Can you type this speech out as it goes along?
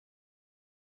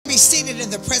seated in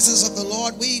the presence of the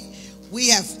Lord. We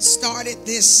have started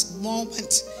this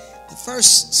moment, the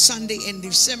first Sunday in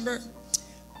December,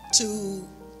 to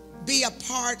be a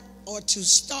part, or to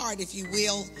start, if you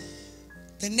will,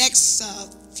 the next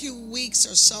few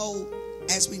weeks or so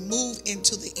as we move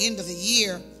into the end of the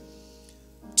year,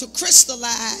 to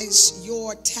crystallize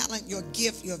your talent, your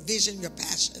gift, your vision, your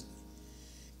passion,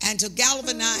 and to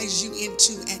galvanize you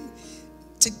into, and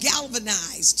to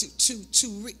galvanize,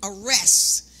 to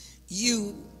arrest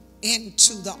you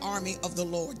into the army of the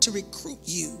Lord, to recruit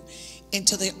you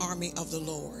into the army of the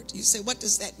Lord. You say, what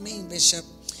does that mean, Bishop?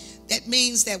 That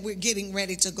means that we're getting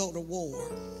ready to go to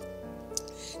war,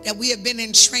 that we have been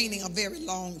in training a very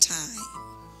long time,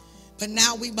 but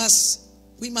now we must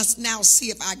now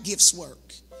see if our gifts work.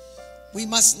 We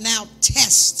must now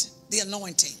test the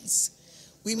anointings.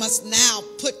 We must now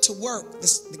put to work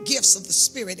the gifts of the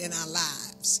Spirit in our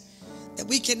lives, that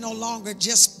we can no longer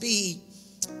just be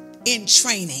in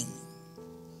training,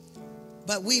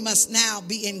 but we must now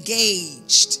be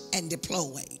engaged and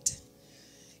deployed.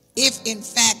 If in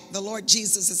fact the Lord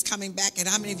Jesus is coming back, and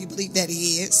how many of you believe that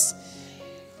he is,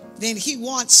 then he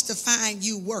wants to find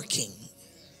you working.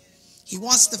 He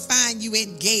wants to find you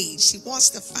engaged. He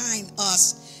wants to find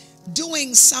us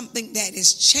doing something that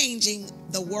is changing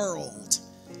the world.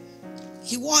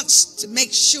 He wants to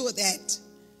make sure that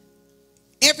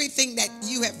everything that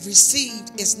you have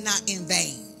received is not in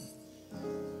vain.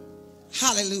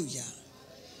 Hallelujah.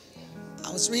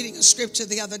 I was reading a scripture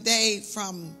the other day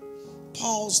from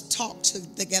Paul's talk to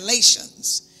the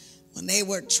Galatians when they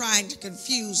were trying to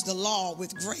confuse the law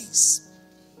with grace.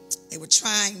 They were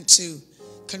trying to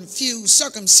confuse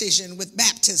circumcision with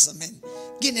baptism and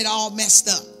getting it all messed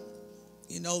up.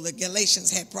 You know, the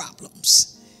Galatians had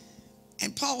problems.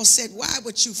 And Paul said, why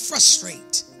would you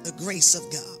frustrate the grace of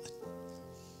God?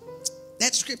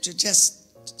 That scripture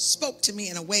just spoke to me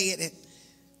in a way it had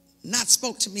not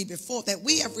spoke to me before, that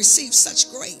we have received such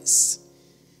grace.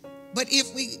 But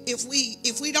if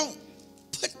we don't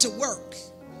put to work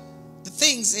the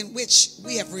things in which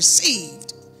we have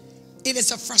received, it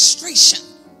is a frustration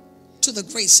to the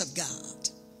grace of God.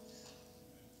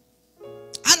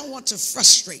 I don't want to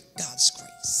frustrate God's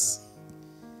grace.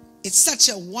 It's such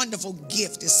a wonderful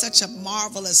gift. It's such a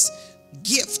marvelous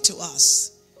gift to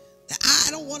us that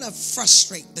I don't want to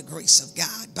frustrate the grace of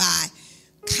God by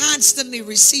constantly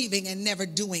receiving and never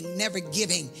doing, never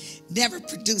giving, never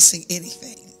producing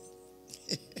anything.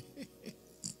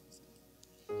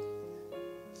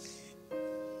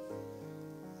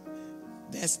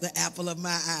 That's the apple of my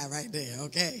eye right there,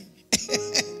 okay?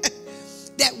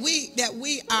 that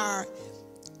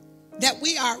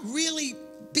we are really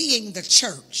being the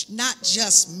church, not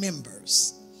just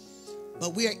members,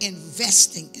 but we are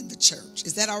investing in the church.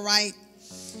 Is that all right?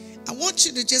 I want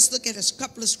you to just look at a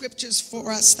couple of scriptures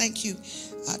for us. Thank you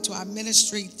to our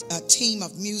ministry team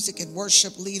of music and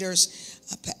worship leaders,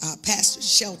 Pastor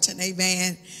Shelton,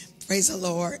 amen. Praise the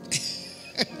Lord.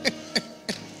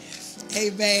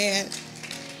 Amen.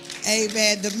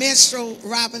 Amen. The minstrel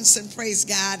Robinson, praise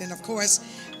God. And of course,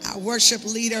 our worship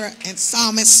leader and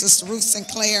psalmist, Sister Ruth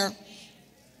Sinclair.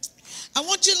 I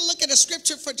want you to look at a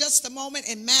scripture for just a moment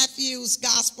in Matthew's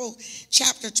Gospel,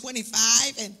 chapter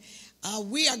 25. And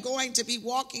we are going to be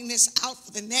walking this out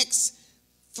for the next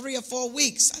 3 or 4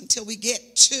 weeks until we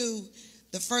get to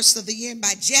the first of the year. And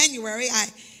by January, I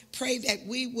pray that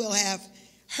we will have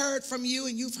heard from you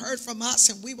and you've heard from us,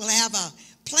 and we will have a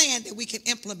plan that we can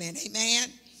implement. Amen.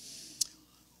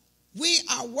 We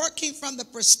are working from the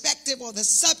perspective or the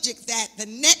subject that the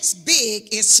next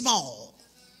big is small.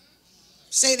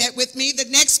 Say that with me. The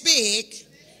next big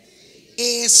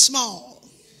is small.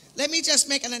 Let me just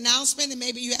make an announcement, and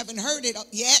maybe you haven't heard it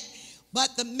yet, but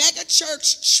the mega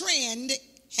church trend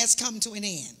has come to an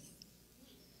end.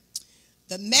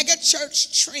 The mega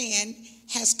church trend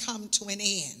has come to an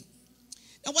end.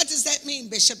 Now, what does that mean,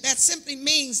 Bishop? That simply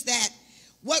means that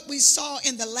what we saw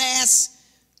in the last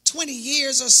 20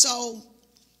 years or so,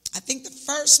 I think the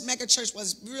first mega church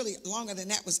was really longer than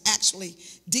that, was actually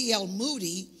D.L.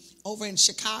 Moody over in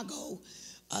Chicago.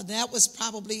 That was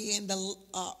probably in the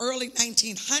early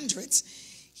 1900s.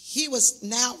 He was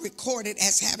now recorded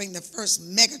as having the first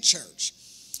mega church.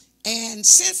 And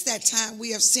since that time,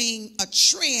 we have seen a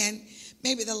trend,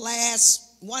 maybe the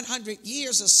last 100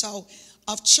 years or so,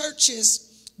 of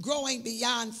churches growing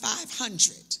beyond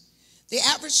 500. The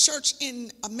average church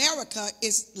in America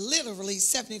is literally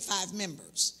 75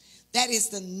 members. That is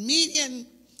the median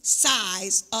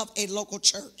size of a local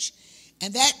church.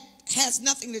 And that has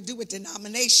nothing to do with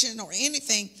denomination or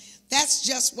anything. That's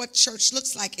just what church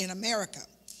looks like in America.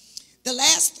 The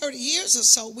last 30 years or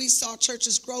so, we saw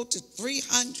churches grow to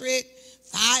 300,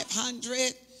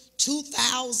 500,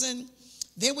 2,000.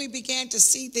 Then we began to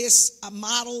see this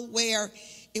model where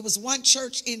it was one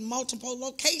church in multiple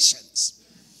locations.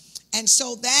 And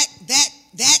so that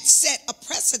set a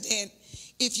precedent,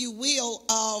 if you will,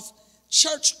 of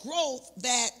church growth,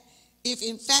 that if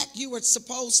in fact you were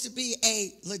supposed to be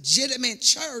a legitimate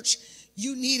church,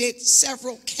 you needed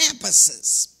several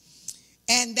campuses.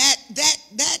 And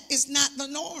that is not the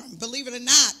norm. Believe it or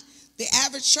not, the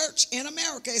average church in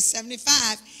America is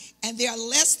 75, and there are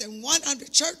less than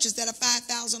 100 churches that are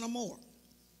 5,000 or more.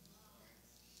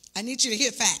 I need you to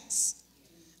hear facts.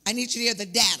 I need you to hear the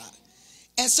data.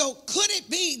 And so could it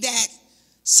be that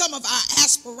some of our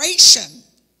aspiration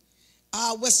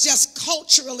was just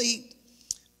culturally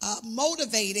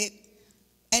motivated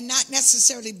and not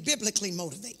necessarily biblically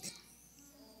motivated?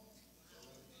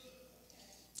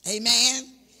 Amen.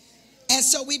 And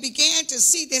so we began to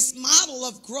see this model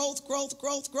of growth,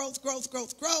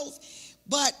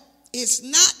 but it's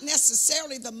not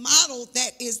necessarily the model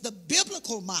that is the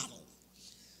biblical model.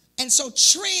 And so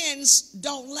trends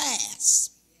don't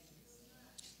last.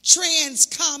 Trends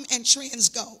come and trends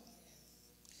go.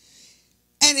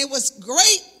 And it was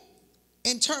great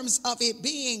in terms of it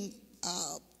being,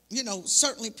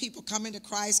 certainly people coming to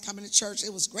Christ, coming to church.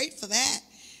 It was great for that.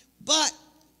 But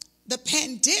the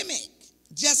pandemic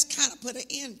just kind of put an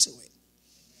end to it.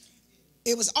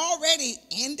 It was already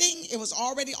ending. It was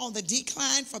already on the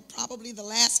decline for probably the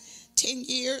last 10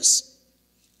 years.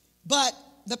 But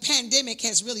the pandemic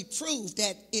has really proved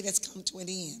that it has come to an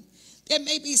end. There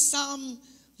may be some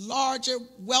larger,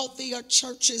 wealthier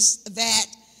churches that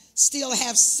still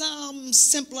have some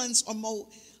semblance or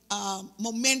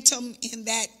momentum in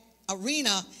that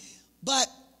arena, but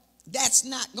that's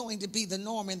not going to be the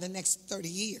norm in the next 30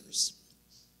 years.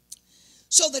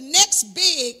 So the next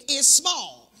big is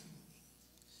small.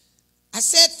 I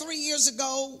said 3 years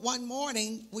ago, one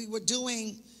morning, we were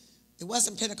doing, it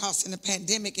wasn't Pentecost in the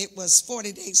pandemic, it was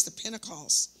 40 days to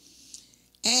Pentecost.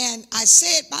 And I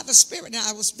said by the Spirit, and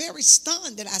I was very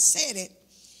stunned that I said it,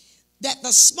 that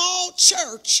the small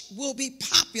church will be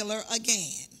popular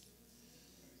again.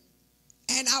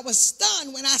 And I was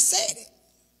stunned when I said it.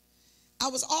 I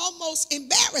was almost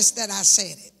embarrassed that I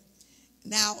said it.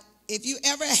 Now, if you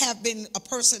ever have been a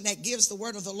person that gives the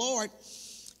word of the Lord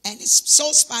and it's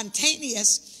so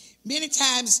spontaneous, many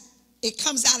times it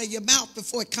comes out of your mouth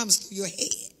before it comes through your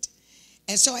head.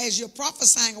 And so as you're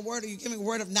prophesying a word or you're giving a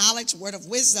word of knowledge, a word of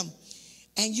wisdom,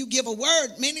 and you give a word,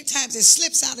 many times it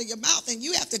slips out of your mouth and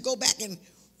you have to go back and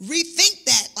rethink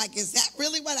that. Like, is that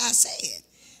really what I said?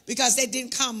 Because it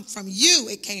didn't come from you,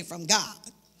 it came from God.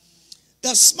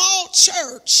 The small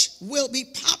church will be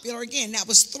popular again. That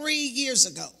was 3 years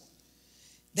ago.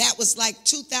 That was like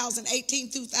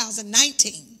 2018,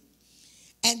 2019.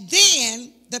 And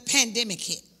then the pandemic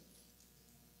hit.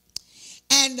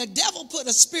 And the devil put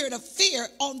a spirit of fear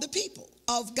on the people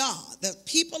of God. The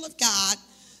people of God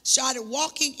started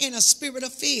walking in a spirit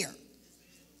of fear.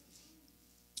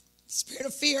 Spirit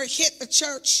of fear hit the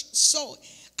church. So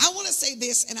I want to say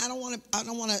this, and I don't want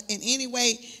to in any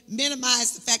way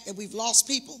minimize the fact that we've lost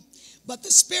people. But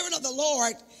the Spirit of the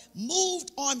Lord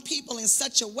moved on people in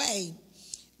such a way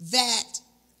that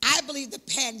I believe the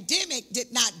pandemic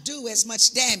did not do as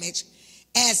much damage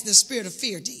as the spirit of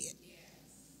fear did.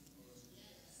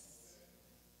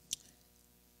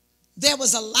 There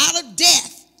was a lot of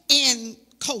death in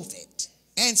COVID,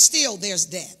 and still there's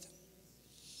death.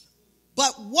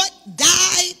 But what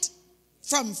died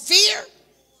from fear?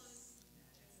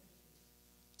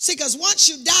 See, because once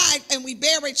you died and we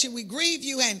buried you, we grieve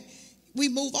you and we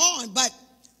move on. But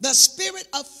the spirit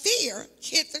of fear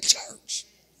hit the church.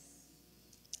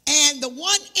 And the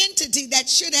one entity that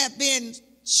should have been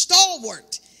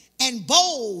stalwart and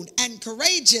bold and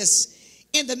courageous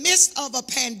in the midst of a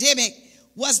pandemic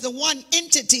was the one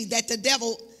entity that the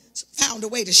devil found a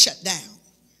way to shut down.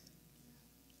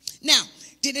 Now,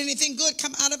 did anything good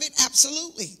come out of it?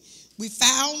 Absolutely. We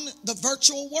found the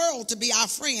virtual world to be our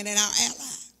friend and our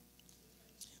ally.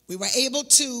 We were able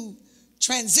to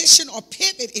transition or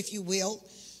pivot, if you will,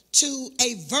 to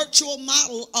a virtual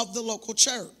model of the local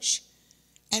church.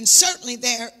 And certainly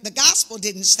the gospel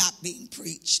didn't stop being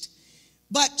preached.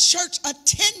 But church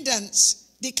attendance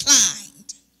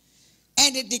declined.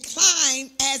 And it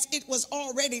declined as it was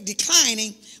already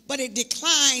declining, but it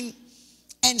declined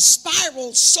and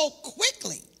spiraled so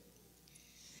quickly.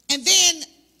 And then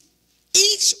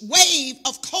each wave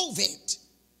of COVID,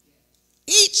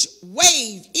 each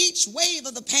wave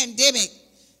of the pandemic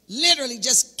literally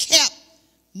just kept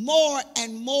more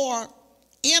and more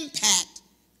impact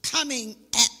coming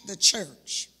at the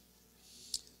church.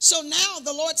 So now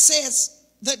the Lord says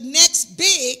the next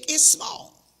big is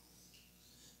small.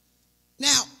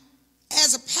 Now,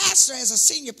 as a pastor, as a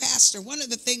senior pastor, one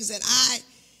of the things that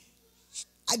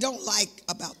I don't like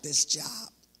about this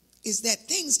job is that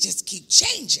things just keep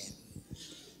changing.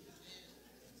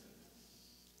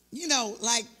 You know,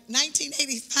 like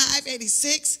 1985,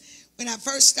 86, when I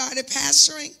first started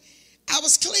pastoring, I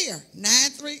was clear.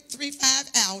 935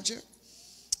 Alger,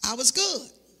 I was good.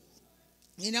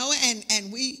 You know,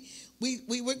 and we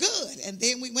were good. And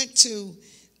then we went to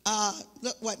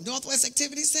Northwest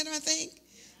Activity Center, I think,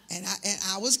 and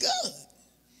I was good.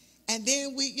 And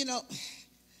then we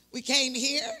came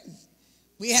here.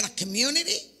 We had a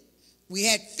community. We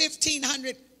had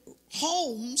 1,500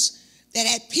 homes that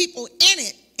had people in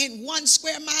it in 1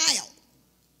 square mile.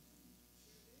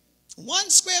 1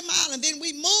 square mile, and then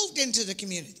we moved into the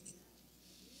community.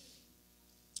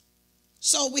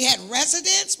 So we had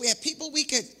residents, we had people we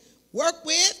could work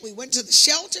with, we went to the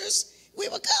shelters, we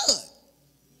were good.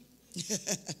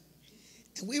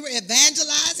 And we were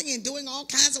evangelizing and doing all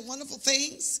kinds of wonderful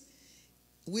things.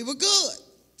 We were good.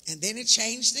 And then it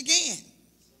changed again.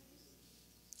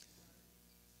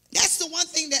 That's the one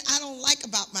thing that I don't like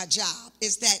about my job,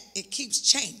 is that it keeps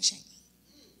changing.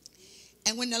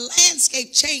 And when the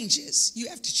landscape changes, you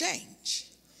have to change.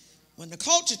 When the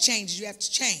culture changes, you have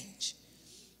to change.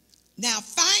 Now,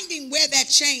 finding where that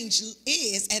change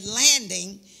is and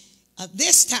landing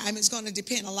this time is going to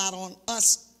depend a lot on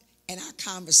us and our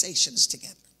conversations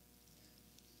together.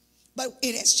 But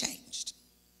it has changed.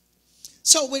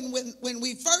 So when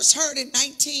we first heard in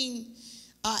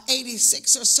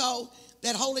 1986 or so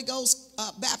that Holy Ghost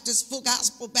Baptist, Full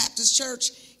Gospel Baptist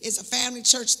Church is a family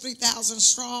church, 3,000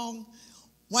 strong,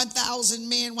 1,000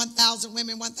 men, 1,000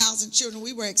 women, 1,000 children.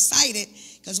 We were excited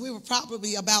because we were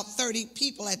probably about 30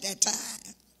 people at that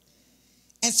time.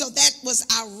 And so that was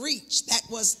our reach. That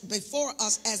was before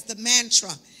us as the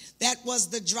mantra. That was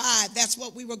the drive. That's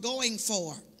what we were going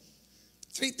for.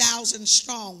 3,000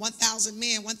 strong, 1,000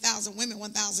 men, 1,000 women,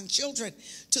 1,000 children,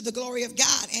 to the glory of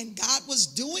God. And God was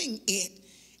doing it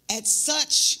at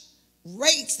such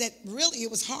rates that really it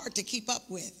was hard to keep up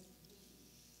with.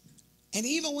 And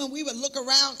even when we would look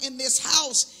around in this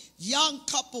house, young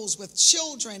couples with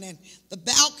children and the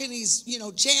balconies,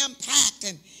 jam-packed,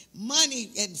 and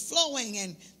money and flowing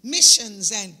and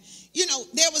missions, and,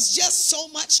 there was just so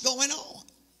much going on.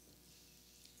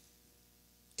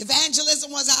 Evangelism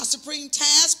was our supreme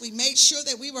task. We made sure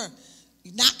that we were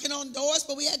knocking on doors,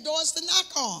 but we had doors to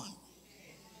knock on.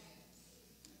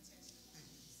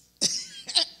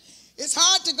 It's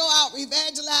hard to go out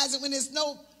evangelizing when there's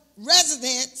no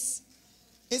residents.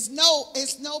 It's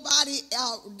nobody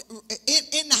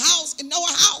in the house, in no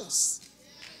house.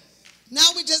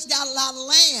 Now we just got a lot of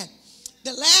land.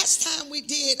 The last time we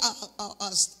did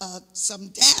some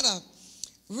data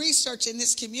research in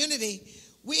this community,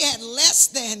 we had less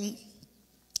than,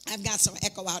 I've got some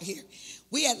echo out here.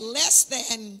 We had less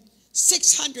than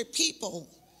 600 people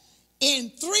in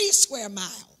 3 square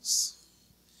miles.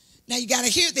 Now you got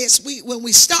to hear this. When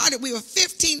we started, we were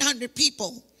 1,500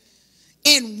 people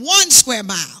in 1 square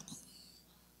mile.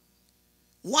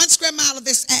 1 square mile of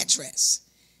this address.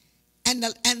 And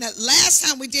the last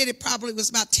time we did it probably was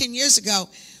about 10 years ago.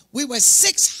 We were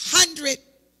 600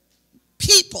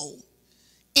 people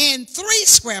in 3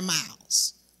 square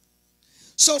miles.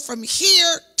 So from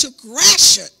here to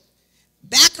Gratiot,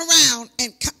 back around,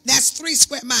 and that's 3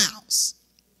 square miles.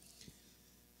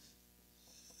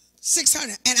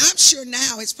 600. And I'm sure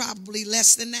now it's probably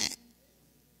less than that,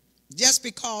 just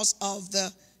because of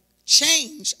the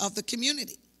change of the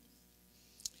community.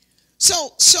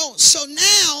 So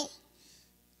now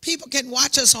people can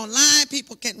watch us online.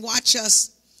 People can watch us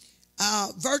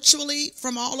virtually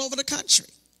from all over the country.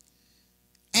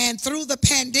 And through the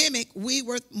pandemic, we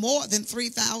were more than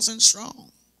 3,000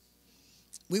 strong.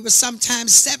 We were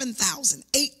sometimes 7,000,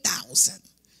 8,000,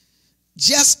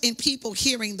 just in people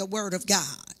hearing the word of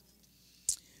God.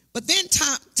 But then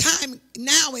time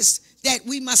now is that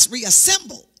we must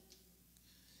reassemble.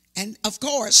 And of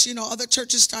course, other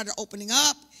churches started opening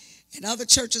up, and other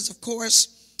churches, of course,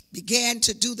 began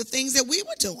to do the things that we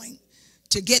were doing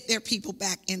to get their people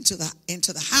back into the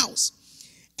house.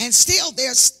 And still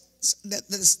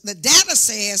the data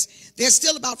says there's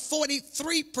still about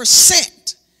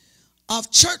 43% of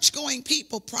church-going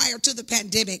people prior to the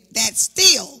pandemic that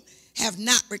still have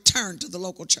not returned to the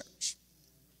local church.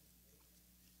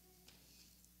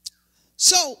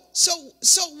 So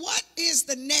what is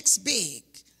the next big?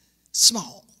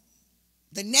 Small.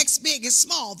 The next big is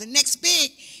small. The next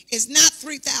big is not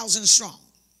 3,000 strong.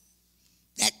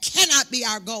 That cannot be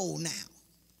our goal now.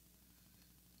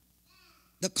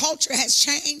 The culture has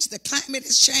changed. The climate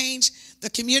has changed. The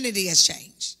community has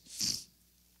changed.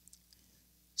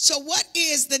 So what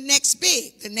is the next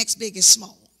big? The next big is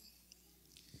small.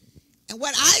 And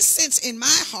what I sense in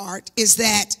my heart is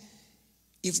that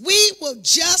if we will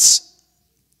just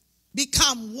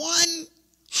become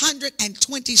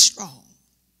 120 strong.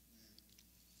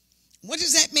 What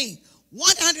does that mean?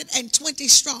 120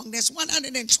 strong. That's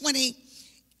 120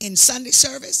 in Sunday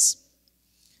service.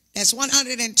 That's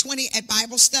 120 at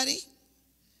Bible study.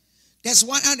 That's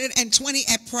 120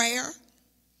 at prayer.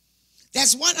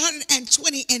 That's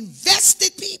 120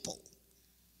 invested people.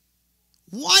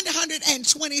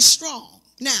 120 strong.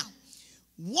 Now,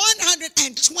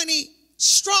 120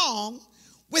 strong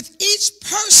with each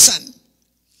person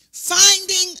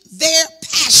finding their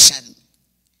passion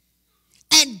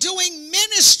and doing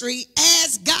ministry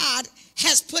as God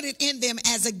has put it in them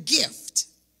as a gift.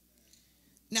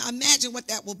 Now imagine what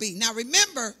that will be. Now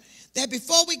remember that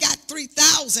before we got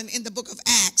 3,000 in the book of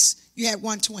Acts, you had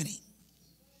 120.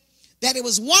 That it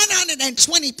was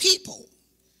 120 people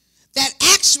that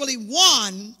actually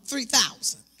won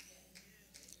 3,000.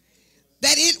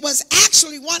 That it was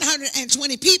actually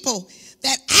 120 people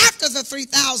that after the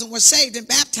 3,000 were saved and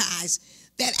baptized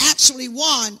that actually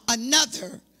won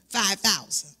another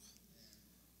 5,000.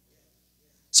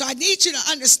 So I need you to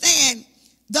understand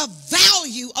the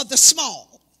value of the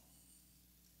small.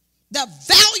 The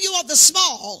value of the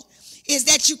small is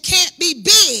that you can't be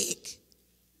big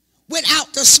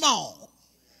without the small.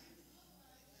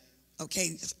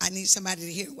 Okay, I need somebody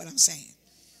to hear what I'm saying.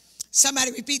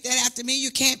 Somebody repeat that after me.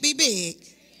 You can't be big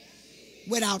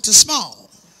without the small.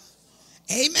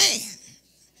 Amen.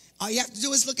 All you have to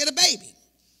do is look at a baby.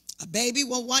 A baby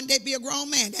will one day be a grown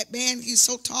man. That man, he's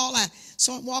so tall. I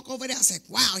saw him walk over there. I said,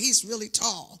 wow, he's really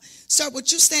tall. Sir,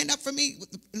 would you stand up for me?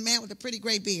 With the man with the pretty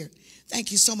gray beard.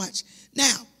 Thank you so much.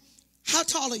 Now, how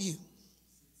tall are you?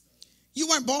 You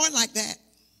weren't born like that.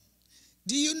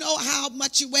 Do you know how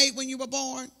much you weighed when you were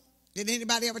born? Did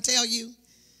anybody ever tell you?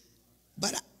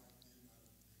 But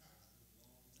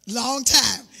long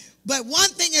time. But one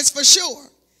thing is for sure.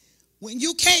 When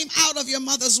you came out of your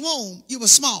mother's womb, you were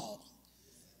small.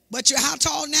 But you're how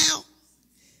tall now?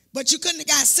 But you couldn't have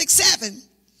got 6'7"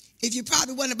 if you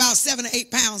probably wasn't about 7 or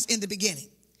 8 pounds in the beginning.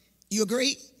 You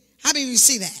agree? How many of you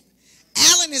see that?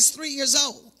 Alan is 3 years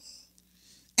old.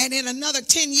 And in another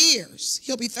 10 years,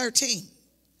 he'll be 13.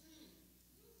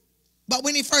 But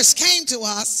when he first came to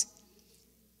us,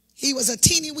 he was a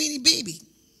teeny weeny baby.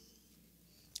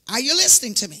 Are you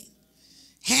listening to me?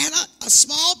 Hannah, a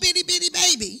small bitty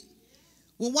baby,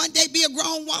 will one day be a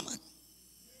grown woman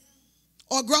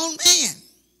or a grown man.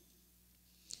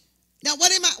 Now,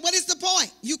 what is the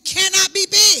point? You cannot be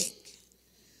big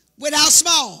without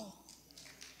small.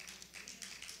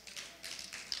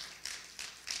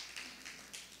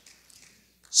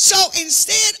 So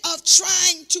instead of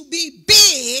trying to be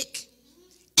big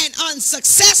and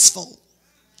unsuccessful,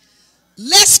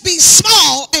 let's be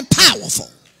small and powerful.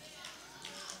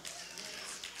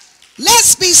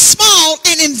 Let's be small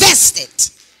and invested.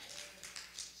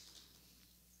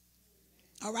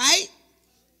 All right?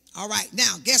 All right.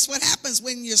 Now, guess what happens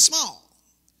when you're small?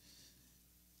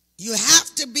 You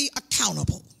have to be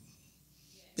accountable.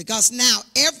 Because now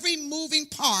every moving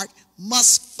part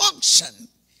must function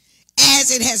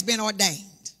as it has been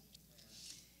ordained.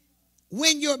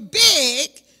 When you're big,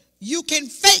 you can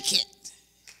fake it.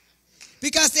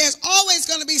 Because there's always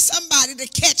going to be somebody to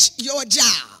catch your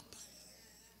job.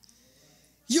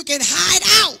 You can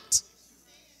hide out.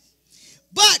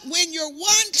 But when you're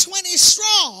 120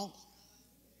 strong,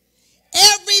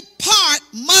 every part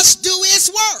must do its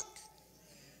work.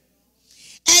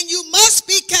 And you must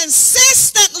be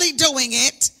consistently doing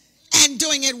it and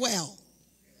doing it well.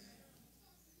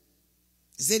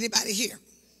 Is anybody here?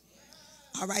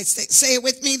 All right, say it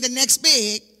with me. The next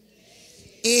big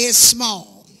is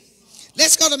small.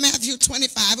 Let's go to Matthew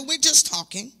 25, and we're just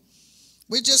talking.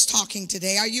 We're just talking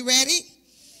today. Are you ready?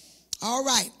 All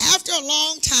right. After a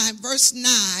long time, verse 9,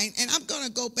 and I'm going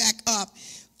to go back up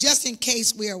just in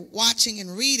case we are watching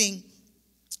and reading.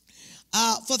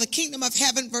 For the kingdom of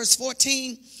heaven, verse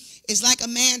 14, is like a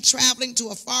man traveling to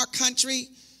a far country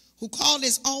who called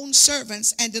his own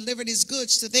servants and delivered his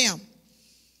goods to them.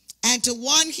 And to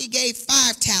one he gave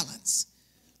 5 talents,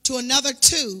 to another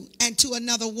 2, and to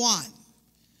another 1.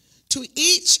 To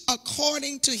each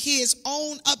according to his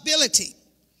own ability.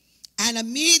 And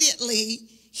immediately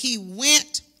he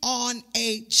went on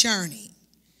a journey.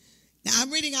 Now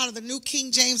I'm reading out of the New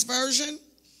King James Version.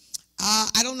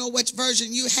 I don't know which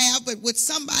version you have, but would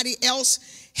somebody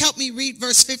else help me read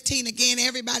verse 15 again?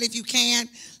 Everybody, if you can.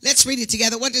 Let's read it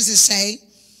together. What does it say?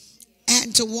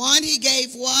 And to one he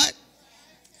gave what?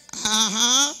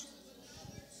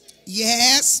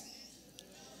 Yes.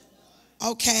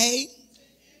 Okay.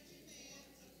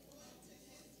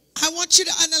 I want you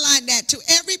to underline that. To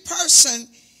every person,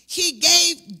 he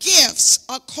gave gifts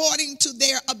according to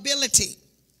their ability.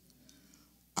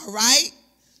 All right?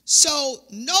 So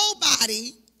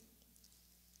nobody,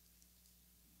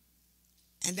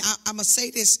 and I'm going to say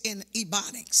this in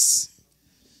Ebonics,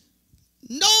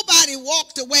 nobody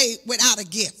walked away without a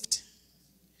gift.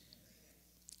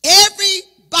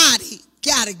 Everybody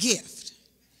got a gift.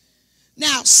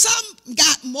 Now, some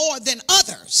got more than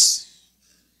others,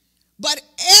 but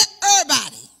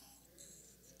everybody.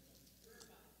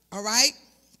 All right?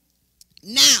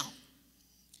 Now,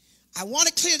 I want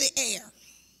to clear the air.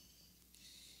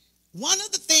 One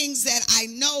of the things that I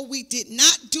know we did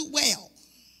not do well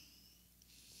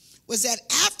was that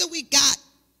after we got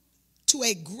to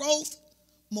a growth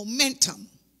momentum,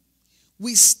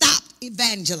 we stopped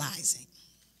evangelizing.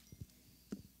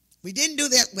 We didn't do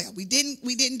that well. We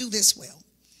didn't do this well.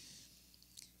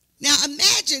 Now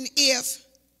imagine if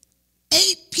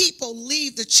 8 people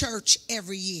leave the church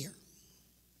every year.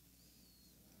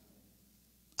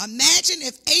 Imagine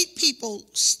if 8 people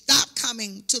stop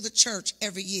coming to the church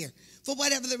every year for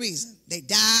whatever the reason. They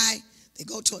die, they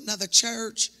go to another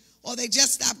church, or they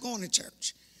just stop going to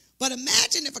church. But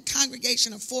imagine if a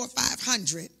congregation of 400 or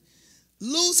 500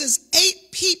 loses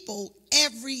 8 people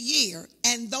every year,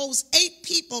 and those 8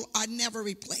 people are never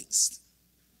replaced.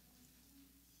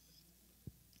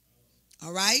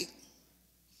 All right?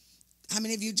 How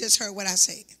many of you just heard what I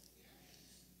said?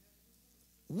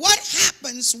 What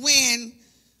happens when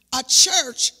a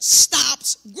church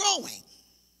stops growing?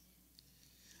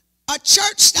 A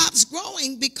church stops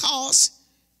growing because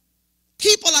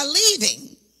people are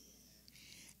leaving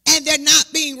and they're not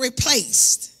being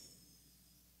replaced.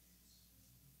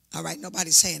 All right,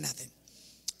 nobody's saying nothing.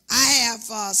 I have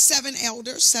 7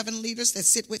 elders, 7 leaders that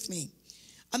sit with me.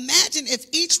 Imagine if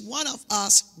each one of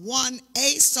us won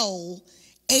a soul,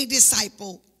 a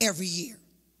disciple every year.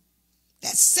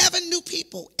 That's 7 new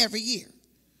people every year.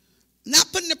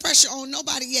 Not putting the pressure on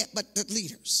nobody yet but the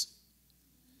leaders.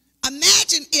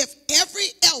 Imagine if every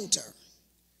elder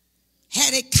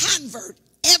had a convert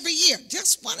every year,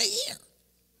 just one a year.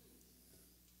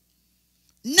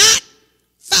 Not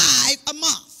 5 a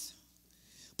month,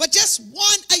 but just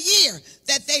one a year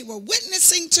that they were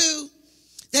witnessing to,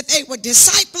 that they were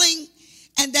discipling,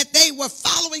 and that they were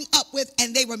following up with,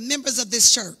 and they were members of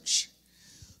this church.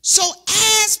 So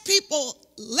as people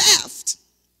left,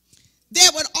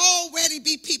 there would already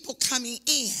be people coming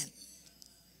in.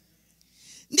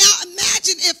 Now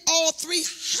imagine if all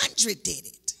 300 did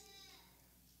it.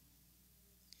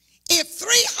 If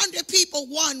 300 people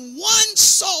won 1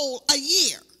 soul a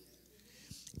year,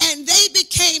 and they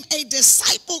became a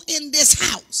disciple in this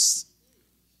house,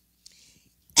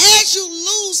 as you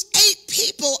lose 8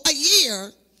 people a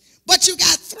year, but you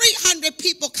got 300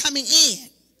 people coming in,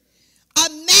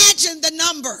 imagine the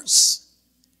numbers.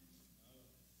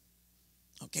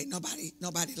 Okay, nobody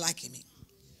liking me.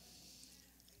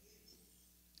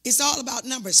 It's all about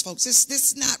numbers, folks. This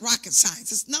is not rocket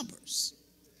science. It's numbers.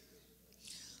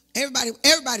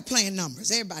 Everybody playing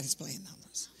numbers. Everybody's playing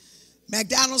numbers.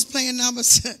 McDonald's playing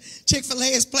numbers. Chick-fil-A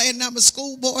is playing numbers.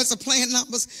 School boards are playing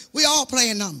numbers. We all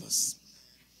playing numbers.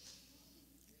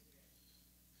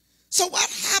 So what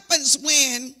happens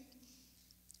when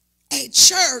a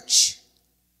church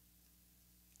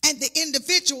and the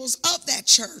individuals of that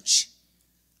church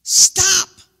stop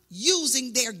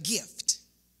using their gift?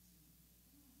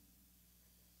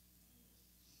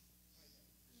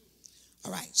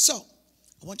 All right, so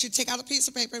I want you to take out a piece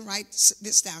of paper and write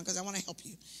this down because I want to help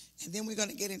you. And then we're going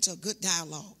to get into a good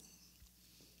dialogue.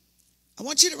 I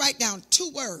want you to write down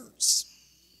 2 words.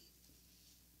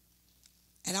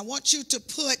 And I want you to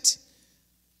put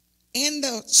in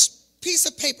the piece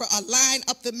of paper a line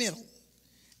up the middle.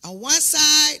 On one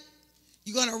side,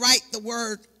 you're going to write the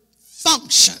word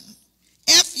function.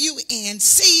 Function.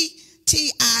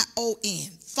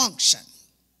 Function.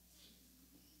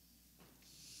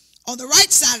 On the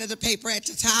right side of the paper at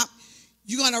the top,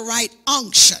 you're going to write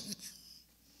unction.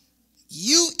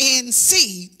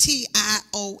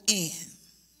 Unction.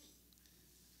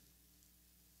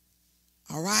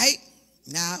 All right?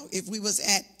 Now, if we was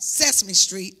at Sesame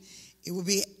Street, it would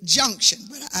be junction,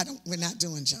 but we're not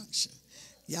doing junction.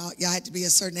 Y'all had to be a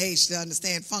certain age to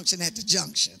understand function at the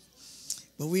junction.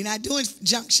 But we're not doing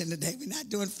junction today. We're not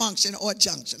doing function or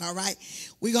junction, all right?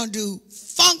 We're going to do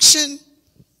function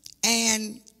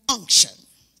and unction.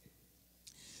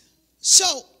 So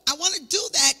I want to do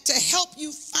that to help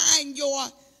you find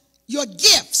your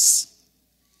gifts.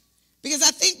 Because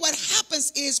I think what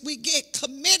happens is we get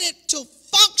committed to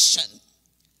function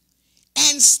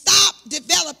and stop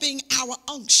developing our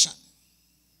unction.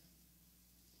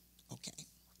 Okay.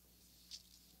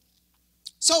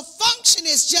 So function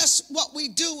is just what we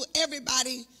do,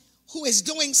 everybody who is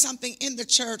doing something in the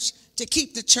church to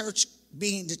keep the church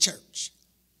being the church.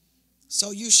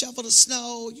 So you shovel the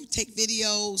snow, you take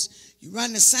videos, you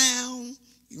run the sound,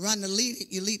 you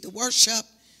lead the worship.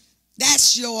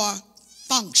 That's your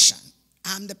function.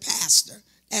 I'm the pastor.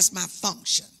 That's my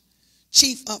function.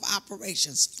 Chief of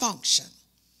operations, function.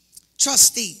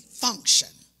 Trustee, function.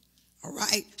 All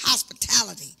right?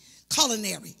 Hospitality,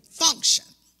 culinary, function.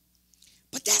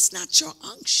 But that's not your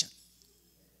unction.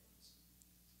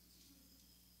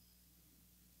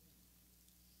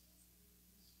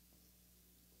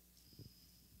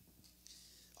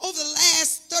 Over the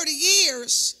last 30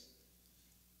 years,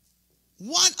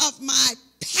 one of my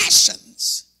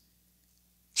passions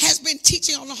has been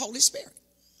teaching on the Holy Spirit.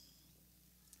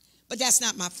 But that's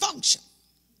not my function.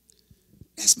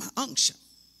 That's my unction.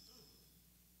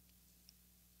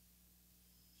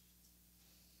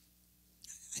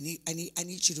 I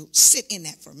need you to sit in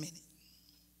that for a minute.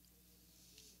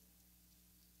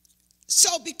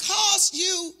 So because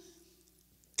you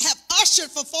have ushered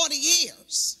for 40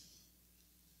 years,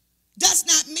 does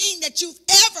not mean that you've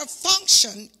ever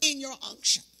functioned in your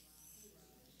unction.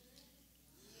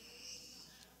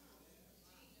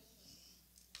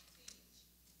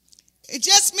 It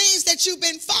just means that you've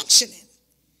been functioning.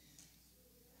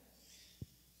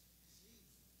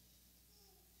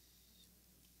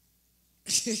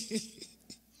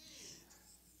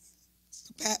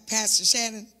 Pastor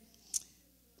Shannon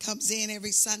comes in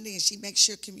every Sunday and she makes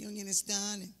sure communion is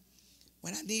done. And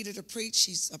when I need her to preach,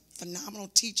 she's a phenomenal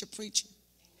teacher, preacher.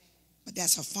 But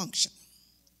that's her function.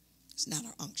 It's not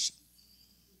her unction.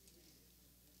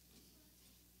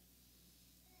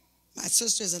 My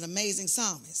sister is an amazing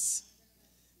psalmist,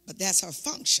 but that's her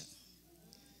function.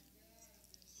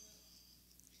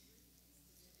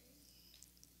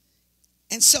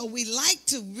 And so we like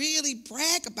to really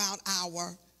brag about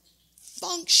our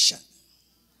function,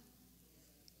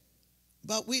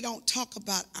 but we don't talk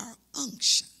about our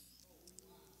unction.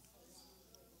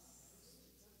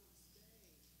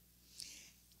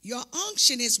 Your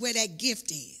unction is where that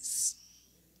gift is.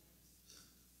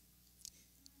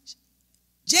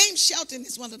 James Shelton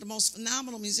is one of the most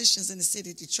phenomenal musicians in the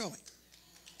city of Detroit,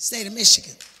 state of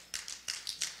Michigan.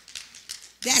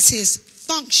 That's his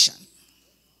function.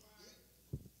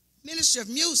 Minister of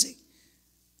music,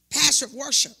 pastor of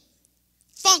worship,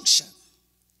 function.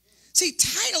 See,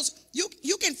 titles,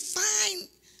 you can find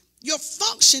your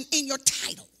function in your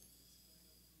title.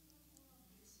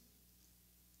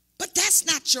 But that's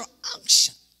not your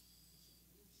unction.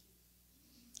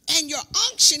 And your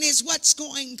unction is what's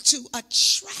going to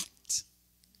attract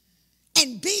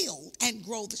and build and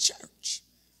grow the church.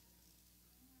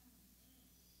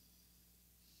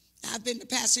 I've been the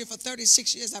pastor here for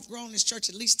 36 years. I've grown this church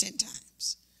at least 10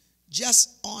 times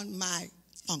just on my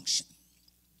function.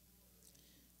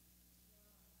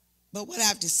 But what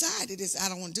I've decided is I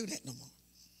don't want to do that no more.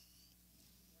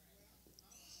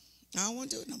 I don't want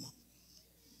to do it no more.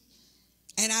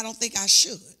 And I don't think I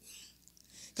should.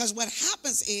 Because what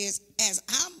happens is, as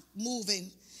I'm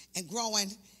moving and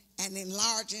growing and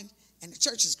enlarging, and the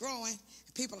church is growing,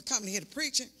 and people are coming here to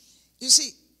preaching, you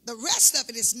see, the rest of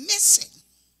it is missing.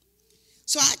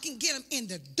 So I can get them in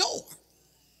the door,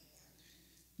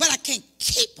 but I can't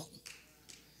keep them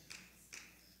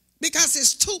because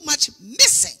there's too much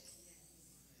missing.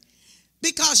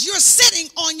 Because you're sitting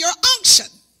on your unction.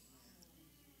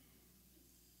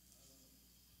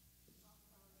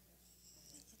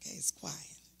 Okay, it's quiet.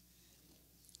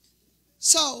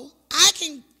 So I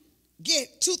can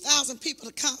get 2,000 people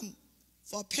to come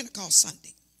for a Pentecost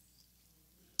Sunday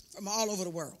from all over the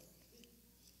world.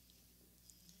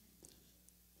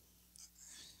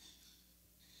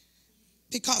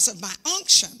 Because of my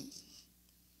unction,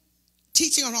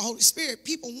 teaching on the Holy Spirit,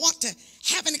 people want to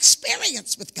have an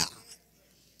experience with God.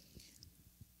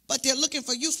 But they're looking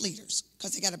for youth leaders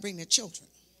because they got to bring their children.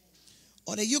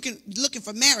 Or they're looking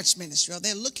for marriage ministry, or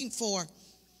they're looking for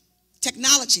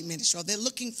technology ministry, or they're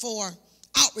looking for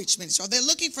outreach ministry, or they're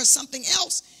looking for something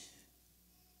else.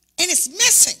 And it's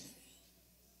missing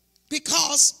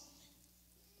because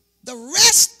the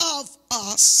rest of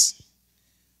us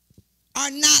are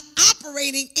not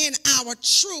operating in our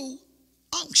true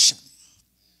unction.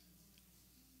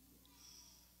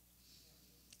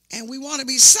 And we want to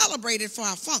be celebrated for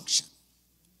our function.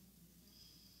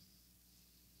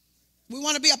 We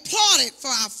want to be applauded for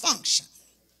our function.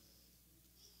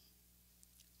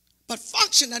 But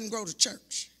function doesn't grow the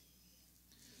church.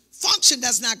 Function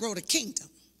does not grow the kingdom.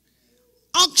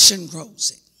 Unction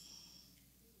grows it.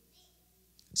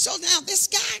 So now this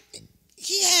guy,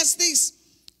 he has these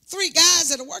 3 guys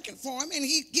that are working for him, and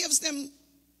he gives them,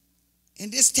 in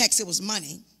this text it was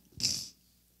money.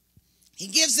 He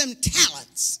gives them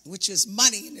talents, which is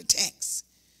money in the text.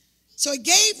 So he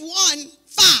gave one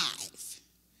 5.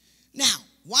 Now,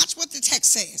 watch what the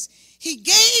text says. He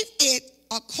gave it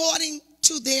according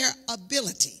to their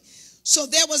ability. So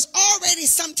there was already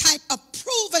some type of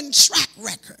proven track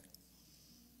record.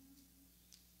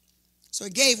 So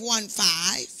he gave one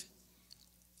 5,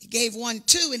 he gave one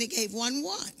 2, and he gave one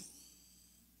 1.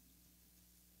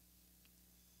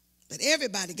 But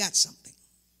everybody got something.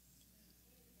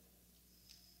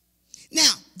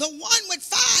 Now, the one with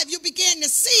 5, you begin to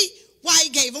see why he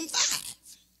gave him 5.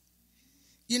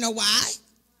 You know why?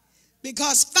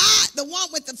 Because 5, the one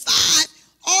with the 5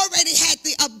 already had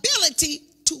the ability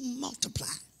to multiply.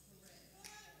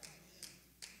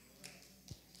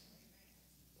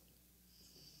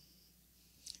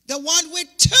 The one with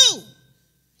 2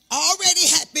 already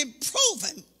had been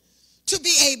proven to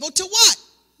be able to what?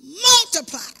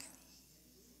 Multiply.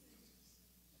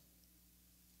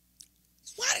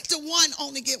 Why did the one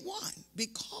only get 1?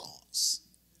 Because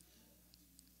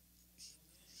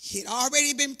it had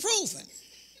already been proven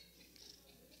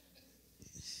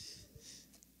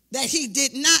that he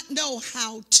did not know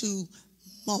how to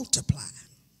multiply.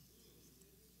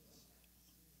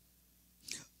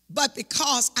 But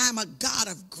because I'm a God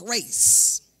of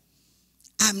grace,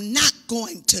 I'm not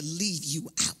going to leave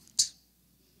you out.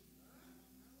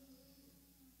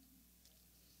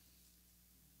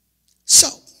 So,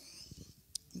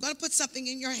 I'm going to put something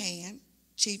in your hand.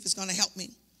 Chief is going to help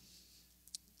me.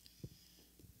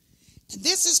 And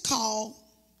this is called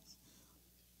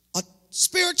a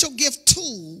spiritual gift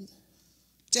tool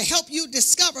to help you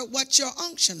discover what your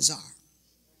unctions are.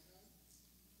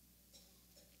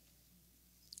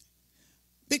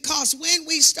 Because when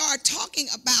we start talking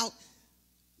about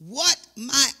what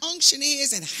my unction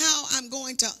is and how I'm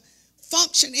going to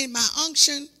function in my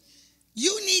unction,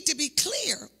 you need to be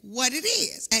clear what it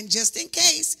is. And just in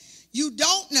case you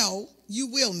don't know, you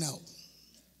will know.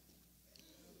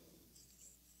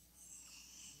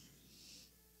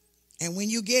 And when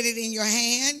you get it in your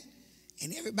hand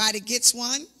and everybody gets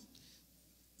one,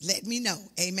 let me know.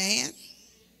 Amen.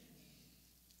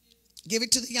 Give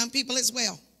it to the young people as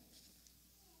well.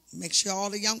 Make sure all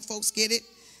the young folks get it.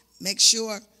 Make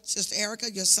sure, Sister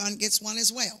Erica, your son gets one as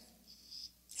well.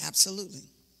 Absolutely.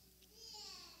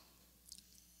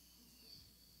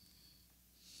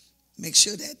 Make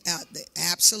sure that,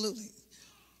 absolutely.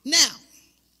 Now,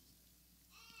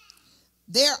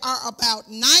 there are about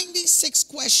 96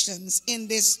 questions in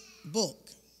this book.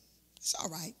 It's all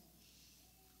right.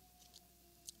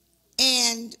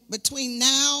 And between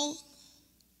now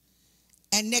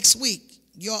and next week,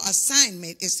 your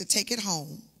assignment is to take it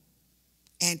home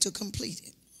and to complete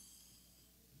it.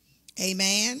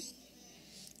 Amen.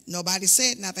 Nobody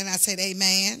said nothing. I said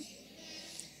amen.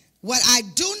 What I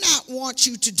do not want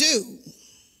you to do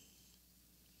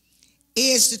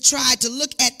is to try to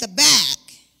look at the back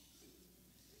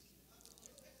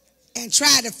and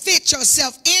try to fit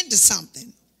yourself into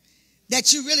something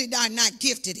that you really are not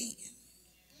gifted in.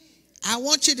 I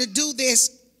want you to do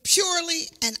this purely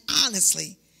and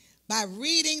honestly by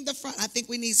reading the front. I think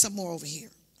we need some more over here.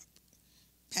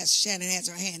 Pastor Shannon has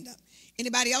her hand up.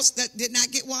 Anybody else that did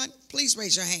not get one? Please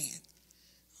raise your hand.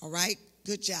 All right,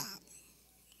 good job.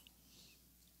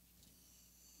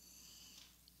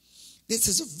 This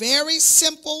is a very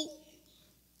simple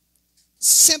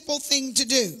thing to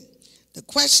do. The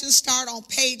questions start on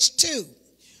page 2.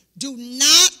 Do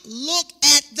not look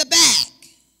at the back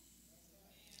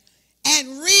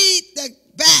and read the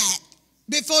back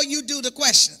before you do the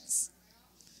questions.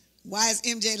 Why is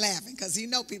MJ laughing? Because he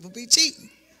know people be cheating.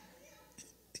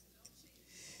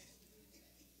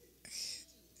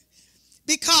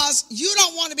 Because you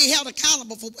don't want to be held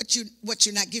accountable for what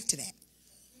you're not gifted at.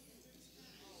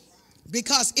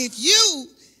 Because if you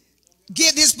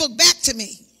give this book back to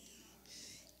me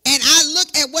and I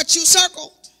look at what you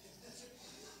circled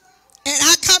and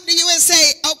I come to you and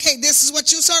say, okay, this is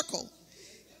what you circled.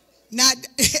 Now, and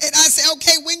I say,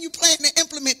 okay, when you plan to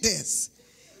implement this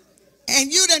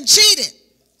and you done cheated,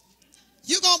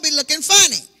 you're going to be looking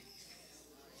funny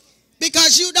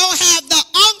because you don't have the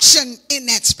unction in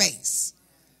that space.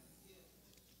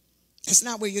 That's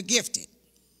not where you're gifted.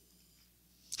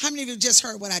 How many of you just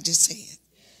heard what I just said?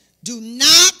 Do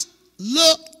not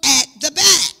look at the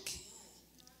back.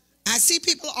 I see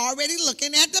people already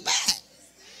looking at the back.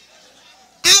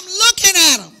 I'm looking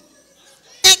at them.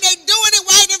 And they're doing it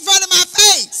right in front of my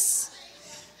face.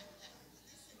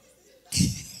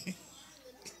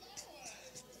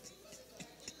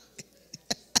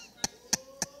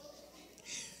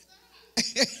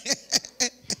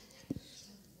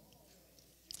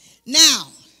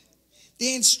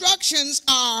 The instructions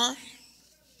are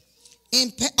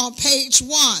on page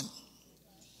 1.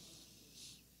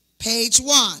 Page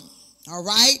 1. All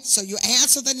right? So you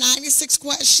answer the 96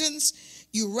 questions.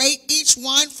 You rate each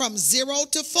one from 0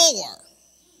 to 4.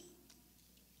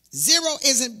 0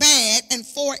 isn't bad and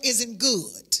 4 isn't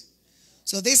good.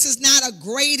 So this is not a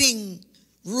grading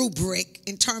rubric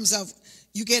in terms of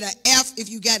you get an F if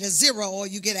you get a 0 or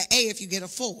you get an A if you get a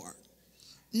 4.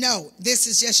 No, this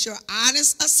is just your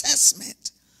honest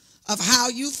assessment of how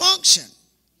you function,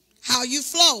 how you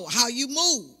flow, how you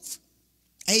move.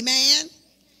 Amen?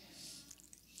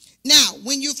 Now,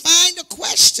 when you find a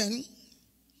question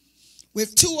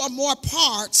with 2 or more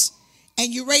parts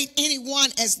and you rate any one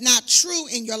as not true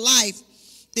in your life,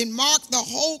 then mark the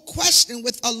whole question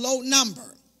with a low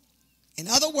number. In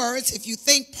other words, if you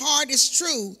think part is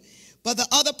true, but the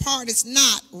other part is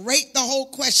not, rate the whole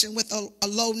question with a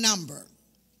low number.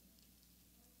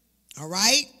 All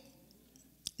right?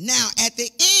 Now, at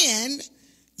the end,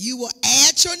 you will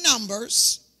add your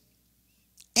numbers,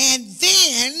 and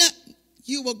then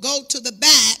you will go to the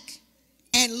back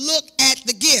and look at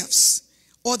the gifts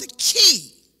or the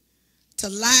key to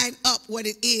line up what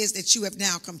it is that you have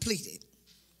now completed.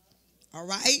 All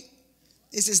right?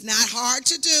 This is not hard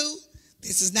to do.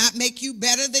 This does not make you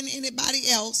better than anybody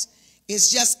else. It's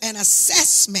just an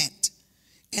assessment.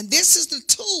 And this is the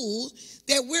tool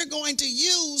that we're going to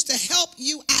use to help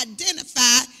you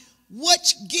identify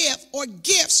which gift or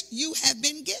gifts you have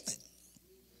been given.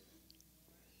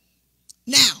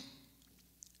 Now,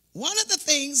 one of the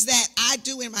things that I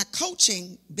do in my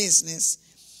coaching business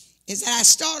is that I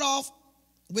start off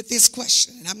with this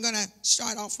question, and I'm going to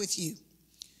start off with you.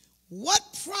 What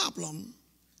problem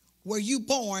were you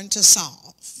born to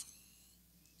solve?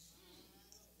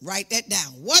 Write that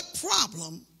down. What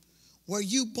problem were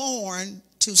you born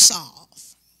to solve?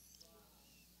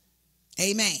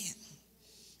 Amen.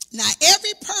 Now,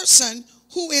 every person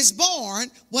who is born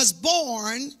was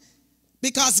born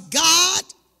because God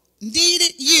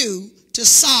needed you to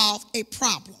solve a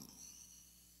problem.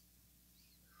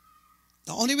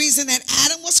 The only reason that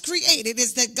Adam was created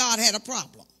is that God had a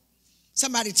problem.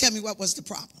 Somebody tell me, what was the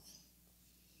problem?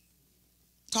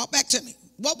 Talk back to me.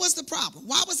 What was the problem?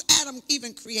 Why was Adam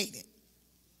even created?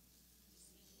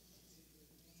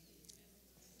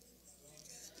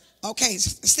 Okay,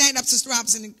 stand up, Sister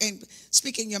Robinson, and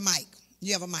speak in your mic.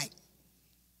 You have a mic.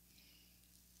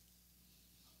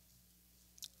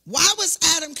 Why was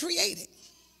Adam created?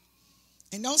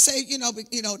 And don't say,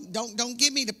 don't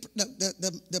give me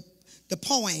the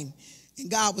poem.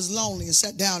 And God was lonely and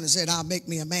sat down and said, I'll make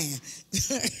me a man.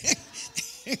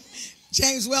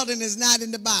 James Weldon is not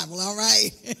in the Bible, all right?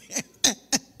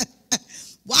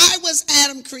 Why was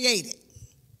Adam created?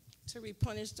 To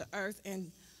replenish the earth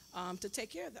and to take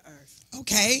care of the earth.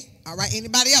 Okay, all right.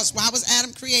 Anybody else? Why was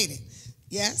Adam created?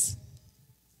 Yes?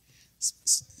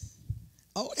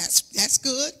 Oh, that's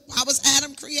good. Why was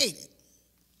Adam created?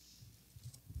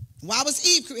 Why was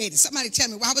Eve created? Somebody tell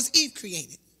me, why was Eve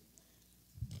created?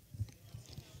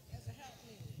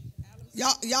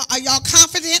 Are y'all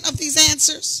confident of these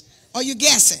answers? Or are you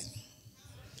guessing?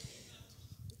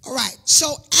 All right. So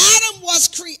Adam was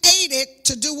created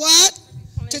to do what?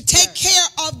 To take care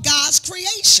of God's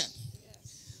creation.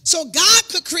 So God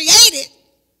could create it,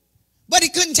 but he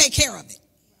couldn't take care of it.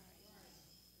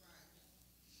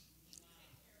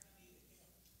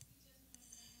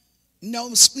 No,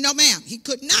 ma'am. He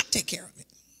could not take care of it.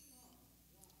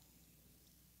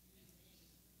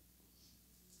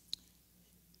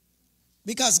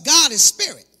 Because God is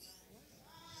spirit.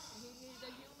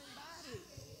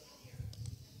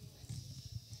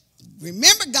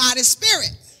 Remember, God is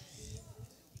spirit.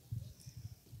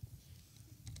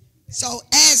 So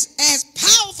as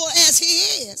powerful as he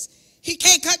is, he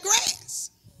can't cut grass.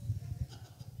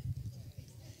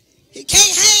 He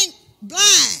can't hang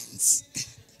blinds.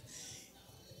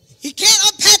 He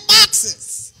can't unpack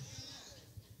boxes.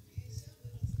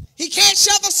 He can't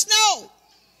shovel snow.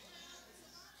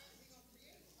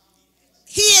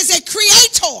 He is a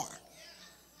creator.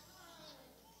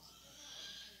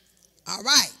 All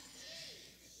right.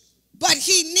 But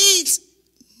he needs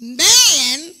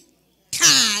mankind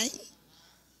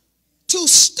to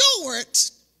steward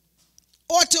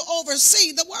or to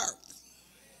oversee the work.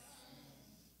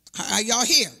 Are y'all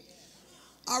here?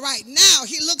 All right. Now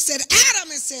he looks at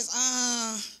Adam and says,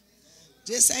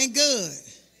 this ain't good.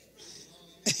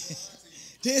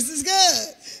 This is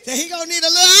good. Then he gonna need a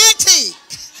little auntie.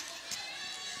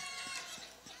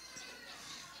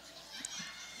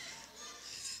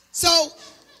 So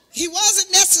he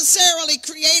wasn't necessarily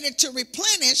created to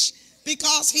replenish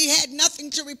because he had nothing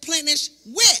to replenish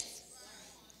with.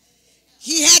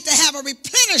 he had to have a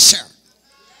replenisher.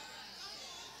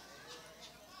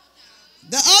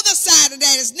 The other side of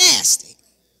that is nasty.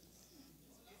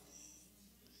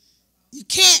 You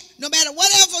can't, no matter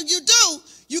whatever you do,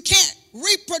 you can't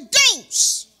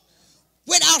reproduce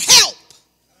without help.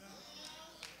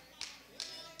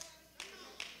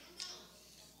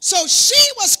 So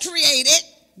she was created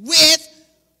with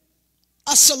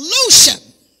a solution.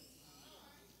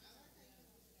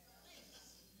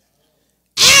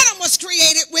 Adam was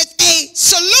created with a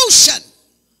solution.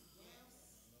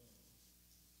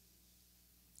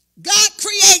 God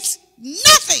creates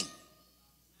nothing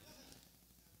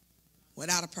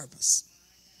without a purpose.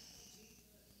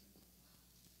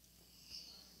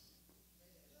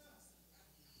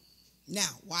 Now,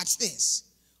 watch this.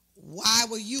 Why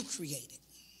were you created?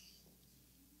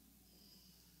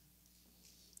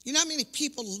 You know how many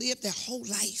people live their whole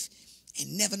life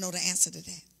and never know the answer to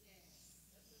that?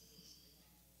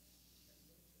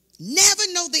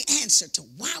 Never know the answer to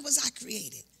why was I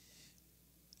created.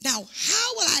 Now,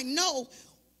 how will I know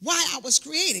why I was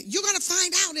created? You're going to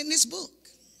find out in this book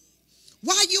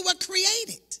why you were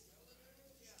created.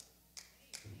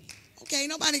 Okay,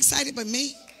 nobody excited but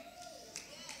me.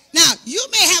 Now, you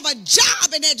may have a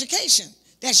job in education.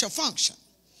 That's your function.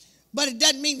 But it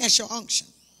doesn't mean that's your unction.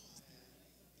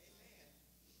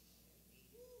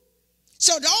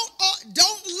 So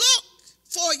don't look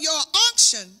for your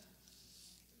unction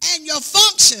and your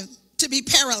function to be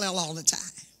parallel all the time.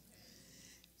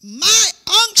 My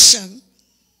unction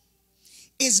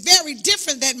is very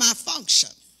different than my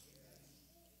function.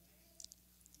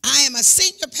 I am a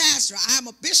senior pastor. I am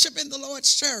a bishop in the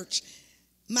Lord's church.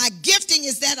 My gifting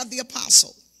is that of the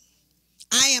apostle.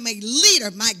 I am a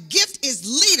leader. My gift is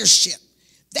leadership.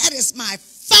 That is my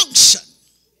function.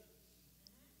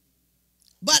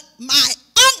 But my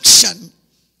unction,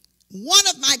 one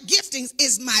of my giftings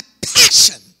is my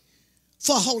passion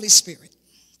for Holy Spirit.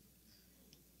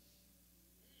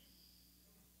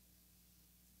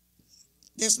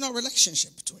 There's no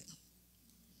relationship between them.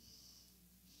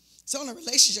 It's only a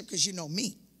relationship because you know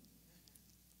me.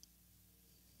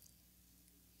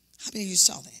 How many of you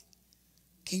saw that?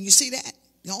 Can you see that?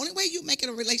 The only way you make it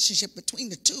a relationship between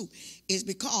the two is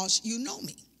because you know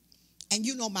me. And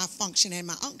you know my function and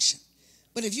my unction.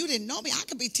 But if you didn't know me, I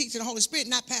could be teaching the Holy Spirit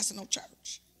and not pastor no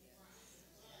church.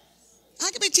 I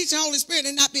could be teaching the Holy Spirit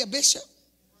and not be a bishop.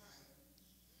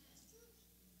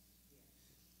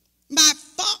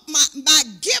 My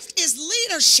gift is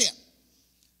leadership.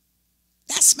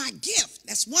 That's my gift.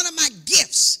 That's one of my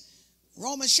gifts.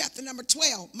 Romans chapter number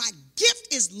 12. My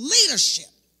gift is leadership.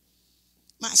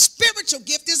 My spiritual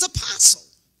gift is apostle.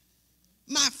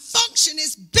 My function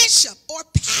is bishop or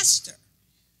pastor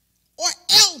or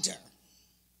elder.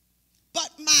 But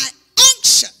my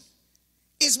unction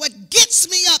is what gets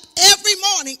me up every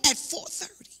morning at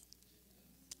 4:30.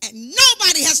 And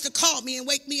nobody has to call me and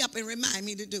wake me up and remind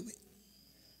me to do it.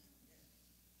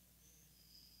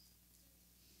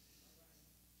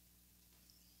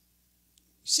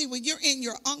 See, when you're in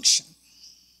your unction,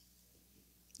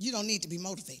 you don't need to be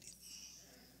motivated.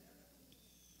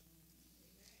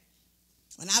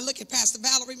 When I look at Pastor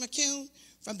Valerie McCune,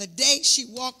 from the day she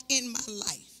walked in my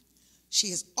life, she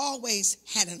has always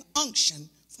had an unction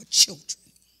for children.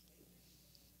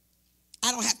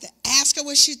 I don't have to ask her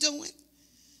what she's doing.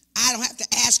 I don't have to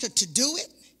ask her to do it.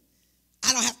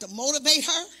 I don't have to motivate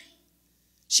her.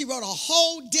 She wrote a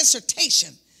whole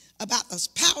dissertation about the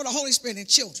power of the Holy Spirit in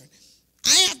children.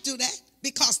 I have to do that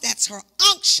because that's her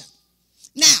unction.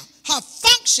 Now, her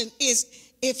function is,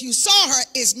 if you saw her,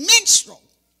 is minstrel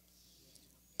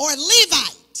or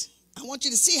Levite. I want you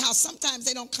to see how sometimes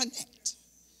they don't connect.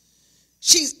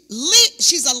 She's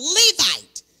a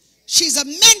Levite. She's a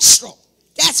minstrel.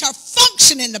 That's her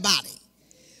function in the body.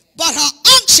 But her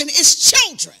unction is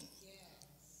children.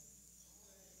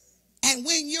 And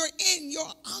when you're in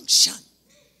your unction,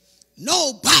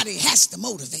 nobody has to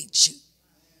motivate you.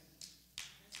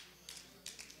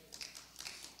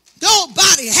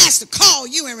 Nobody has to call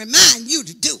you and remind you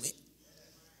to do it.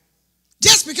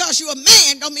 Just because you're a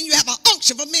man don't mean you have an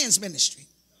unction for men's ministry.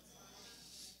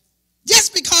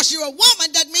 Just because you're a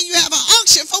woman doesn't mean you have an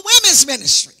unction for women's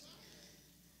ministry.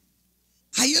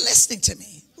 Are you listening to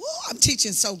me? Ooh, I'm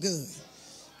teaching so good.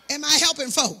 Am I helping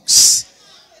folks?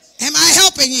 Am I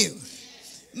helping you?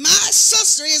 My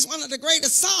sister is one of the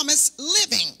greatest psalmists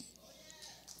living.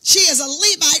 She is a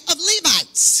Levite of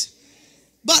Levites.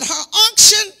 But her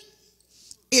unction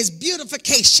is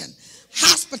beautification,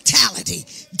 hospitality,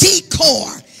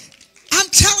 decor. I'm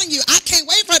telling you, I can't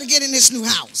wait for her to get in this new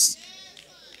house.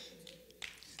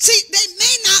 See, they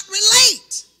may not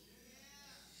relate.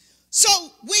 So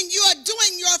when you are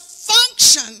doing your function,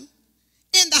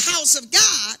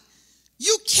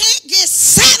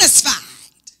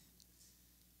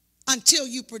 until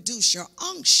you produce your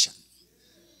unction.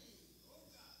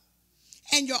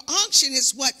 And your unction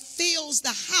is what fills the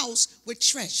house with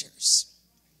treasures.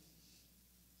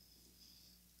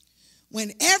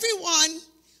 When everyone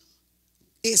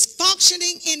is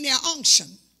functioning in their unction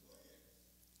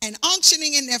and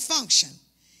unctioning in their function,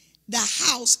 the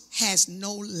house has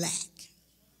no lack.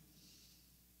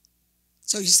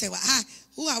 So you say, well,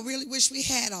 I really wish we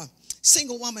had a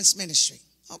single woman's ministry.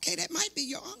 Okay, that might be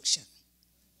your unction.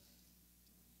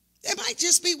 That might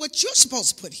just be what you're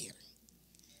supposed to put here.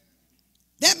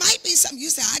 That might be something you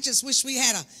say, I just wish we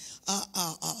had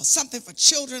something for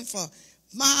children, for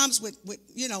moms with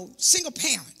single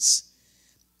parents.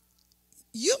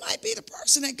 You might be the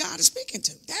person that God is speaking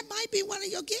to. That might be one of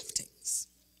your giftings.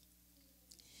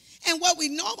 And what we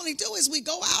normally do is we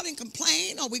go out and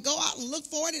complain, or we go out and look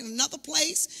for it in another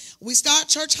place. We start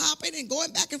church hopping and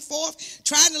going back and forth,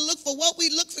 trying to look for what we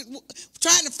look for,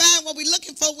 trying to find what we're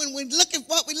looking for when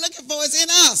what we're looking for is in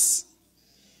us.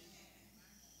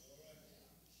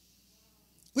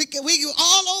 We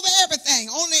all over everything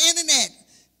on the internet.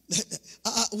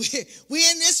 We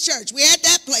in this church. We at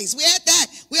that place. We at that.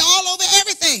 We all over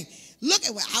everything. Look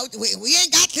at we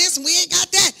ain't got this and we ain't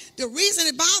got that. The reason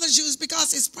it bothers you is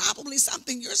because it's probably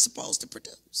something you're supposed to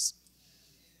produce.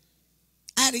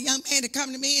 I had a young man to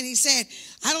come to me and he said,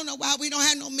 I don't know why we don't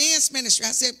have no men's ministry.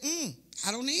 I said,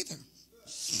 I don't either.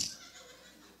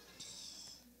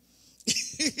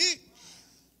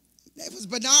 That was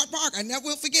Bernard Parker. I never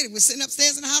will forget it. We're sitting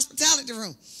upstairs in the hospitality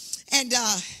room. And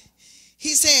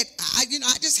he said, I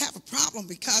just have a problem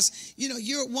because,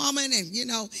 you're a woman and,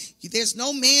 there's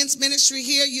no men's ministry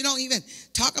here. You don't even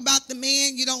talk about the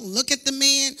man. You don't look at the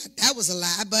man. That was a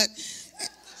lie, but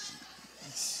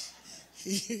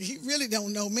he really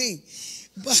don't know me.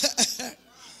 But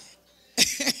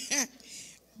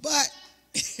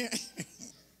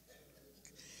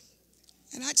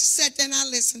and I just sat there and I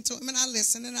listened to him and I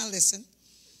listened and I listened.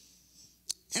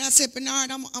 And I said, Bernard,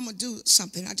 I'm going to do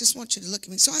something. I just want you to look at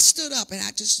me. So I stood up and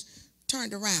I just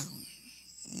turned around.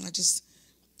 And I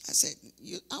said,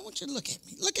 I want you to look at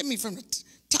me. Look at me from the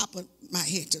top of my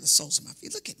head to the soles of my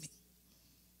feet. Look at me.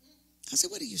 I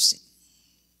said, what do you see?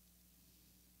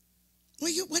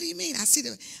 What do you mean? I see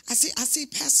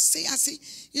Pastor C. I see,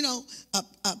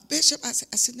 a bishop. I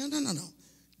said, no.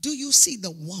 Do you see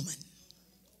the woman?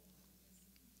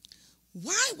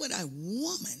 Why would a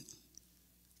woman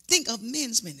think of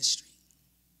men's ministry?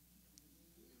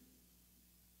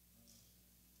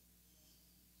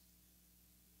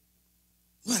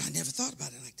 Well, I never thought about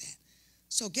it like that.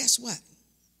 So guess what?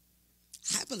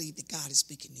 I believe that God is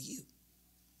speaking to you.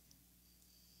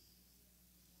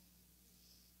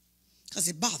 Because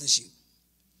it bothers you.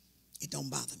 It don't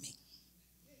bother me.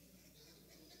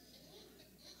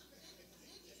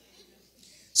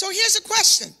 So here's a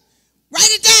question. Write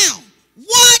it down.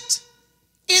 What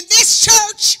in this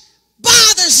church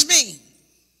bothers me?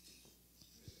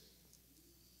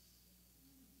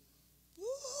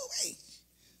 Ooh-wee.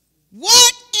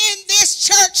 What in this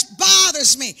church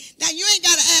bothers me? Now, you ain't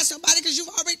got to ask nobody because you've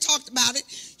already talked about it.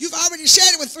 You've already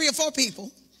shared it with 3 or 4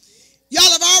 people. Y'all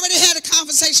have already had a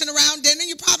conversation around dinner.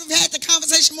 You probably have had the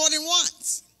conversation more than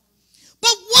once.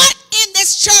 But what in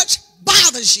this church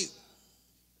bothers you?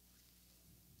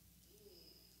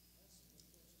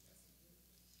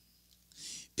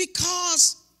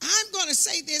 Because I'm going to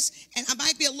say this, and I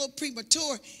might be a little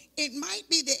premature, it might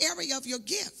be the area of your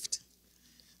gift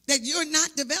that you're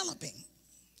not developing,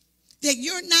 that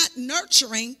you're not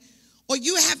nurturing, or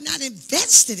you have not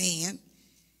invested in.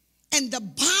 And the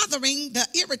bothering, the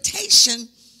irritation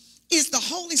is the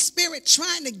Holy Spirit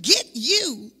trying to get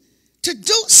you to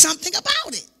do something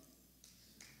about it.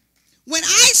 When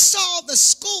I saw the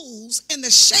schools in the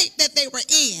shape that they were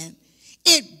in,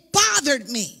 it bothered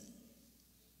me.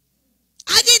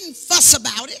 I didn't fuss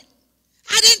about it.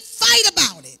 I didn't fight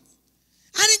about it.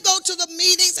 I didn't go to the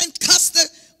meetings and cuss the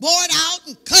board out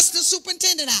and cuss the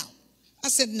superintendent out. I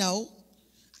said, no,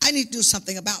 I need to do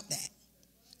something about that.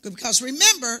 Because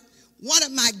remember, one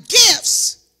of my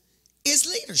gifts is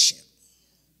leadership.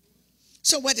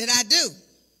 So what did I do?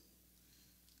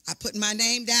 I put my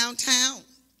name downtown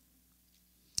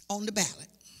on the ballot.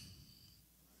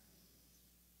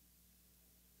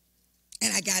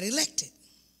 And I got elected.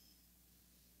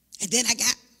 And then I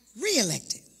got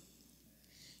reelected.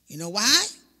 You know why?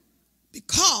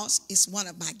 Because it's one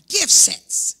of my gift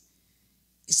sets.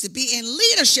 It's to be in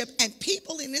leadership, and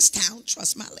people in this town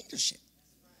trust my leadership.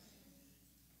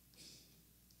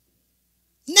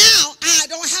 Now I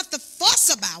don't have to fuss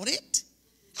about it.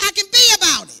 I can be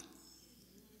about it.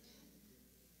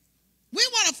 We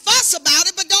want to fuss about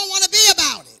it, but don't want to be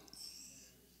about it.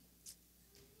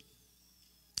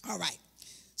 All right.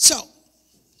 So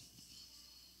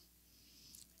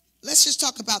let's just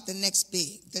talk about the next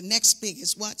big. The next big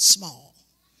is what? Small.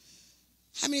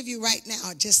 How many of you right now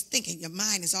are just thinking, your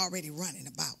mind is already running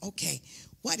about, okay,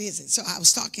 what is it? So I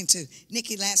was talking to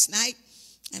Nikki last night,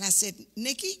 and I said,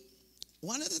 Nikki,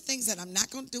 one of the things that I'm not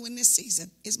going to do in this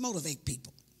season is motivate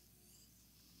people.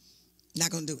 Not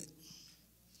going to do it.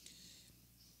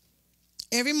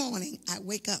 Every morning I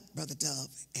wake up, Brother Dove,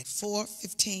 at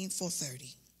 4:15,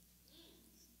 4:30.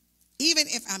 Even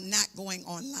if I'm not going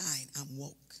online, I'm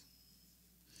woke.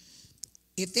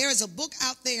 If there is a book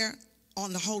out there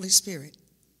on the Holy Spirit,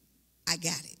 I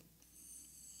got it.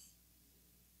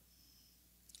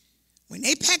 When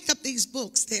they packed up these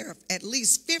books, there are at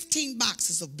least 15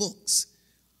 boxes of books.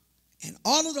 And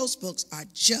all of those books are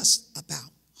just about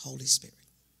Holy Spirit.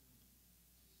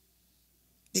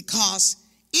 Because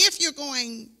if you're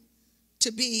going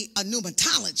to be a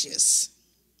pneumatologist,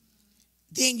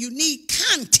 then you need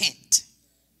content.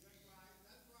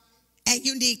 And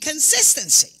you need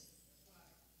consistency.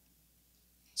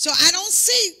 So I don't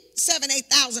see 7,000,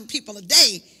 8,000 people a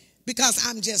day because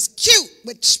I'm just cute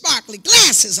with sparkly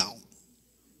glasses on.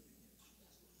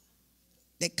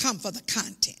 They come for the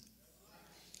content.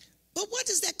 But what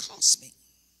does that cost me?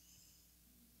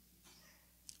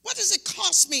 What does it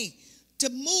cost me to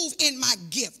move in my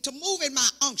gift, to move in my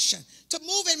unction, to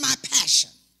move in my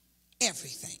passion?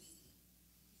 Everything.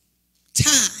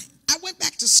 Time. I went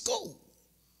back to school.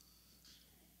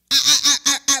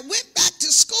 I went back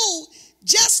to school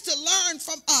just to learn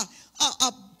from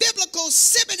a biblical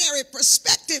seminary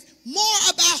perspective more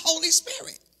about Holy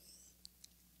Spirit.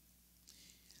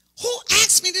 Who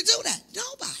asked me to do that?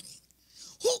 Nobody.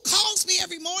 Who calls me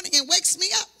every morning and wakes me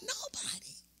up?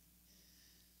 Nobody.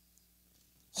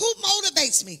 Who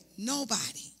motivates me?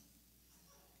 Nobody.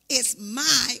 It's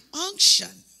my unction.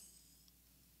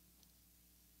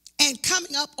 And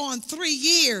coming up on 3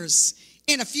 years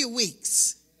in a few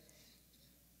weeks.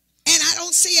 And I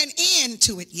don't see an end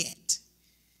to it yet.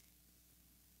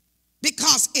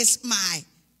 Because it's my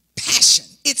passion.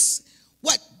 It's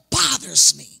what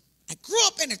bothers me. I grew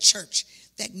up in a church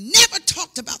that never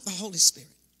talked about the Holy Spirit.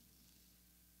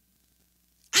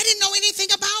 I didn't know anything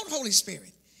about Holy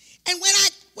Spirit. And when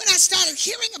I started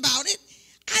hearing about it,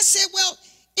 I said, well,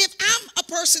 if I'm a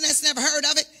person that's never heard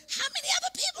of it, how many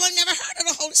other people have never heard of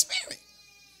the Holy Spirit?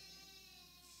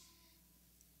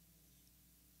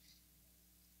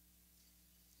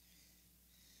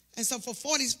 And so for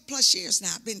 40 plus years now,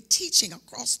 I've been teaching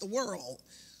across the world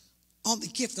on the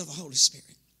gift of the Holy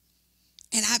Spirit.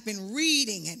 And I've been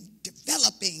reading and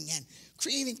developing and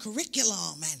creating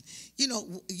curriculum. And, you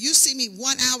know, you see me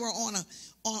 1 hour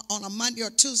on a Monday or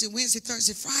Tuesday, Wednesday,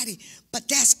 Thursday, Friday. But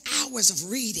that's hours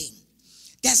of reading.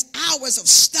 That's hours of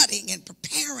studying and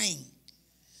preparing.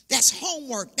 That's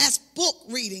homework. That's book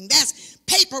reading. That's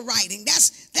paper writing.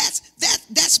 That's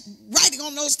writing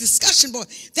on those discussion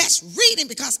boards. That's reading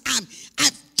because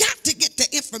I've got to get the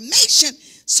information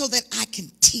so that I can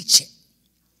teach it.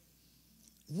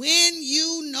 When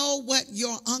you know what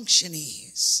your unction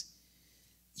is,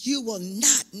 you will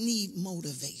not need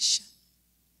motivation.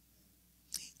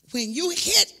 When you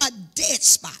hit a dead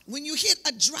spot, when you hit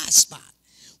a dry spot,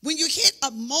 when you hit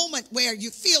a moment where you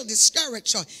feel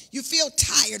discouraged or you feel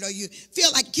tired or you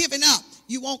feel like giving up,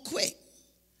 you won't quit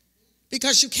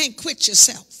because you can't quit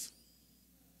yourself.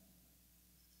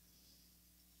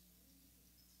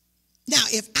 Now,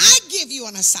 if I give you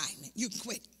an assignment, you can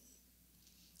quit.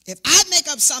 If I make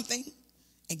up something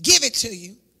and give it to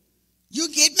you, you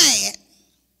get mad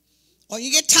or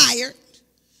you get tired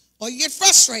or you get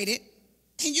frustrated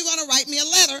and you're going to write me a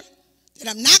letter that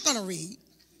I'm not going to read.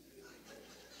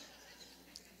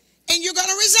 And you're going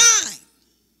to resign.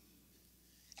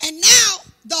 And now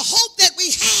the hope that we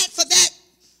had for that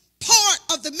part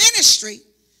of the ministry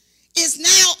is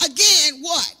now again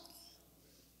what?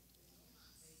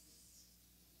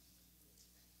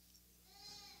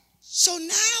 So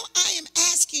now I am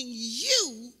asking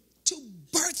you to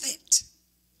birth it.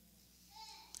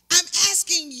 I'm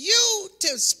asking you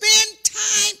to spend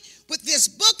time with this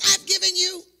book I've given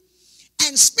you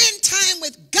and spend time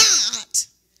with God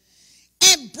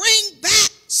and bring back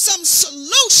some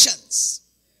solutions.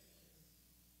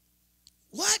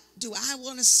 What do I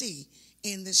want to see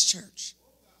in this church?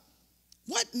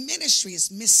 What ministry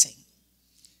is missing?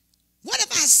 What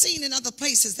have I seen in other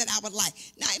places that I would like?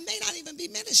 Now, it may not even be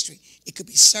ministry. It could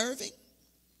be serving.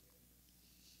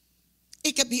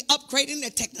 It could be upgrading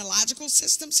the technological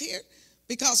systems here,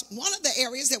 because one of the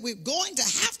areas that we're going to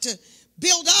have to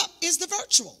build up is the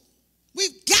virtual.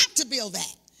 We've got to build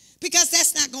that because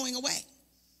that's not going away.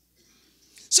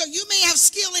 So you may have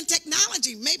skill in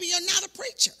technology. Maybe you're not a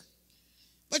preacher.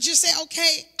 But you say,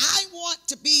 okay, I want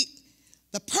to be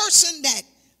the person that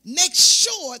makes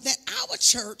sure that our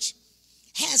church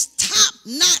has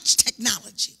top-notch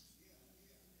technology.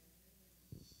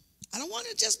 I don't want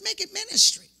to just make it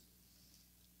ministry.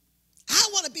 I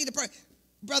want to be the person.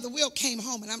 Brother Will came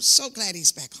home, and I'm so glad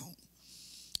he's back home.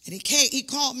 And he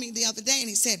called me the other day, and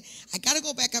he said, I got to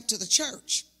go back up to the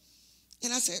church.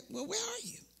 And I said, well, where are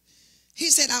you? He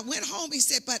said, I went home. He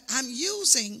said, but I'm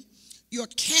using your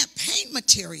campaign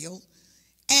material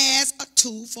as a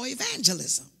tool for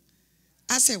evangelism.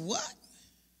 I said, what?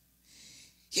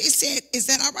 He said, is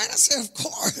that all right? I said, of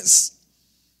course.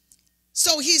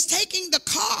 So he's taking the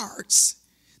cards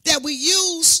that we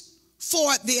use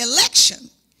for the election,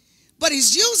 but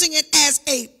he's using it as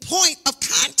a point of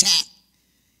contact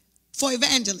for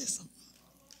evangelism.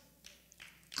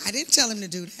 I didn't tell him to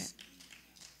do that.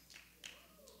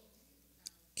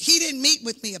 He didn't meet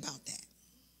with me about that.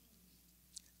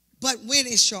 But when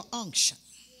is your unction?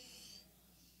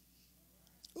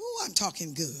 Ooh, I'm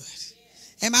talking good.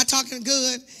 Am I talking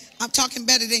good? I'm talking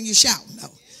better than you shout. No.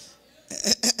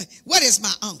 What is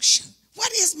my unction?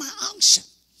 What is my unction?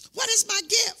 What is my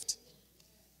gift?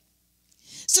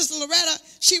 Sister Loretta,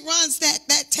 she runs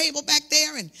that table back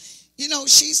there, and, you know,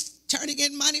 she's turning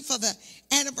in money for the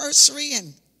anniversary,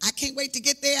 and I can't wait to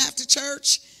get there after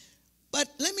church. But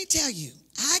let me tell you,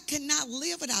 I cannot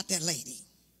live without that lady.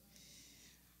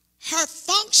 Her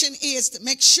function is to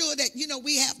make sure that, you know,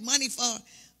 we have money for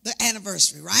the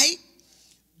anniversary, right?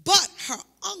 But her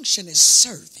unction is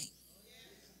serving.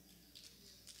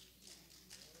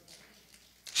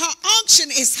 Her unction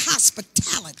is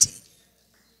hospitality.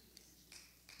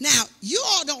 Now, you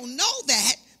all don't know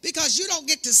that because you don't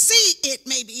get to see it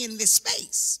maybe in this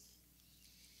space.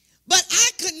 But I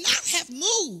could not have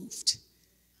moved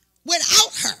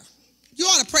without her. You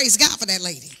ought to praise God for that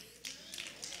lady.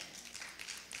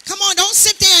 Come on, don't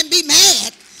sit there and be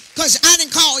mad because I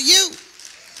didn't call you.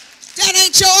 That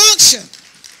ain't your unction.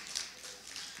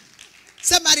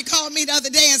 Somebody called me the other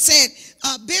day and said,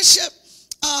 Bishop,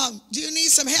 do you need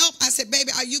some help? I said,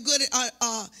 baby, are you good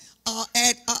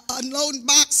at unloading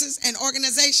boxes and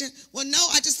organization? Well, no,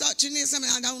 I just thought you needed something.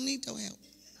 I don't need no help.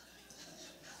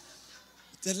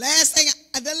 The last thing,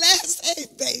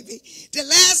 baby, the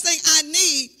last thing I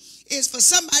need is for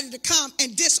somebody to come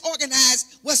and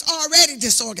disorganize what's already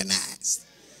disorganized.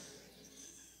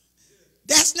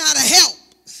 That's not a help.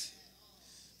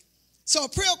 So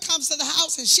April comes to the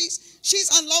house and she's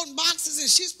unloading boxes and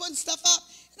she's putting stuff up.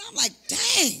 And I'm like,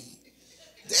 dang,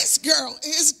 this girl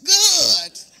is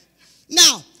good.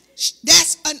 Now,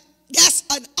 that's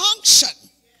an unction.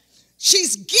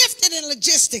 She's gifted in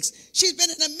logistics. She's been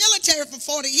in the military for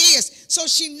 40 years, so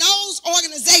she knows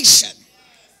organization.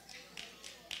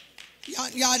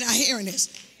 Y'all not hearing this.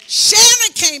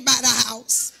 Shannon came by the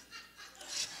house.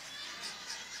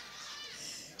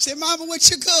 She said, Mama, what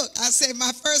you cook? I said,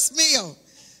 my first meal.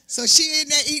 So she in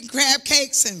there eating crab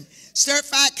cakes and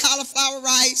stir-fried cauliflower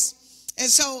rice. And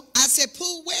so I said,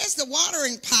 Pooh, where's the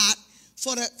watering pot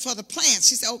for the plants?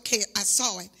 She said, okay, I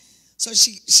saw it. So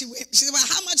she said, well,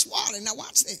 how much water? Now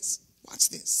watch this. Watch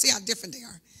this. See how different they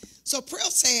are. So Prill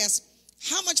says,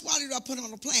 how much water do I put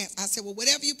on the plants? I said, well,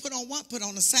 whatever you put on one, put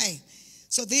on the same.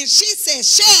 So then she said,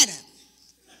 Shannon.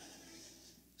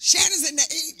 Shannon's in there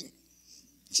eating.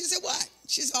 She said, what?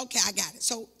 She said, okay, I got it.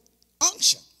 So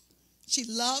unction. She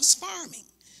loves farming.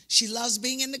 She loves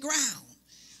being in the ground.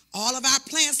 All of our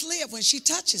plants live when she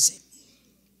touches it.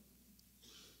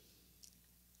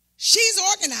 She's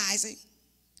organizing.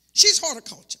 She's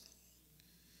horticulture.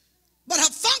 But her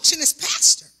function is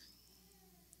pastor.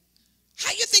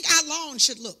 How you think our lawn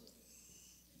should look?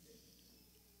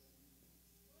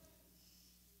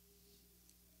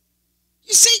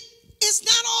 You see, it's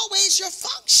not always your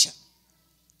function.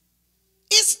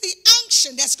 It's the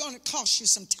unction that's going to cost you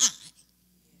some time.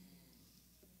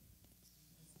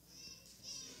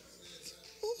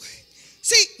 Ooh.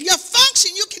 See, your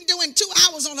function you can do in 2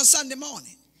 hours on a Sunday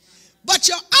morning. But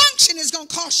your unction is going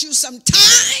to cost you some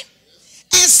time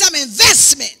and some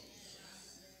investment.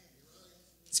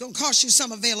 It's going to cost you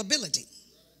some availability.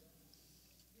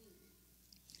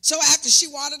 So after she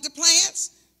watered the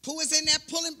plants, Pooh is in there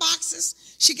pulling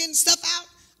boxes. She getting stuff out.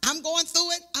 I'm going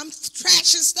through it. I'm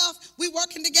trashing stuff. We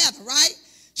working together, right?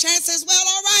 Shannon says, well,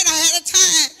 all right, I had a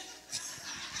time.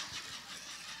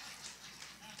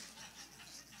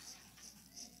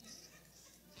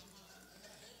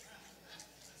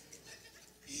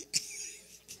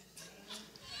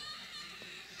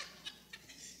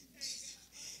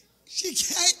 She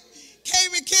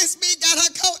came and kissed me, got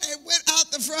her coat, and went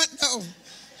out the front door.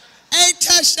 Ain't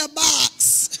touched a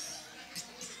box.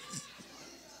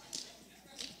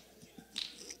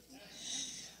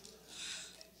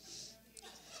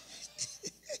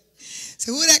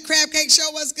 So who that crab cake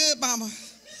show was good, mama?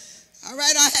 All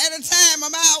right, I had a time.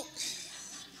 I'm out.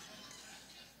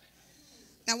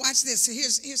 Now watch this. So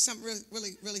here's something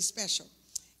really special.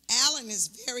 Alan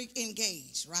is very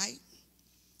engaged, right?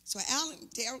 So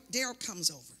Daryl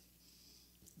comes over.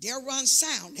 Daryl runs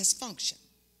sound, that's function,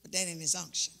 but that ain't his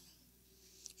unction.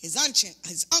 His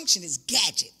unction is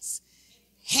gadgets,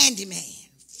 handyman,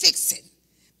 fixing,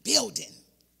 building.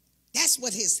 That's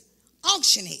what his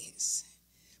unction is.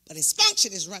 But his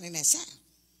function is running that sound.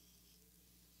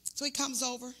 So he comes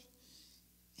over.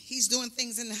 He's doing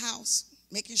things in the house,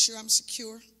 making sure I'm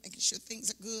secure, making sure things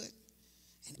are good.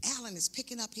 And Alan is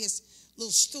picking up his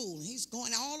little stool, and he's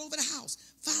going all over the house,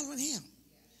 following him.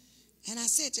 And I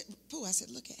said to Pooh, I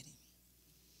said, look at him.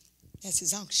 That's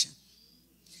his unction.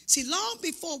 See, long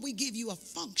before we give you a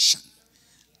function,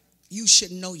 you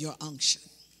should know your unction.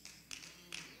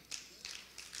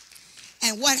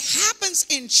 And what happens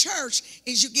in church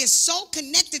is you get so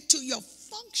connected to your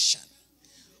function,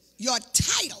 your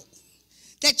title,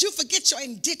 that you forget your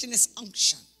indigenous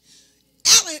unction.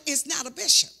 Alan is not a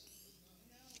bishop.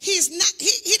 He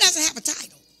doesn't have a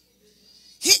title.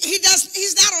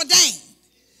 He's not ordained.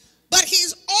 But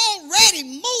he's already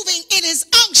moving in his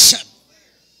unction.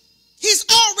 He's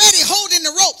already holding the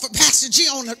rope for Pastor G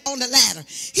on the ladder.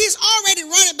 He's already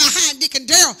running behind Deacon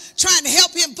Darrell, trying to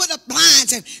help him put up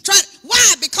blinds and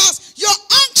why? Because your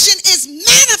unction is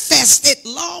manifested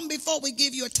long before we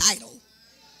give you a title.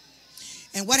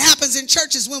 And what happens in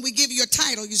church is when we give you a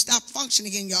title, you stop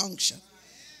functioning in your unction.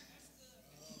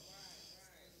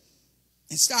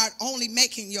 And start only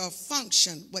making your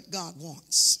function what God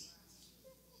wants.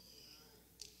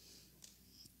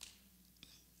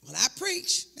 Well, I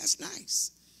preach. That's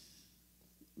nice.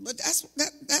 But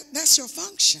that's your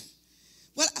function.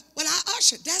 Well, I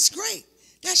usher. That's great.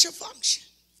 That's your function.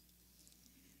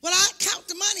 Well, I count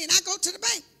the money and I go to the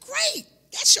bank. Great.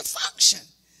 That's your function.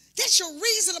 That's your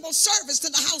reasonable service to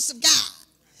the house of God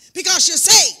because you're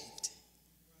saved.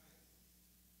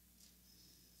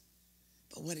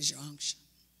 But what is your unction?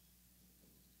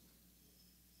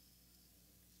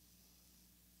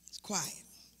 It's quiet.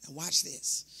 Now watch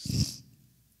this.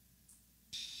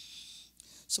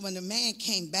 So when the man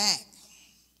came back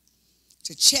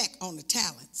to check on the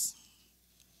talents,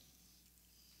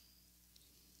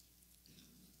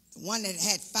 the one that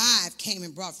had 5 came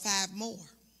and brought 5 more.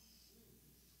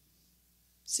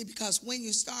 See, because when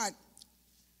you start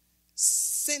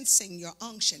sensing your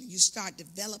unction, you start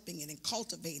developing it and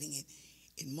cultivating it,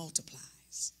 it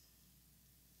multiplies.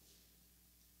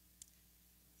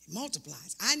 It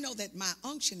multiplies. I know that my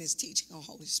unction is teaching on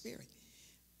Holy Spirit.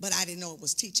 But I didn't know it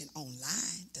was teaching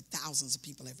online to thousands of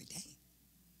people every day.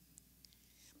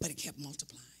 But it kept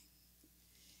multiplying.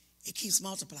 It keeps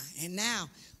multiplying. And now,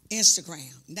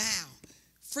 Instagram, now,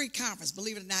 free conference,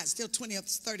 believe it or not, still 20 or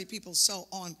 30 people so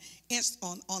on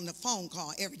the phone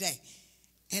call every day.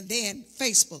 And then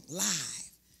Facebook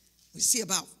Live. We see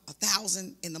about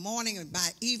 1,000 in the morning, and by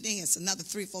evening, it's another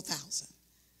 3,000 or 4,000.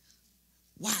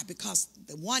 Why? Because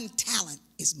the one talent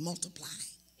is multiplying.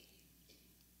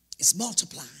 It's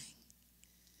multiplying.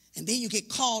 And then you get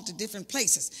called to different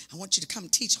places. I want you to come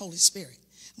teach Holy Spirit.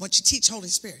 I want you to teach Holy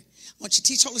Spirit. I want you to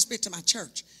teach Holy Spirit to my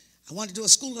church. I want to do a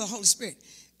school of the Holy Spirit.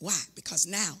 Why? Because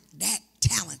now that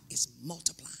talent is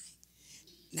multiplying.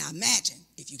 Now imagine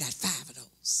if you got 5 of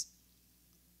those.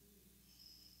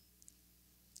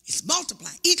 It's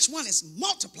multiplying. Each one is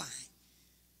multiplying.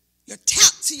 Your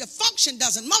talent, see, your function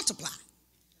doesn't multiply.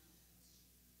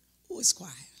 Oh, it's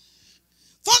quiet.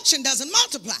 Function doesn't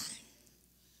multiply.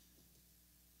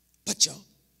 But your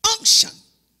unction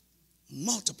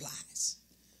multiplies.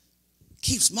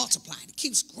 Keeps multiplying. It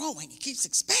keeps growing. It keeps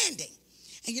expanding.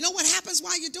 And you know what happens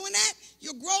while you're doing that?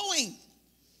 You're growing.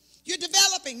 You're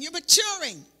developing. You're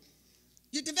maturing.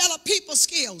 You develop people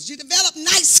skills. You develop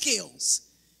nice skills.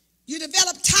 You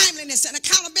develop timeliness and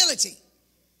accountability.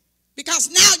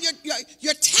 Because now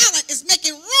your talent is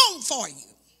making room for you.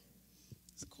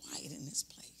 It's quiet in this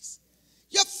place.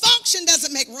 Your function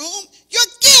doesn't make room. Your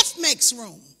gift makes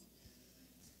room.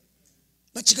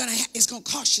 But it's going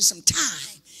to cost you some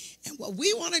time. And what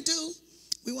we want to do,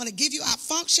 we want to give you our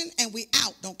function and we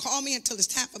out. Don't call me until it's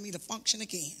time for me to function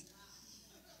again.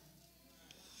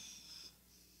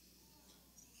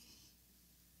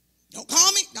 Don't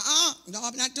call me. No,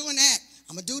 I'm not doing that.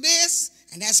 I'm going to do this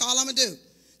and that's all I'm going to do.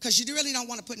 Because you really don't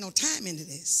want to put no time into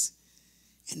this.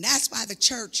 And that's why the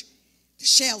church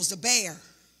shelves the bare.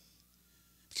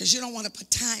 Because you don't want to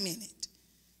put time in it.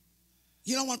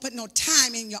 You don't want to put no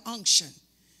time in your unction.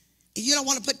 You don't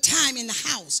want to put time in the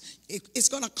house. It's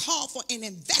going to call for an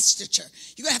investiture.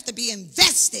 You're going to have to be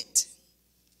invested.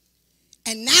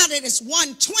 And now that it's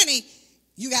 120,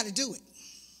 you got to do it.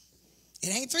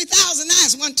 It ain't 3,000, now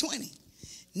it's 120.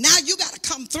 Now you got to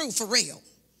come through for real.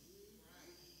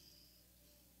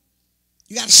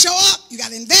 You got to show up, you got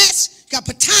to invest, you got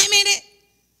to put time in it,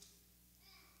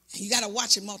 and you got to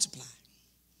watch it multiply.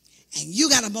 And you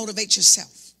got to motivate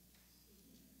yourself.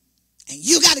 And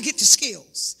you got to get the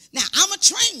skills. Now, I'm going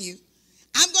to train you.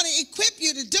 I'm going to equip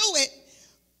you to do it.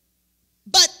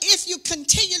 But if you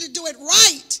continue to do it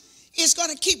right, it's going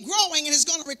to keep growing and it's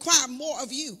going to require more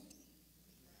of you.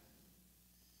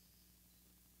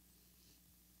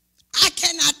 I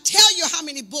cannot tell you how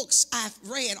many books I've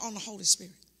read on the Holy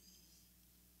Spirit.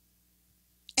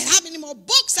 And how many more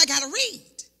books I got to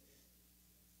read.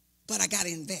 But I got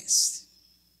to invest.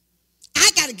 I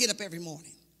got to get up every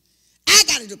morning. I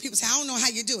got to do it. People say, I don't know how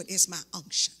you do it. It's my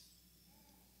unction.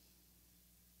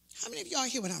 How many of y'all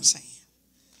hear what I'm saying?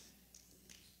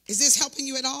 Is this helping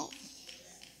you at all?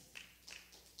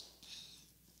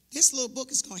 This little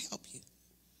book is going to help you.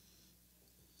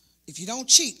 If you don't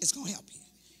cheat, it's going to help you.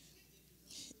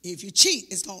 If you cheat,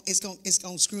 it's going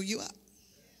to screw you up.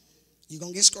 You're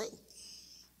going to get screwed.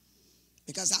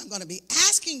 Because I'm going to be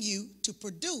asking you to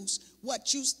produce what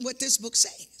this book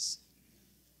says.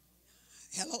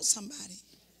 Hello, somebody.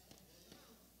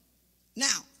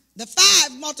 Now, the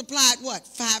 5 multiplied what?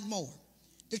 5 more.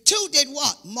 The 2 did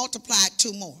what? Multiplied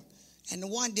 2 more. And the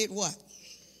 1 did what?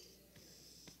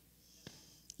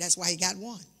 That's why he got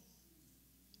 1.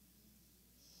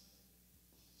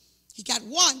 He got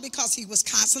 1 because he was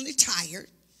constantly tired,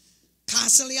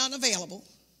 constantly unavailable,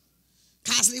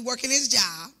 constantly working his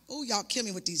job. Oh, y'all kill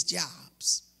me with these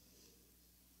jobs.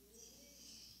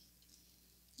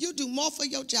 You do more for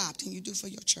your job than you do for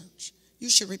your church.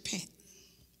 You should repent.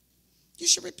 You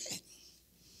should repent.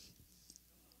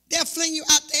 They'll fling you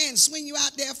out there and swing you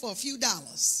out there for a few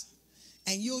dollars.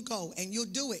 And you'll go and you'll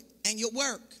do it and you'll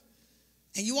work.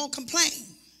 And you won't complain.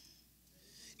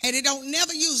 And they don't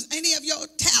never use any of your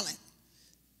talent.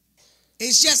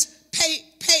 It's just pay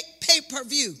per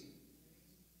view.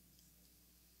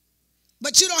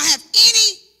 But you don't have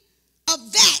any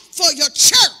of that for your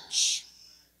church.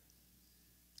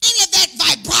 Any of that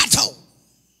vibrato.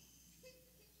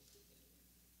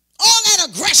 All that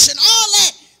aggression,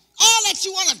 all that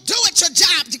you want to do at your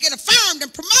job to get affirmed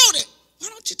and promoted. Why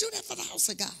don't you do that for the house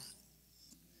of God?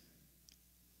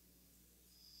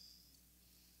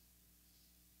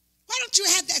 Why don't you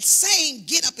have that same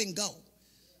get up and go?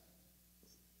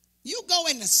 You go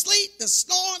in the sleet, the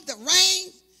storm, the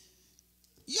rain.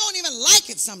 You don't even like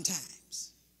it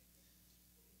sometimes.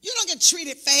 You don't get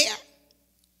treated fair.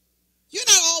 You're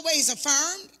not always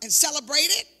affirmed and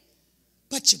celebrated,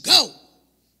 but you go.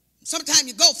 Sometimes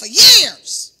you go for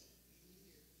years.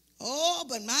 Oh,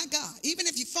 but my God, even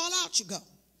if you fall out, you go.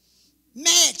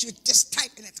 Mad, you're just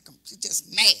typing at the computer, you're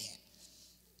just mad.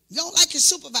 You don't like your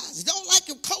supervisors, you don't like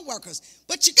your co-workers,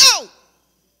 but you go.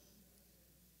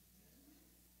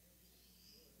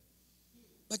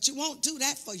 But you won't do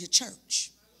that for your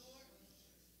church.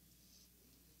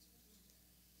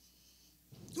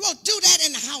 You won't do that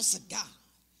in the house of God.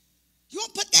 You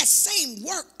won't put that same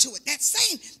work to it, that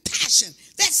same passion,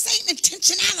 that same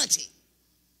intentionality.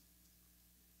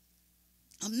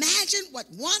 Imagine what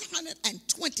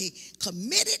 120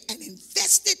 committed and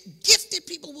invested, gifted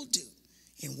people will do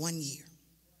in 1 year.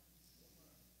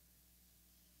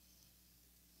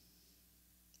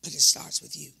 But it starts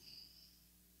with you.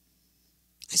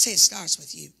 I say it starts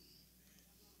with you.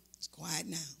 It's quiet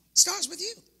now. It starts with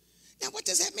you. Now, what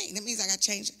does that mean? That means I got to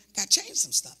change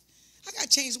some stuff. I got to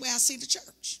change the way I see the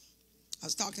church. I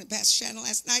was talking to Pastor Shannon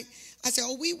last night. I said,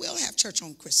 oh, we will have church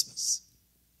on Christmas.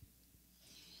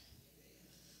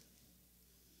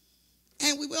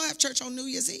 And we will have church on New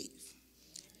Year's Eve.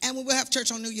 And we will have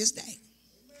church on New Year's Day.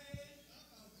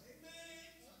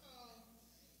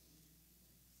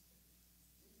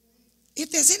 If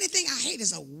there's anything I hate,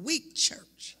 is a weak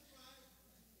church.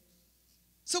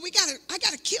 So I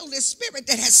got to kill this spirit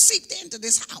that has seeped into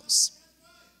this house.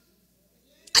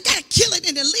 I got to kill it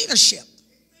in the leadership.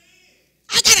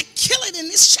 I got to kill it in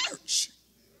this church.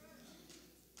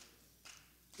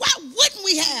 Why wouldn't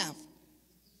we have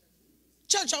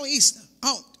church on Easter,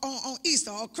 on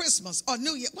Easter or Christmas or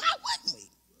New Year? Why wouldn't we?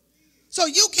 So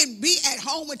you can be at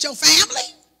home with your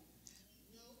family?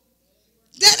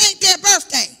 That ain't their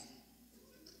birthday.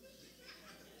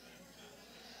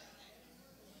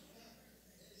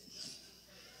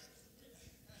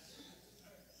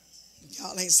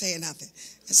 Y'all ain't saying nothing.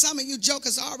 And some of you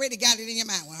jokers already got it in your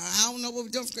mind. Well, I don't know what we're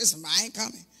doing for Christmas, but I ain't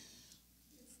coming.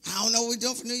 I don't know what we're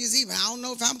doing for New Year's Eve. I don't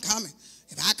know if I'm coming.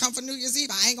 If I come for New Year's Eve,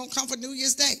 I ain't going to come for New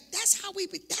Year's Day. That's how we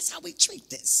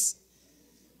treat this.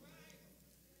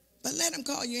 But let him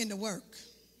call you into work.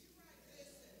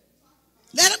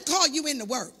 Let him call you into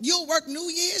work. You'll work New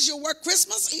Year's, you'll work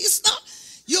Christmas, Easter,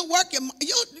 you'll work.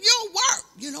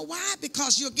 You know why?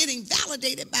 Because you're getting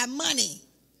validated by money.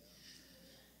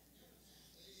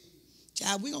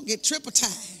 Child, we're going to get triple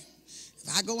time.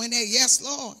 If I go in there, yes,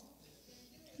 Lord.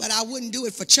 But I wouldn't do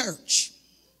it for church.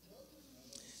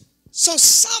 So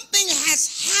something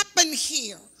has happened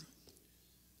here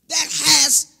that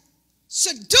has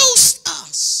seduced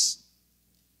us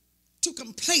to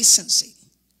complacency.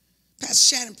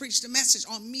 Pastor Shannon preached a message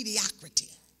on mediocrity.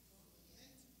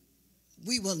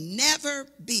 We will never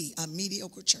be a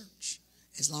mediocre church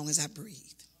as long as I breathe.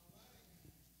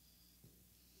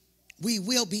 We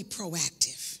will be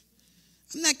proactive.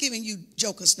 I'm not giving you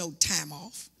jokers no time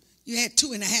off. You had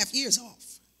 2.5 years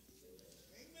off.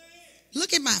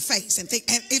 Look at my face and think,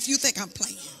 and if you think I'm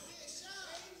playing.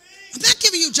 I'm not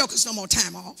giving you jokers no more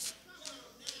time off.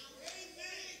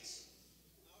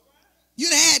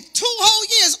 You'd had 2 whole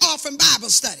years off from Bible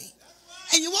study.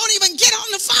 And you won't even get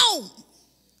on the phone.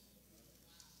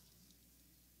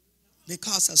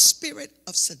 Because a spirit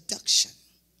of seduction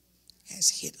has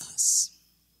hit us.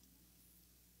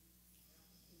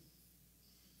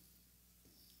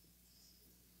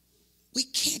 We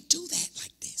can't do that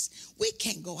like this. We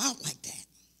can't go out like that.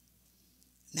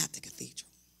 Not the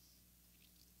cathedral.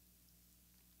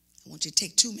 I want you to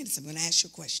take 2 minutes. I'm going to ask you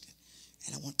a question.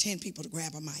 And I want 10 people to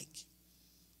grab a mic.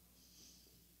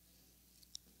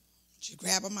 I want you to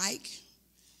grab a mic.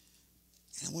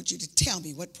 And I want you to tell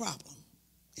me what problem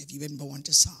have you been born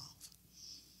to solve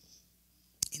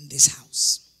in this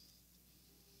house.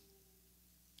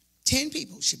 10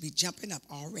 people should be jumping up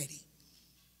already,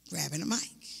 grabbing a mic.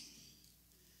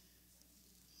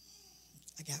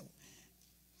 I got one.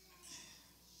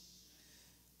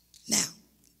 Now,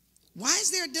 why is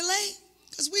there a delay?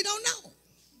 Because we don't know.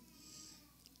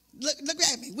 Look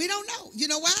at me. We don't know. You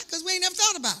know why? Because we ain't never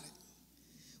thought about it.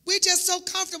 We're just so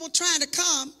comfortable trying to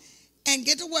come and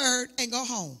get the word and go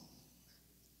home.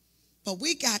 But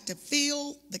we got to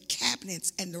fill the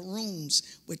cabinets and the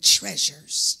rooms with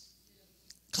treasures.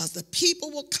 Because the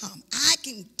people will come. I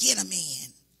can get them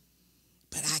in,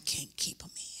 but I can't keep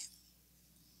them in.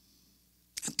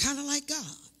 I'm kind of like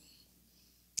God.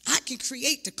 I can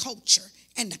create the culture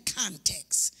and the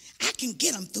context. I can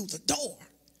get them through the door.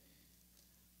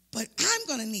 But I'm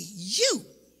going to need you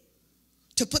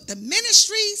to put the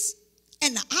ministries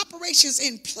and the operations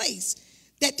in place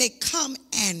that they come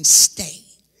and stay.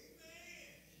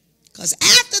 Because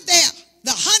after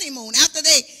the honeymoon, after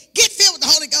they get filled with the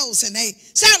Holy Ghost and they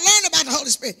start learning about the Holy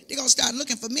Spirit, they're going to start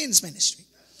looking for men's ministry.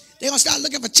 They're going to start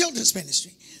looking for children's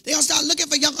ministry. They're going to start looking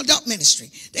for young adult ministry.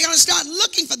 They're going to start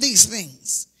looking for these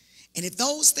things. And if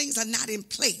those things are not in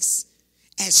place,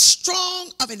 as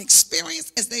strong of an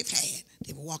experience as they've had,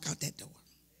 they will walk out that door.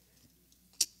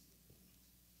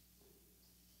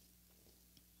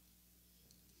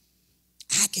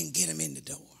 I can get them in the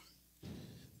door,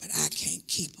 but I can't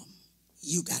keep them.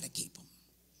 You got to keep them.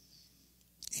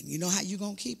 And you know how you're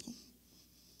going to keep them?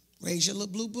 Raise your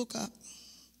little blue book up.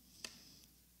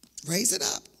 Raise it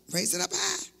up. Raise it up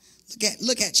high.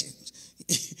 Look at you.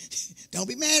 Don't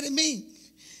be mad at me.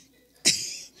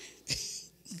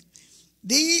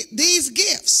 These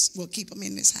gifts will keep them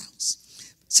in this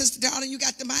house. Sister Darling, you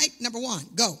got the mic? Number 1,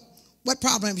 go. What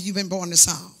problem have you been born to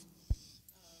solve?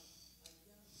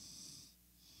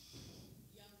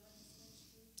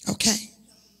 Okay.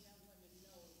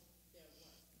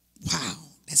 Wow,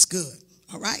 that's good.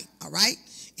 All right.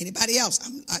 Anybody else?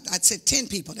 I said 10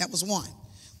 people. That was 1.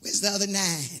 Where's the other 9?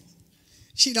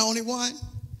 She the only one?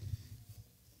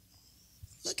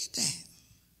 Look at that.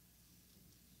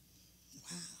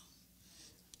 Wow.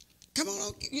 Come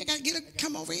on, you got to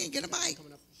come over here and get a mic.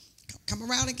 Come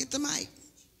around and get the mic.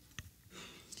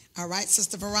 All right,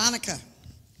 Sister Veronica.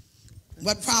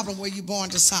 What problem were you born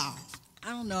to solve? I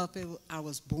don't know if I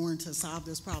was born to solve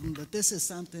this problem, but this is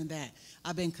something that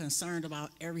I've been concerned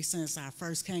about ever since I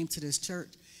first came to this church,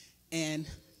 and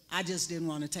I just didn't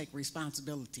want to take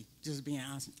responsibility, just being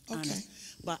honest. Okay.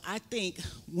 But I think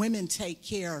women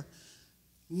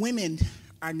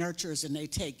are nurturers and they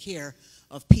take care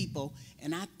of people,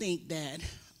 and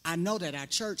I know that our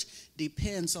church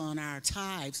depends on our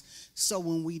tithes, so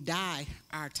when we die,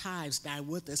 our tithes die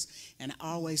with us, and I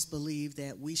always believe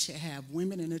that we should have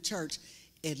women in the church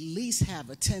at least have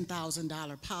a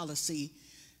 $10,000 policy,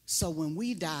 so when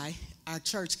we die, our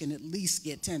church can at least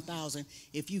get $10,000.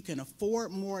 If you can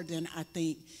afford more, then I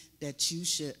think that you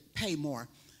should pay more.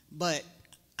 But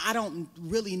I don't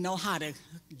really know how to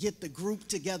get the group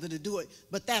together to do it,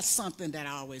 but that's something that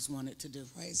I always wanted to do.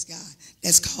 Praise God.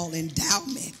 That's called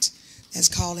endowment. That's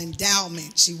called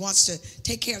endowment. She wants to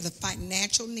take care of the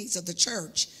financial needs of the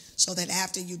church so that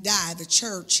after you die, the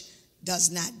church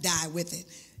does not die with it.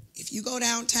 If you go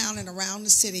downtown and around the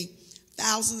city,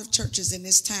 thousands of churches in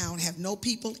this town have no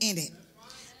people in it,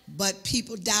 but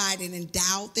people died and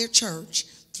endowed their church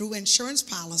through insurance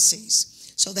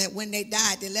policies so that when they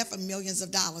died, they left them millions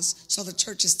of dollars so the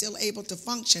church is still able to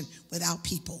function without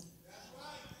people.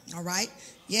 All right?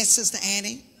 Yes, Sister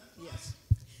Annie? Yes.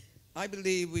 I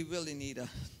believe we really need an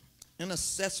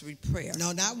intercessory prayer.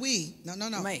 No, not we. No.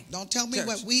 Me. Don't tell me Church.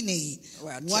 what we need.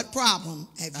 Well, What church. problem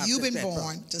have you been that born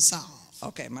problem. to solve?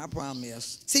 Okay, my problem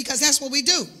is, See, because that's what we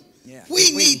do. Yeah.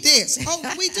 We We. need this.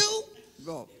 Oh, we do?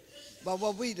 go. But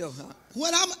what we do, huh? Who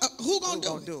gonna Who do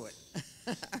gonna it? do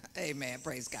it? Amen.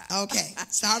 Praise God. Okay,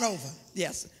 start over.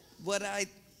 Yes. What I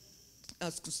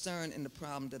is concerned in the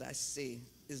problem that I see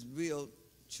is real,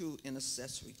 true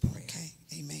intercessory prayer. Okay,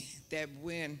 amen. That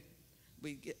when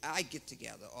I get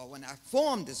together, or when I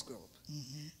form this group,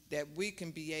 that we can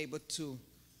be able to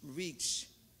reach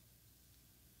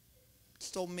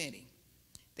so many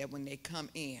that when they come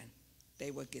in,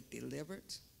 they will get delivered.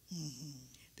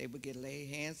 They will get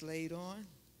hands laid on.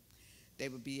 They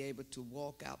will be able to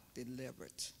walk out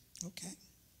delivered. Okay,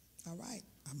 all right.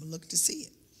 I'm gonna look to see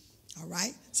it. All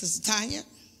right, Sister Tanya.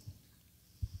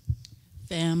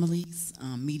 Families,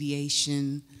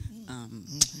 mediation,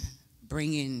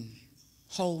 bringing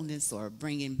wholeness or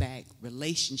bringing back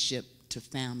relationship to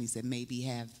families that maybe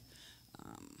have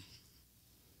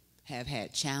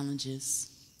had challenges.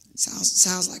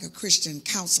 Sounds like a Christian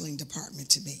counseling department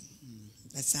to me.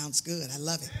 That sounds good. I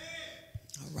love it.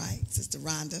 All right, Sister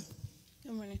Rhonda.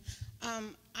 Good morning.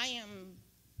 I am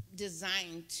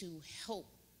designed to help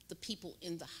the people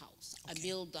in the house. Okay. I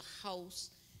build the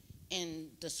house and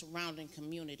the surrounding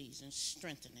communities and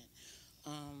strengthen it.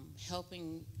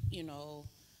 Helping,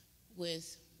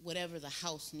 with whatever the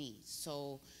house needs.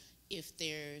 So if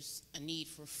there's a need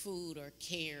for food or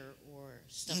care or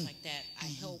stuff like that, I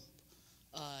help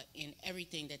in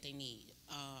everything that they need.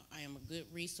 I am a good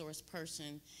resource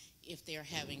person if they're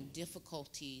having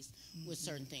difficulties with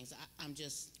certain things. I'm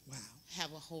just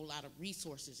have a whole lot of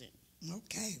resources in.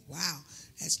 Okay, wow.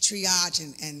 That's triage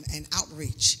and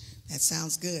outreach. That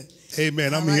sounds good.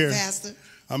 Amen. All I'm right, here. Pastor.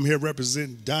 I'm here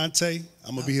representing Dante.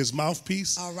 I'm going to be his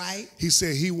mouthpiece. All right. He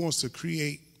said he wants to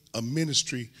create a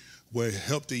ministry where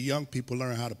help the young people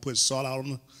learn how to put salt out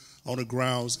on the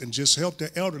grounds and just help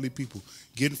the elderly people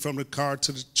getting from the car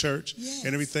to the church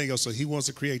and everything else. So he wants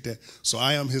to create that. So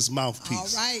I am his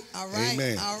mouthpiece. All right, all right,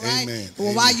 Amen. all right. Amen. Well,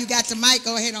 Amen. while you got the mic,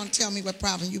 go ahead and tell me what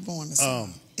problem you born to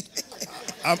solve.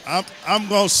 I'm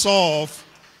going to solve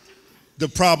the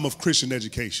problem of Christian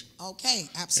education. Okay,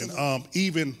 absolutely.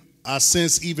 And I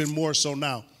sense even more so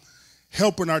now,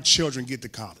 helping our children get to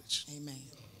college. Amen.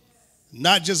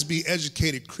 Not just be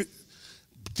educated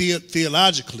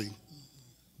theologically,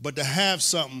 but to have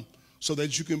something so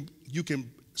that you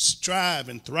can strive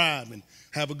and thrive and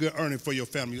have a good earning for your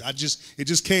family. It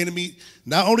just came to me,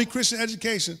 not only Christian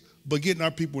education, but getting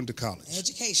our people into college.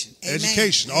 Education. Amen.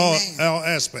 Education, Amen. all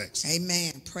aspects.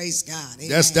 Amen. Praise God. Amen.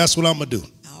 That's what I'm gonna do.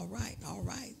 All right, all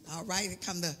right, all right. Here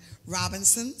come the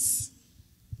Robinsons.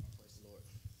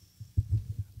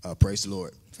 Praise the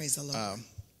Lord. Praise the Lord.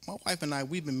 My wife and I,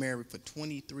 we've been married for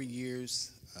 23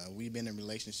 years. We've been in a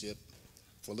relationship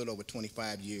for a little over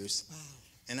 25 years. Wow.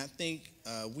 And I think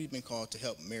we've been called to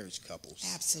help marriage couples.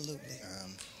 Absolutely.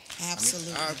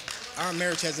 Absolutely. Our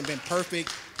marriage hasn't been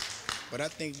perfect, but I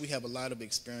think we have a lot of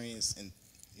experience and,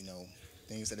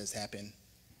 things that has happened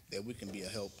that we can be a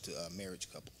help to marriage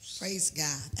couples. Praise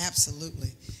God.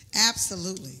 Absolutely.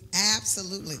 Absolutely.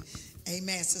 Absolutely.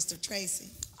 Amen. Sister Tracy.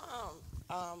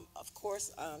 Of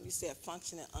course, you said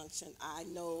function and unction. I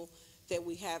know that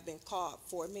we have been called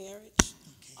for marriage.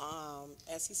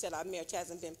 Okay. As he said, our marriage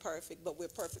hasn't been perfect, but we're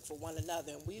perfect for one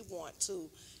another. And we want to,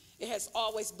 it has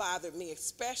always bothered me,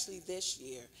 especially this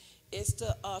year, is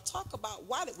to talk about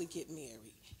why did we get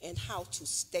married and how to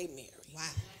stay married. Wow.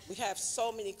 We have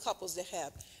so many couples that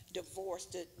have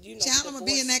divorced. Child, I'm going to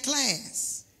be in that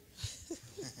class.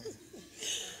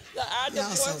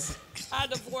 Our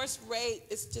divorce rate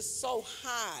is just so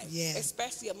high, Yeah.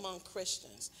 especially among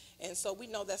Christians. And so we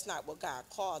know that's not what God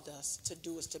called us to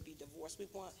do, is to be divorced. We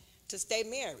want to stay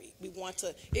married. We want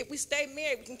to, if we stay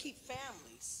married, we can keep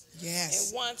families. Yes.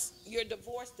 And once you're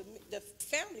divorced, the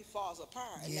family falls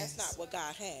apart, and Yes. that's not what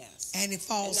God has. And it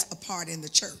falls apart in the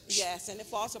church. Yes, and it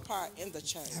falls apart in the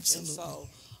church. Absolutely. And so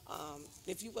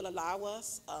if you will allow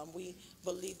us, we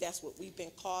believe that's what we've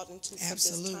been called into for this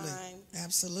Absolutely. time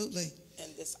Absolutely.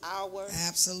 and this hour.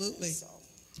 Absolutely. And so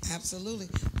Absolutely.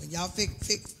 When y'all fit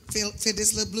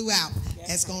this little blue out,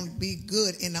 that's going to be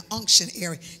good in the unction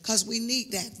area because we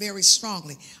need that very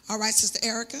strongly. All right, Sister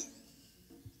Erica?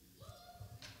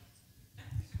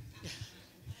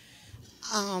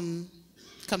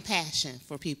 Compassion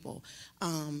for people.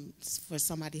 For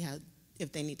somebody,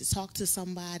 if they need to talk to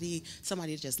somebody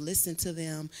just listen to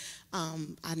them.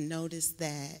 I noticed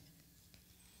that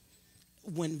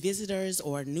when visitors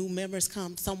or new members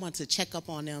come, someone to check up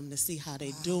on them to see how they're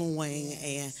doing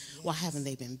and why haven't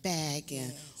they been back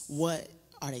and what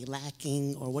are they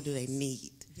lacking or what do they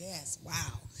need. Yes,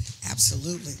 wow,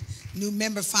 absolutely. New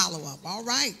member follow-up. All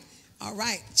right,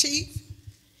 Chief?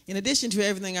 In addition to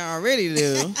everything I already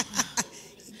do,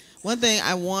 one thing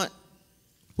I would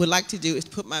like to do is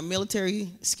put my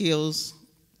military skills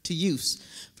to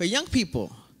use for young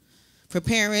people, for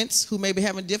parents who may be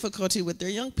having difficulty with their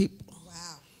young people.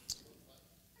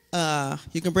 Wow.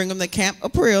 You can bring them to Camp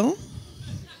April. All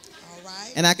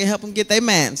right. And I can help them get their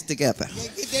minds together.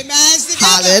 Get their minds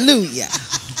together. Hallelujah.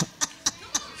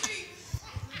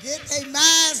 Get their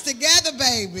minds together,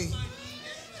 baby.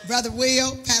 Brother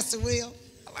Will, Pastor Will.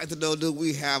 I'd like to know, do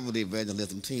we have an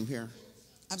evangelism team here?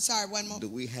 I'm sorry, one more. Do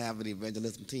we have an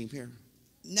evangelism team here?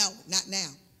 No, not now.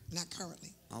 Not currently.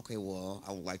 Okay, well,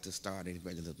 I would like to start an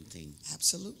evangelism team.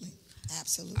 Absolutely.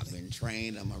 Absolutely. I've been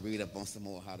trained. I'm going to read up on some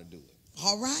more how to do it.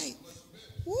 All right.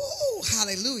 Woo,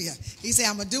 hallelujah. He said,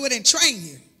 I'm going to do it and train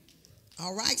you.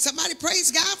 All right. Somebody praise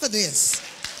God for this.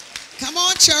 Come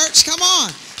on, church. Come on.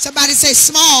 Somebody say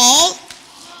small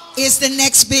is the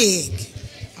next big.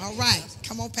 All right.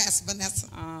 Come on, Pastor Vanessa.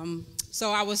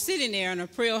 So I was sitting there and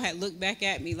April had looked back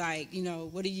at me like,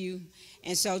 what are you?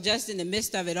 And so just in the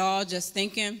midst of it all, just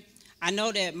thinking, I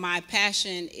know that my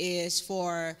passion is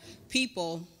for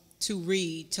people to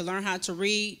read, to learn how to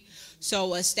read.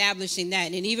 So establishing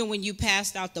that. And even when you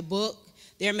passed out the book,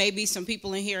 there may be some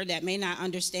people in here that may not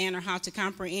understand or how to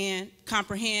comprehend.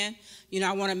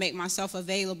 I want to make myself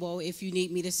available if you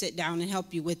need me to sit down and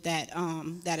help you with that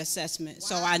assessment. Wow.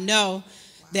 So I know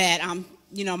that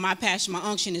my passion, my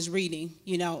unction is reading,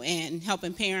 and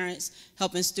helping parents,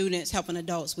 helping students, helping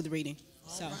adults with reading.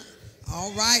 So.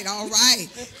 All right.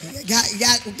 You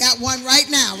got one right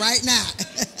now.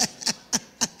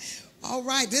 All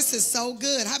right, this is so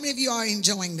good. How many of you are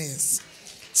enjoying this?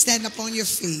 Stand up on your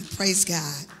feet. Praise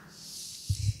God.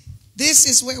 This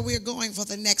is where we're going for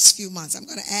the next few months. I'm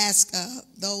going to ask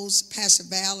those, Pastor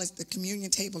Val, as the communion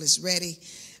table is ready.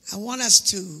 I want us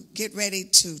to get ready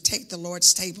to take the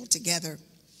Lord's table together.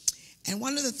 And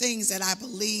one of the things that I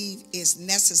believe is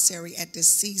necessary at this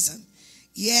season,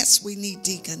 yes, we need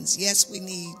deacons. Yes, we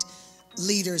need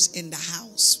leaders in the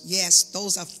house. Yes,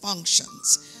 those are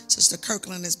functions. Sister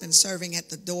Kirkland has been serving at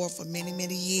the door for many,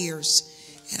 many years.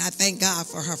 And I thank God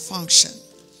for her function.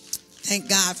 Thank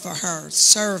God for her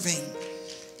serving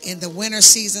in the winter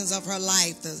seasons of her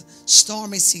life, the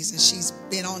stormy seasons. She's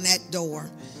been on that door.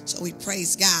 So we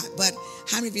praise God. But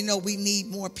how many of you know we need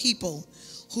more people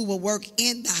who will work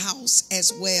in the house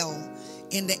as well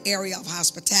in the area of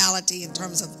hospitality in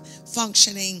terms of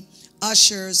functioning,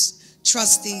 ushers,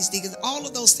 trustees, deacons. All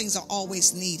of those things are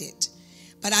always needed.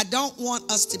 But I don't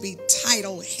want us to be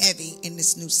title heavy in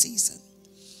this new season.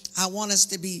 I want us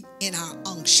to be in our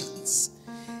unctions.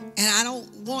 And I don't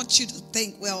want you to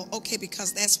think, well, okay,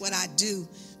 because that's what I do,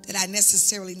 that I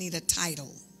necessarily need a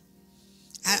title.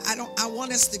 I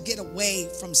want us to get away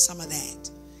from some of that.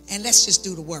 And let's just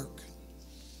do the work.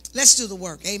 Let's do the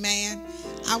work. Amen.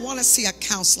 I want to see a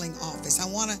counseling office. I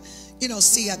want to,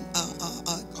 see a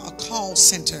call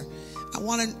center. I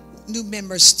want new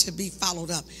members to be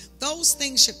followed up. Those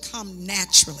things should come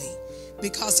naturally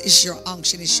because it's your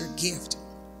unction, it's your gift.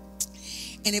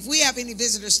 And if we have any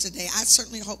visitors today, I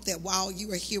certainly hope that while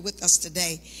you are here with us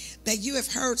today, that you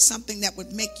have heard something that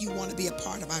would make you want to be a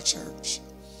part of our church.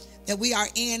 That we are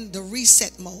in the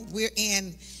reset mode. We're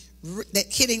in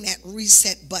hitting that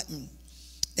reset button.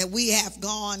 That we have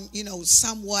gone,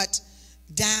 somewhat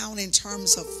down in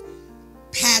terms of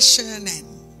passion and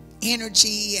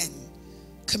energy and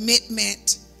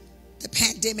commitment. The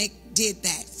pandemic did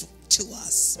that to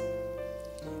us.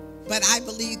 But I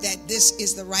believe that this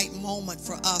is the right moment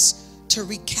for us to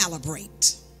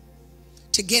recalibrate,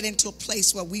 to get into a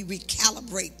place where we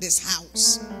recalibrate this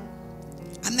house.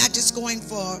 I'm not just going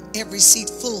for every seat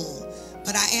full,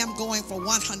 but I am going for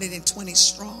 120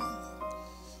 strong.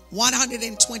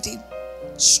 120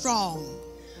 strong.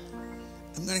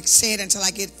 I'm going to say it until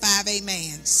I get 5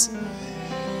 amens.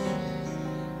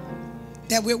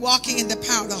 That we're walking in the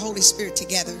power of the Holy Spirit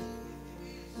together.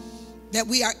 That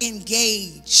we are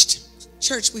engaged.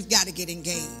 Church, we've got to get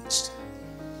engaged.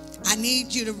 I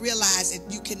need you to realize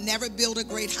that you can never build a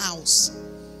great house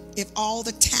if all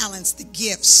the talents, the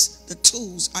gifts, the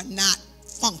tools are not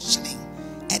functioning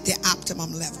at their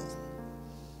optimum level.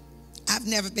 I've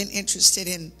never been interested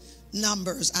in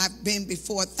numbers. I've been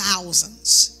before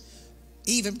thousands,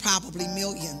 even probably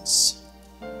millions.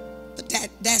 But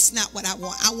that's not what I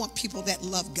want. I want people that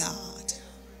love God.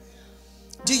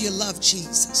 Do you love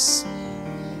Jesus?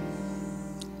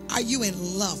 Are you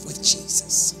in love with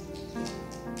Jesus?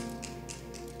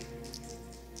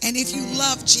 And if you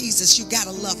love Jesus, you got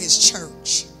to love his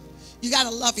church. You got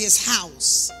to love his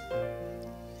house.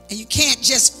 And you can't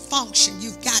just function.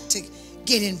 You've got to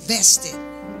get invested.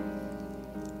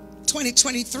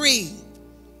 2023,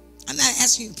 I'm not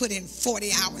asking you to put in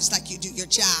 40 hours like you do your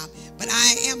job, but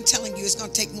I am telling you it's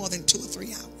going to take more than 2 or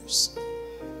 3 hours.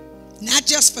 Not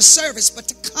just for service, but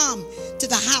to come to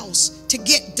the house to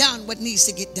get done what needs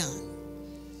to get done.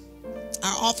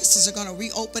 Our offices are going to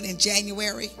reopen in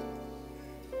January.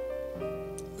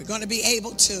 We're going to be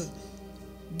able to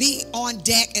be on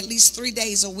deck at least 3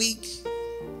 days a week.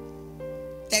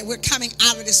 That we're coming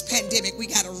out of this pandemic, we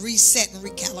got to reset and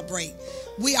recalibrate.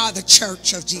 We are the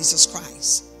church of Jesus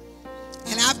Christ.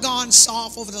 And I've gone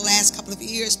soft over the last couple of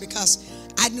years because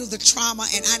I knew the trauma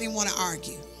and I didn't want to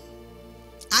argue.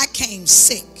 I came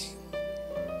sick.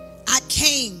 I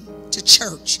came to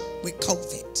church with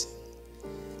COVID.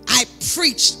 I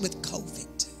preached with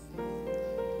COVID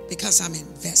because I'm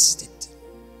invested.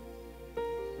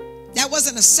 That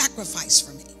wasn't a sacrifice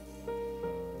for me.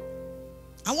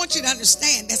 I want you to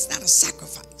understand that's not a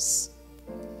sacrifice.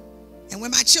 And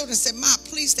when my children said, "Mom,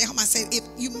 please stay home," I said, "If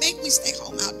you make me stay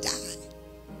home, I'll die."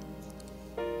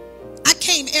 I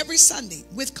came every Sunday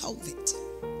with COVID.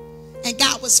 And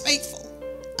God was faithful.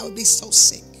 I would be so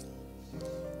sick.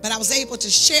 But I was able to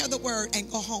share the word and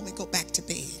go home and go back to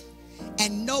bed.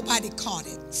 And nobody caught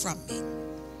it from me.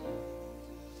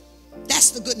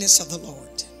 That's the goodness of the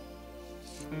Lord.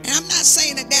 And I'm not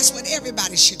saying that that's what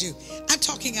everybody should do. I'm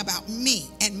talking about me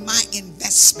and my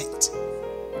investment.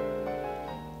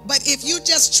 But if you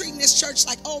just treating this church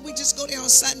like, oh, we just go there on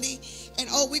Sunday and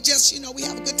oh, we just, we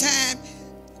have a good time,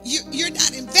 you're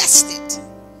not invested.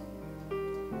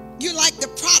 You like the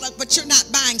product, but you're not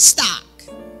buying stock.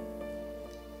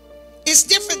 It's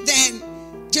different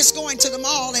than just going to the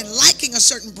mall and liking a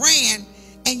certain brand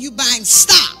and you buying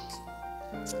stock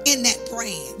in that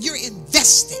brand. You're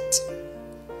invested.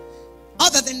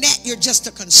 Other than that, you're just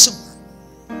a consumer.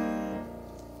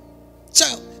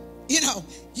 So, you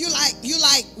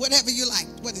like whatever you like,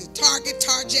 whether it's Target,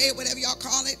 whatever y'all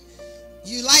call it.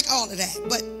 You like all of that,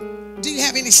 but do you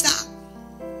have any stock?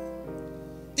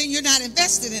 Then you're not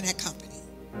invested in that company.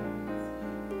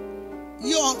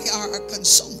 You only are a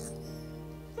consumer.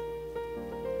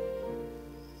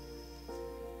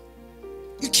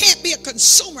 You can't be a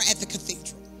consumer at the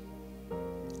cathedral.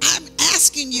 I'm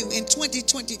asking you in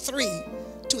 2023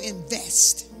 to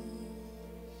invest,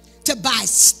 to buy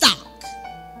stock.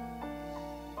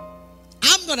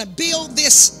 I'm going to build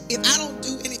this. If I don't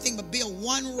do anything but build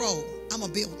one road, I'm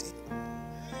going to build it.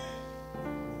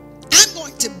 I'm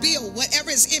going to build whatever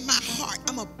is in my heart.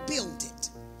 I'm going to build it.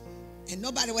 And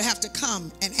nobody will have to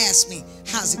come and ask me,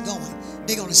 how's it going?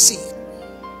 They're going to see it.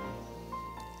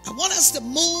 I want us to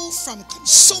move from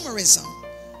consumerism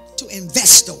to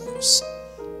investors.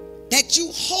 That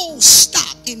you hold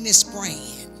stock in this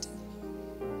brand.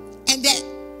 And that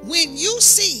when you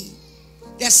see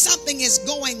that something is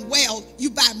going well, you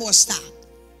buy more stock.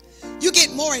 You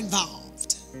get more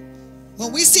involved.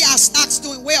 When we see our stocks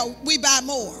doing well, we buy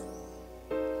more.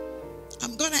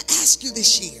 I'm going to ask you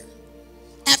this year,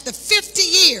 after 50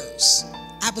 years,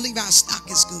 I believe our stock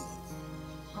is good.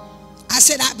 I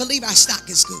said, I believe our stock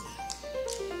is good.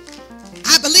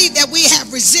 I believe that we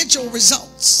have residual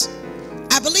results.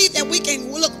 I believe that we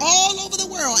can look all over the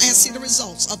world and see the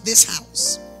results of this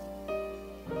house.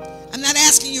 I'm not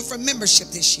asking you for membership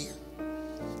this year.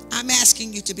 I'm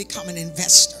asking you to become an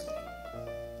investor.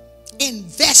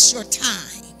 Invest your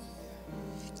time.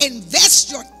 Invest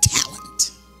your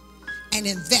talent. And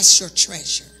invest your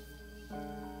treasure.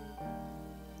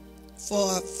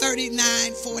 For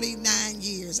 39, 49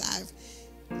 years, I've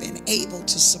been able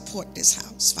to support this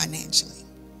house financially.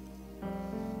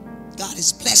 God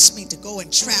has blessed me to go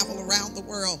and travel around the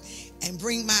world and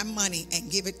bring my money and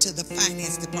give it to the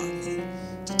finance department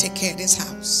to take care of this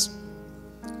house.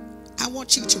 I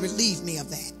want you to relieve me of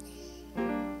that.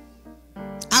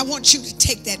 I want you to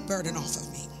take that burden off of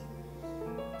me.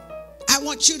 I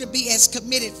want you to be as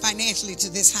committed financially to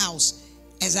this house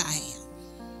as I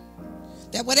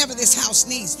am. That whatever this house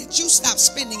needs, that you stop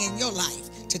spending in your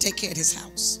life to take care of this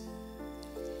house.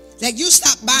 That you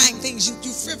stop buying things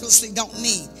you frivolously don't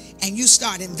need and you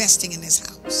start investing in this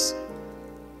house.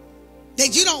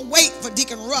 That you don't wait for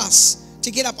Deacon Russ to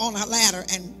get up on a ladder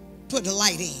and put the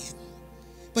light in.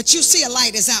 But you see a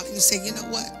light is out and you say, you know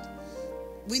what?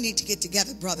 We need to get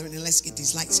together, brethren, and let's get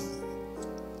these lights on.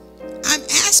 I'm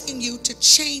asking you to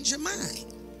change your mind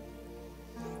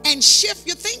and shift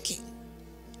your thinking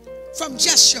from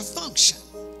just your function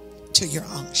to your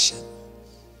unction.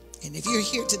 And if you're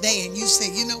here today and you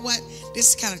say, you know what, this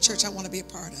is the kind of church I want to be a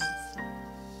part of,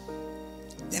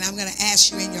 then I'm going to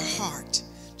ask you in your heart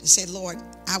to say, Lord,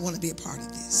 I want to be a part of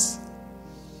this.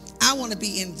 I want to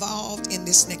be involved in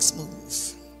this next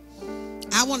move.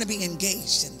 I want to be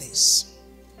engaged in this.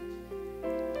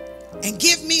 And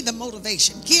give me the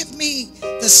motivation. Give me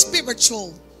the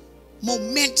spiritual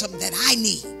momentum that I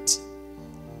need.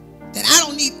 That I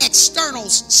don't need external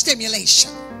stimulation,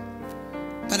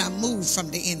 but I move from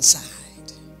the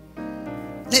inside.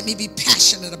 Let me be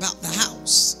passionate about the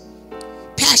house,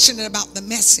 passionate about the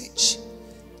message.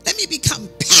 Let me become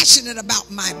passionate about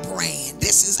my brand.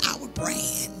 This is our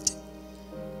brand.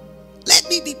 Let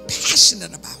me be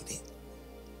passionate about it.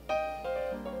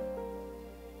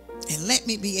 And let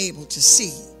me be able to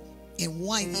see in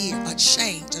 1 year a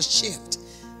change, a shift,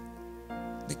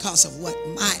 because of what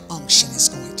my unction is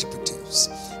going to produce.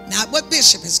 Not what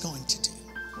Bishop is going to do,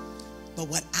 but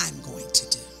what I'm going to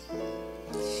do.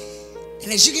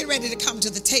 And as you get ready to come to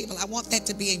the table, I want that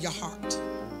to be in your heart.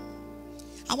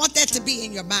 I want that to be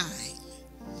in your mind.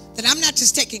 That I'm not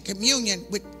just taking communion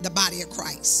with the body of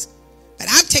Christ, but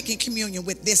I'm taking communion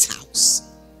with this house.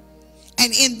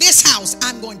 And in this house,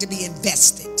 I'm going to be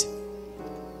invested.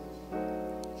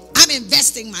 I'm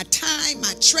investing my time,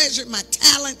 my treasure, my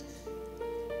talent.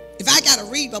 If I got to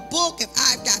read a book, if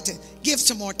I've got to give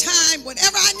some more time,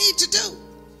 whatever I need to do,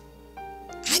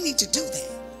 I need to do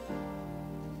that.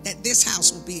 That this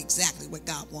house will be exactly what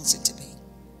God wants it to be.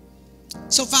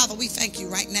 So, Father, we thank you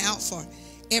right now for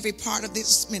every part of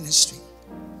this ministry.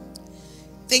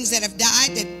 Things that have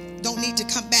died that don't need to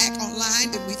come back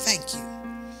online, then we thank you.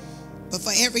 But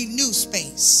for every new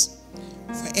space,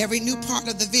 for every new part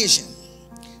of the vision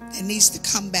that needs to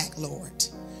come back, Lord,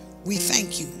 we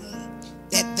thank you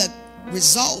that the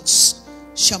results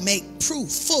shall make proof,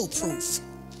 full proof.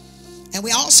 And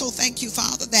we also thank you,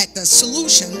 Father, that the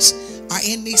solutions are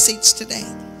in these seats today.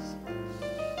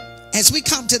 As we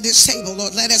come to this table,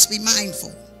 Lord, let us be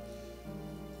mindful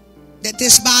that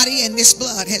this body and this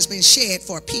blood has been shed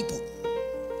for a people.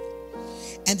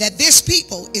 And that this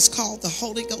people is called the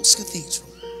Holy Ghost Cathedral.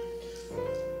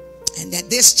 And that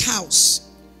this house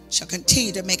shall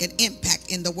continue to make an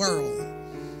impact in the world.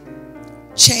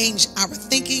 Change our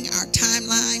thinking, our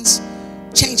timelines,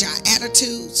 change our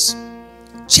attitudes,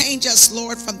 change us,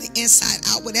 Lord, from the inside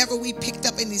out. Whatever we picked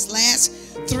up in these last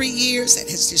 3 years that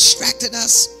has distracted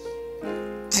us,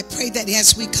 I pray that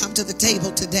as we come to the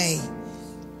table today,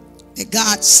 that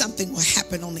God, something will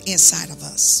happen on the inside of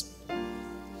us.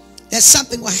 That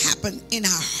something will happen in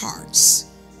our hearts.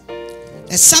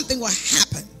 That something will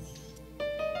happen.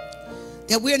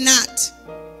 That we're not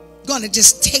going to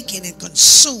just take it and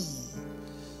consume,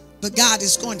 but God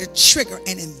is going to trigger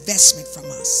an investment from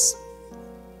us.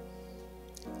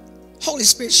 Holy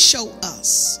Spirit, show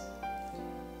us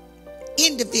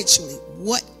individually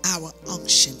what our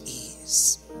unction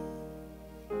is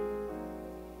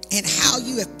and how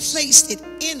you have placed it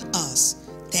in us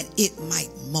that it might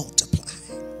multiply.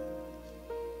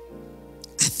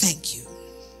 I thank you.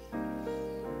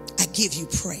 I give you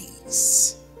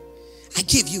praise. I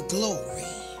give you glory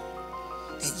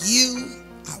that you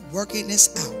are working this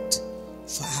out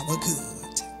for our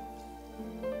good.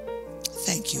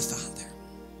 Thank you, Father.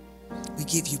 We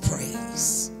give you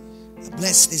praise.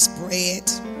 Bless this bread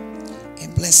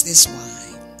and bless this wine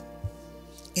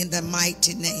in the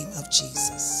mighty name of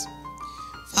Jesus.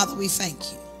 Father, we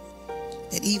thank you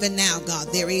that even now, God,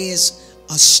 there is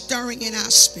a stirring in our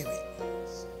spirit.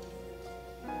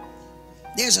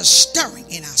 There's a stirring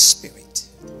in our spirit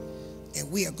that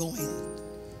we are going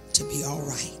to be all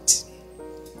right.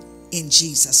 In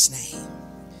Jesus' name.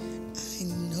 I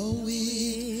know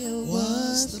it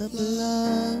was the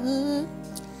blood.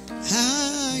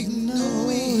 I know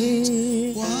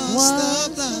it was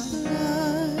the blood.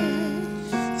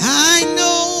 I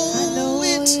know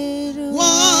it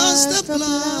was the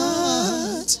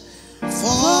blood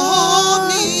for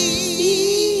me.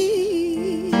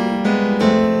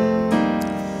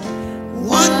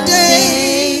 One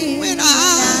day when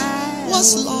I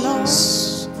was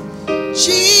lost,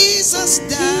 Jesus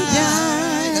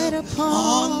died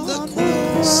upon the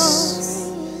cross,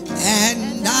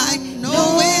 and I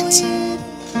know it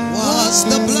was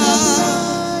the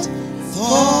blood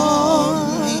for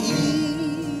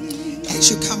me. As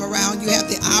you come around, you have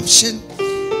the option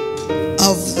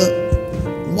of the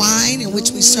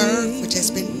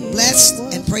blessed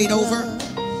and prayed over.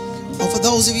 Or for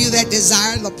those of you that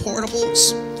desire the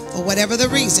portables, for whatever the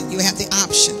reason, you have the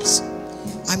options.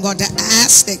 I'm going to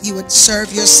ask that you would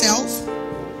serve yourself.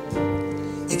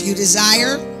 If you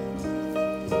desire,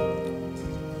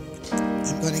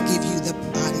 I'm going to give you the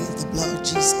body of the blood of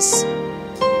Jesus.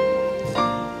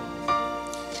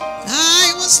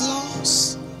 I was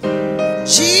lost.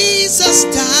 Jesus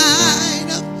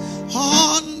died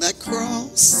on the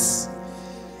cross.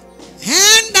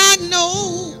 And I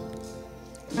know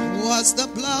it was the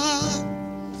blood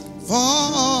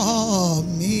for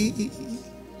me.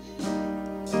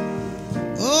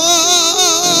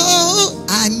 Oh,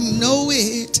 I know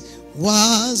it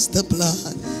was the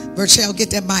blood. Virgil, get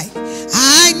that mic.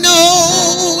 I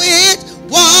know it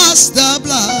was the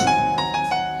blood.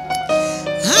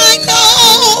 I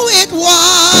know it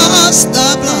was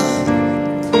the blood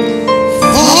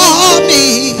for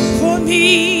me. For me.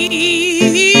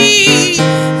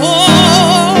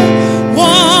 Oh,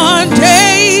 one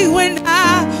day when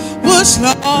I was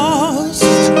lost,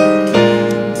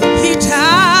 he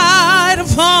died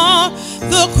upon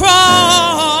the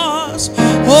cross.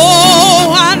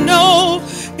 Oh, I know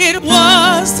it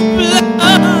was the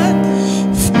blood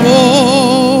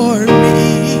for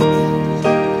me.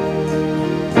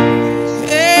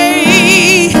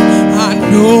 Hey, I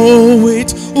know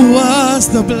it was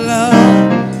the blood.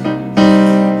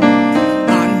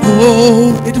 I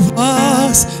know it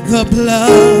was the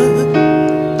blood.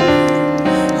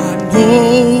 I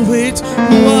know it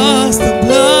was the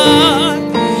blood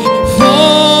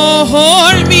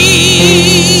for me.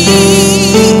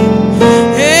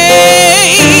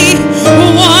 Hey,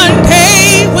 one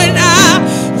day when I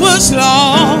was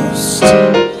lost,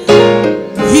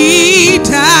 he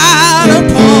died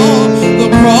upon the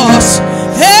cross.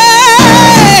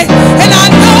 Hey, and I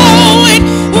know it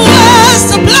was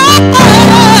the blood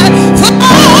for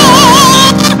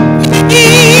me.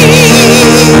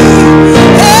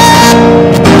 Hey,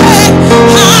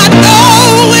 I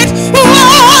know it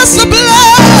was the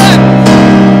blood,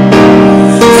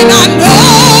 and I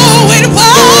know it was the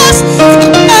blood.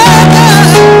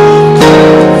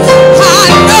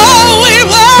 I know it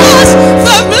was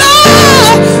the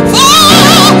blood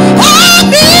for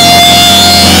me.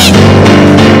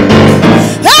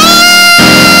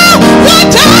 Oh, one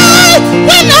time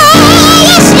when I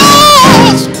was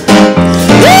lost,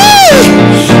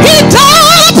 he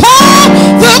died upon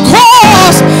the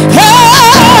cross.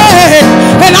 Hey,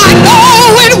 and I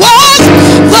know it was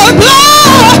the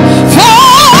blood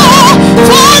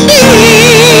for me.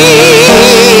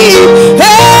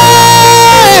 Hey,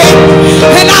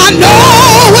 and I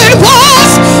know it was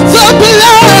the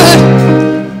blood.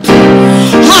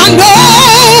 I know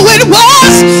it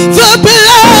was the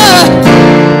blood.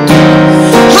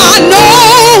 I know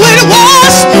it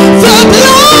was the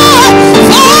blood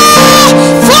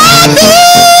for me.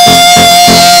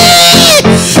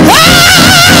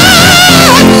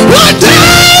 One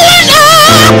day when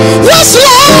I was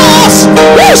lost,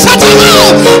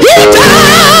 he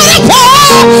died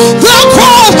upon the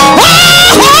cross.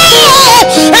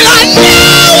 And I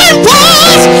know it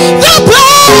was the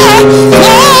blood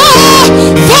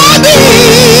for me.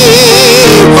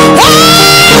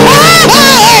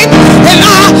 And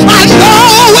I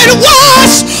know it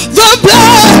was the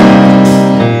blood.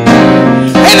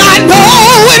 And I know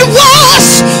it was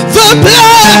the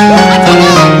blood.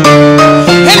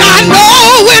 And I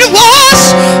know it was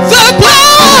the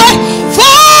blood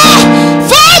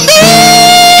for me.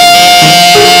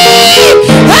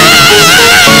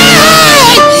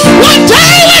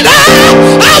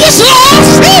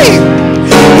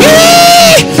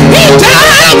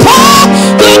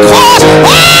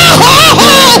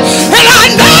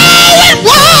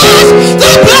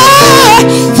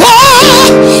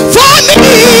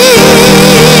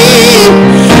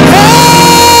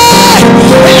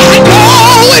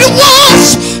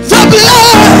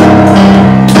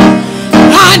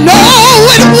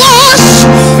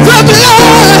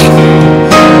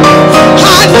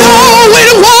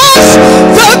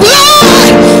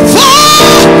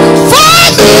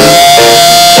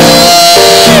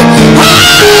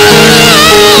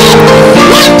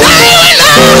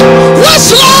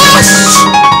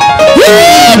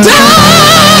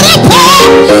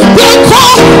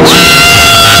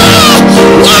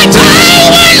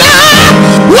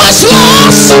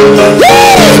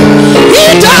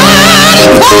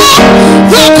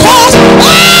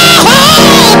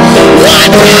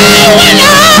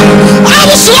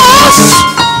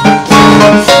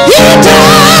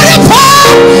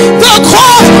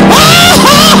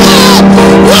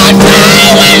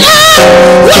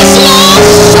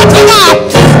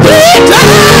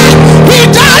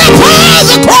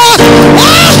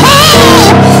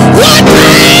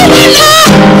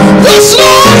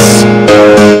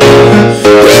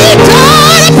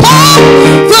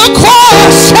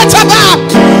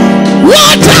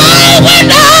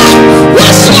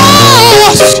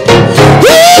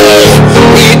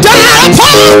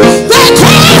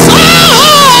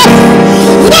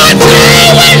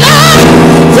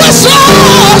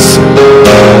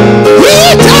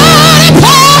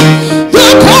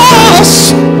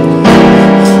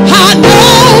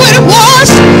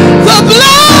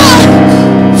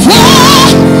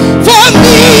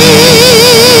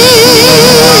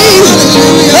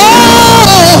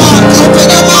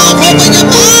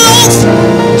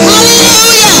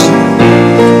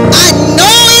 I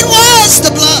know it was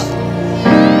the blood.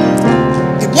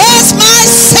 It was my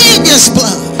Savior's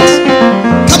blood.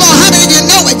 Come on, how many of you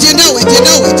know it? You know it, you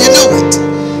know it, you know it.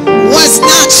 Was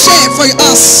not shed for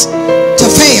us to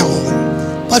fail,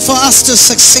 but for us to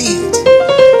succeed.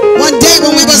 One day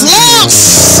when we was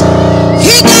lost,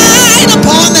 he died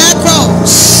upon that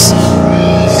cross.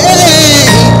 Hey,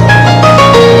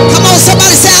 come on,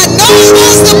 somebody say, I know it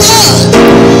was the blood.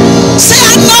 Say,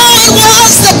 I know it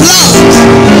was the blood.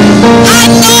 I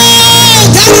know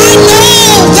that I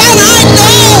know that I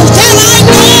know that I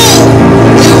know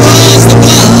it was the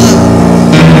blood.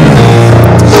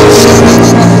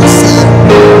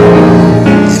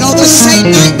 And on the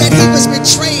same night that he was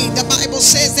betrayed, the Bible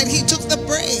says that he took the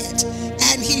bread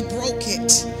and he broke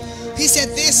it. He said,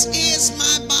 this is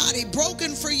my body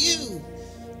broken for you.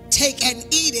 Take and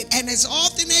eat it, and as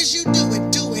often as you do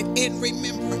it in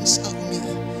remembrance of me.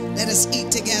 Let us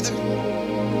eat together.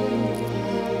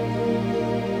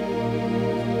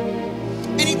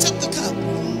 And he took the cup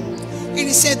and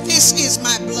he said, this is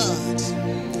my blood,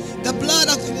 the blood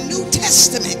of the New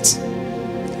Testament.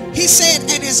 He said,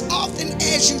 and as often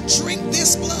as you drink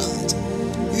this blood,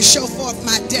 you show forth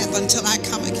my death until I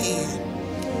come again.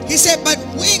 He said, but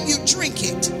when you drink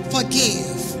it,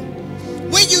 forgive.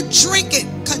 When you drink it,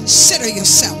 consider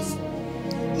yourself.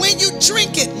 When you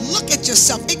drink it, look at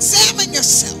yourself, examine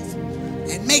yourself,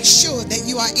 and make sure that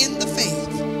you are in the faith.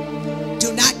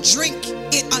 Do not drink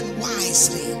it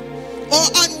unwisely or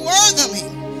unworthily,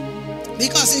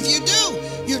 because if you do,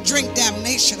 you drink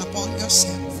damnation upon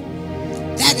yourself.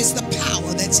 That is the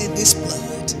power that's in this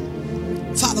blood.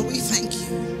 Father, we thank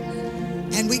you,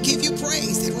 and we give you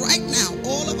praise that right now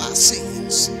all of our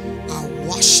sins are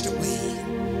washed away.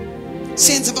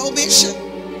 Sins of omission,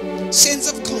 sins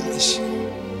of commission.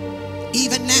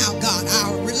 Even now, God,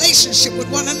 our relationship with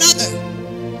one another,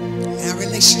 and our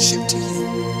relationship to you,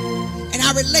 and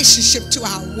our relationship to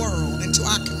our world and to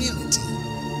our community.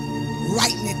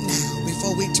 Writing it now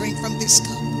before we drink from this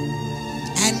cup.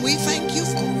 And we thank you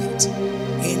for it.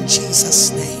 In Jesus'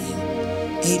 name,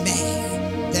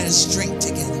 amen. Let us drink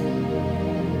together.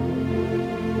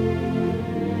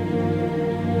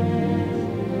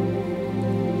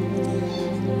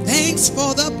 Thanks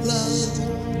for the blood.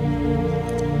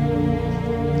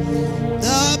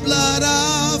 The blood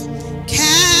of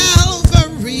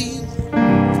Calvary.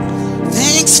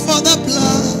 Thanks for the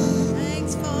blood.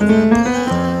 Thanks for the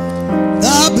blood.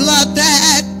 The blood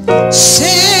that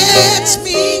sets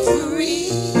me free.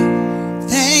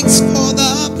 Thanks for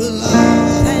the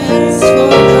blood. Thanks for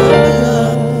the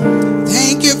blood.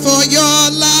 Thank you for your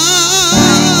love.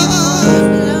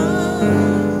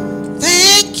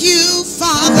 Thank you,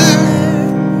 Father,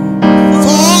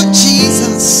 for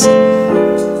Jesus.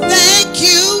 Thank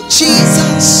you,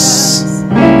 Jesus,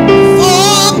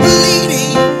 for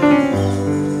bleeding.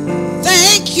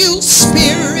 Thank you,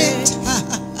 Spirit,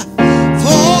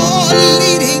 for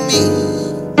leading me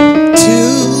to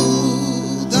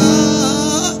the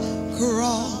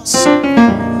cross.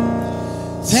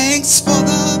 Thanks for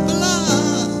the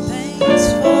blood. Thanks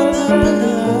for the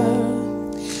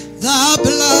blood. The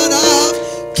blood of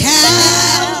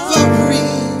Calvary.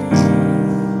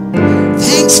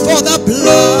 Thanks for the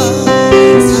blood.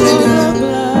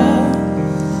 Hallelujah.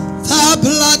 The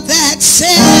blood that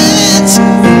sets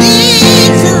me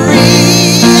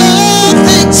free. Oh,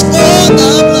 thanks for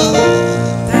the blood.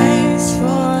 Thanks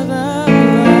for the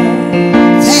blood.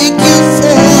 Thank you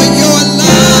for your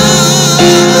love.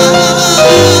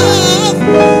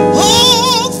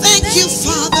 Oh, thank you,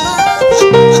 Father,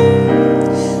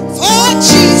 for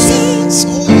Jesus.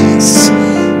 Oh, yes.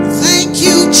 Thank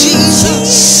you,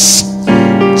 Jesus,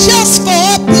 just for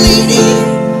bleeding.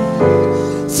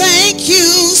 Thank you,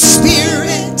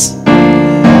 Spirit,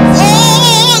 for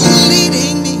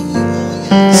leading me, oh,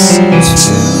 yes,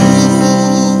 to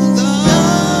the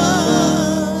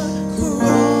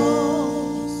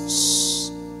cross.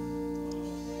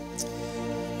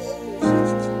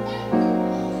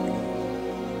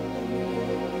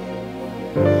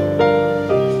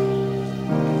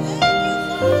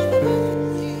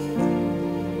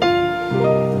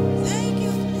 Thank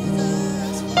you,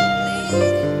 Jesus, for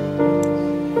bleeding.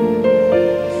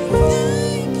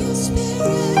 Thank you,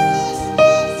 Spirit,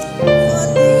 for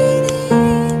leading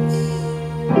me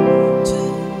to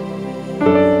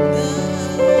the...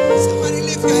 Somebody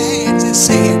lift your hands and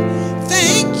say it.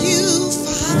 Thank you,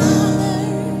 Father,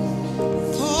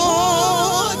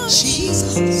 for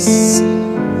Jesus.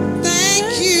 Thank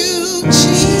you,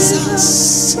 Jesus,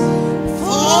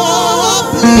 for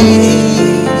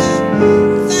bleeding.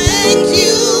 Thank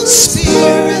you,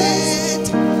 Spirit,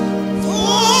 for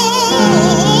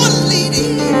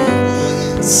leading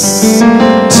us to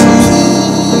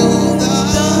the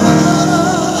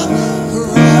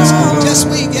cross. Just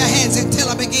wave your hands and tell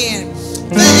them again.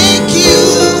 Thank you,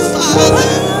 Father,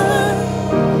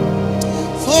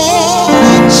 for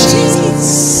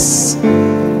Jesus.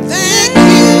 Thank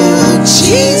you,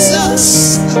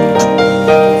 Jesus.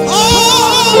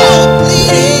 Oh,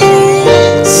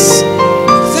 please.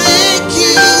 Thank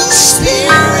you,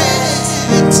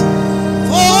 Spirit,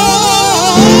 for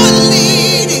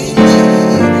leading me.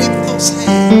 Lift those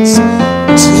hands to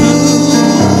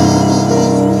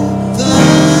the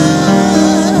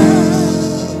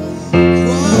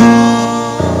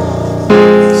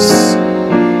cross.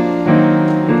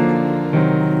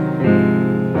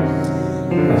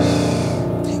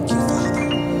 Thank you, Father.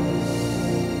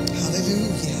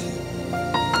 Hallelujah.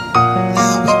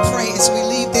 Now we pray as we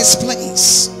leave this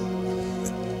place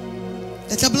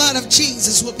that the blood of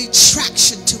Jesus will be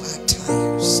traction to our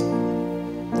tires,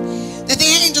 that the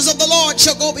angels of the Lord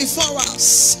shall go before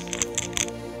us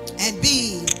and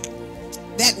be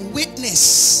that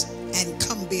witness and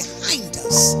come behind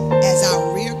us as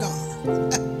our rear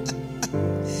guard.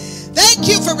 Thank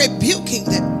you for rebuking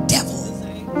the devil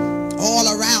all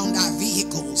around our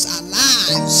vehicles, our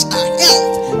lives, our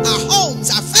health, our homes,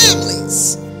 our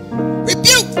families.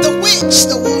 Rebuke the witch,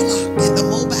 the warlock, and the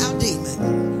mobile demon.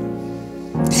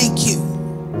 Thank you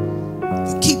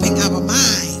for keeping our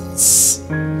minds.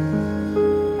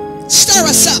 Stir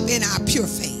us up in our pure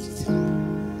faith.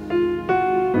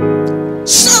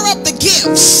 Stir up the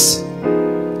gifts.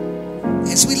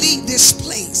 As we leave this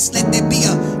place, let there be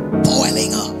a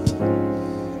boiling up.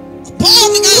 A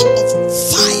boiling up of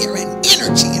fire and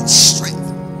energy and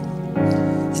strength.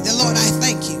 And then, Lord, I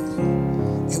thank you.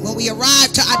 And when we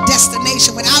arrive to our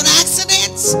destination without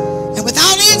accidents and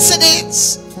without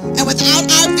incidents and without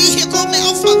our vehicle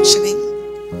malfunctioning,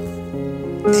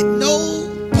 that no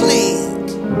plague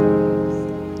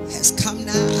has come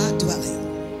nigh our dwelling.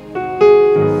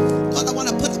 Lord, I want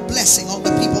to put a blessing on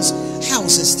the people's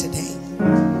houses today.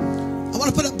 I want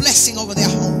to put a blessing over their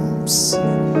homes.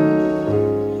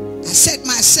 I set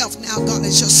myself now, God,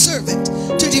 as your servant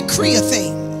to decree a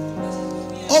thing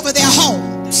over their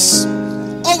homes,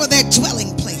 over their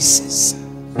dwelling places.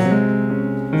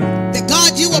 That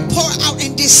God, you will pour out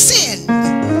and descend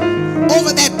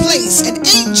over that place, and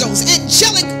angels,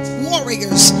 angelic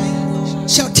warriors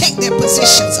shall take their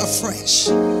positions afresh.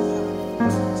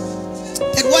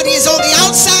 That what is on the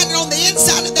outside and on the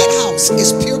inside of that house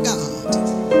is pure God.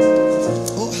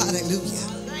 Oh, hallelujah.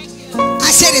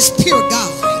 I said it's pure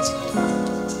God.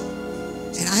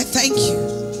 And I thank you.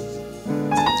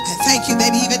 I thank you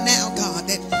that even now, God,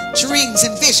 that dreams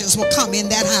and visions will come in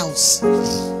that house.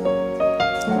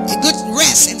 That good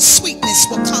rest and sweetness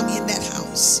will come in that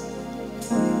house.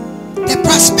 That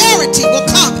prosperity will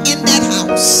come in that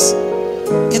house.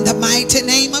 In the mighty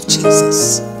name of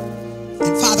Jesus.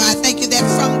 And Father, I thank you that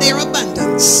from their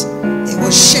abundance, they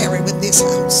will share it with this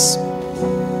house.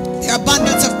 Their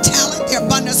abundance of talent, their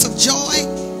abundance of joy,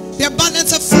 their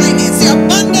abundance of finance, their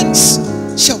abundance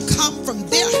shall come from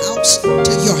their house to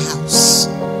your house.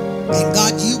 And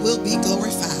God, you will be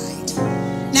glorified.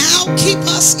 Now keep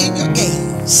us in your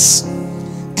gaze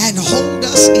and hold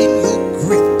us in your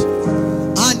grip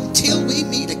until we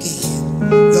meet again.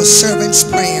 Your servant's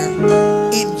prayer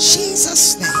in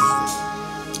Jesus' name.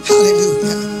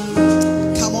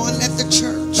 Hallelujah. Come on, let the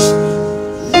church.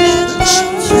 Let the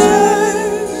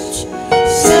church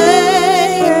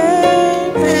say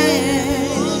amen.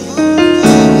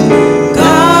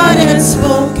 God has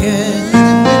spoken.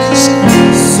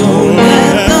 So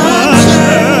let the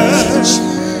church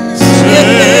say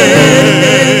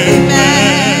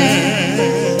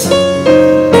amen.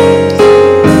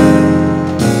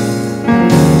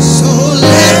 So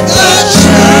let the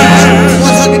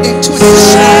church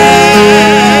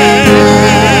 120.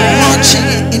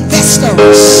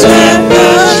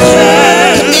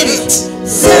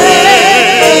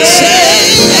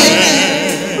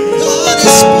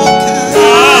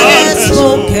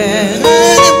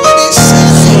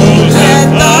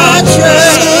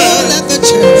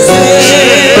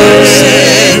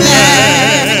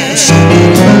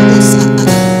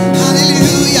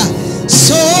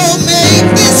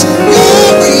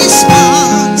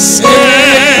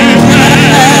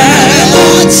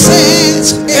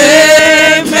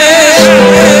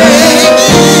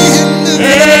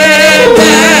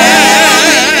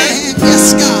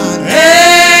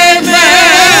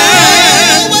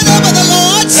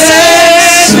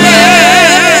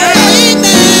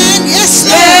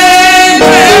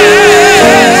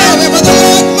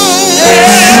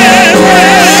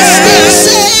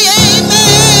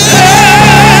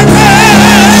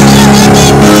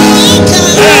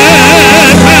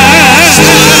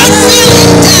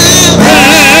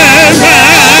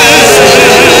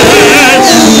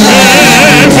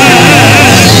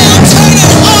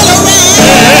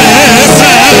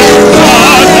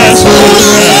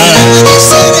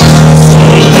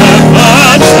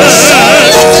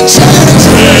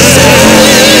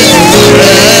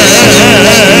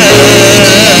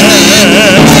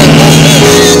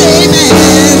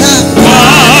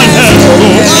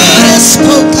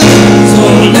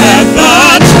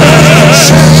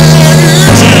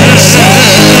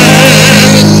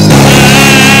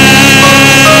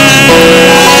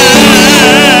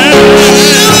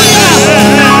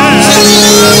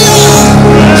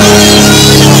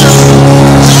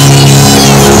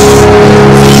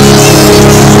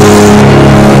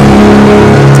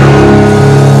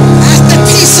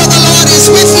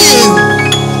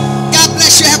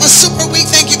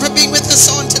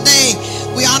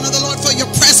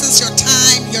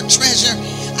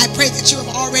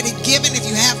 already given. If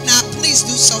you have not, please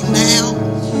do so now.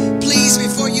 Please,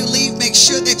 before you leave, make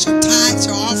sure that your tithes,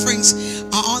 your offerings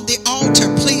are on the altar.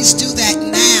 Please do that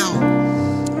now.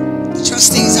 The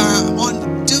trustees are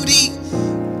on duty.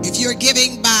 If you're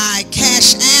giving by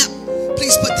Cash App,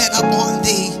 please put that up on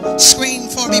the screen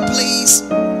for me, please.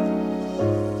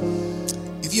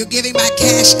 If you're giving by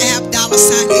Cash App,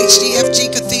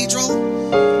 $Hgfgcathedral.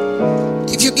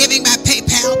 If you're giving by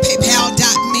PayPal,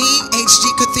 paypal.me,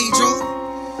 Hgcathedral.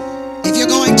 If you're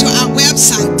going to our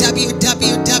website,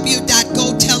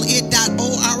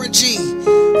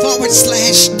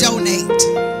 www.gotellit.org/donate.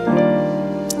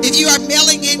 If you are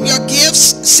mailing in your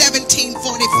gifts,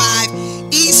 1745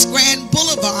 East Grand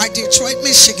Boulevard, Detroit,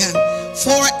 Michigan,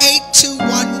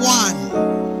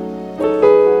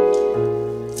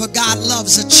 48211. For God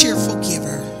loves a cheerful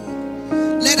giver.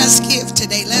 Let us give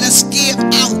today. Let us give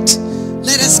out.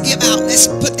 Let us give out. Let's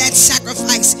put that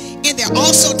sacrifice in there.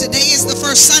 Also, today is the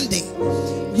first Sunday,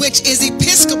 which is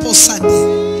Episcopal Sunday.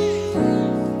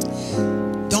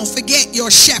 Don't forget your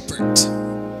shepherd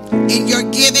in your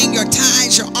giving, your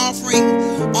tithes, your offering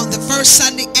on the first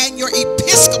Sunday, and your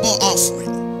Episcopal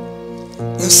offering.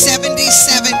 Your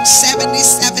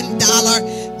 $77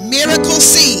 miracle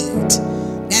seed.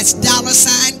 That's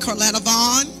 $ Corletta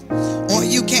Vaughn. Or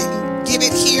you can give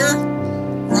it here,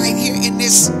 right here in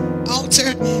this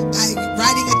altar, by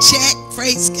writing a check.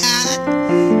 Praise God.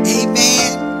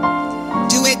 Amen.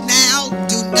 Do it now.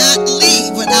 Do not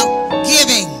leave without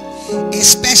giving,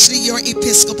 especially your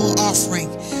Episcopal offering.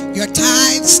 Your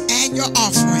tithes and your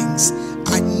offerings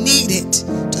are needed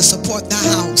to support the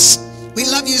house. We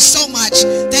love you so much.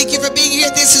 Thank you for being here.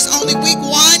 This is only week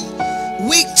 1,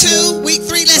 week 2, week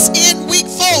 3. Let's end week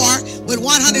 4 with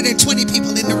 120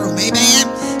 people in the room. Amen.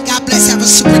 God bless. Have a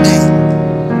super day.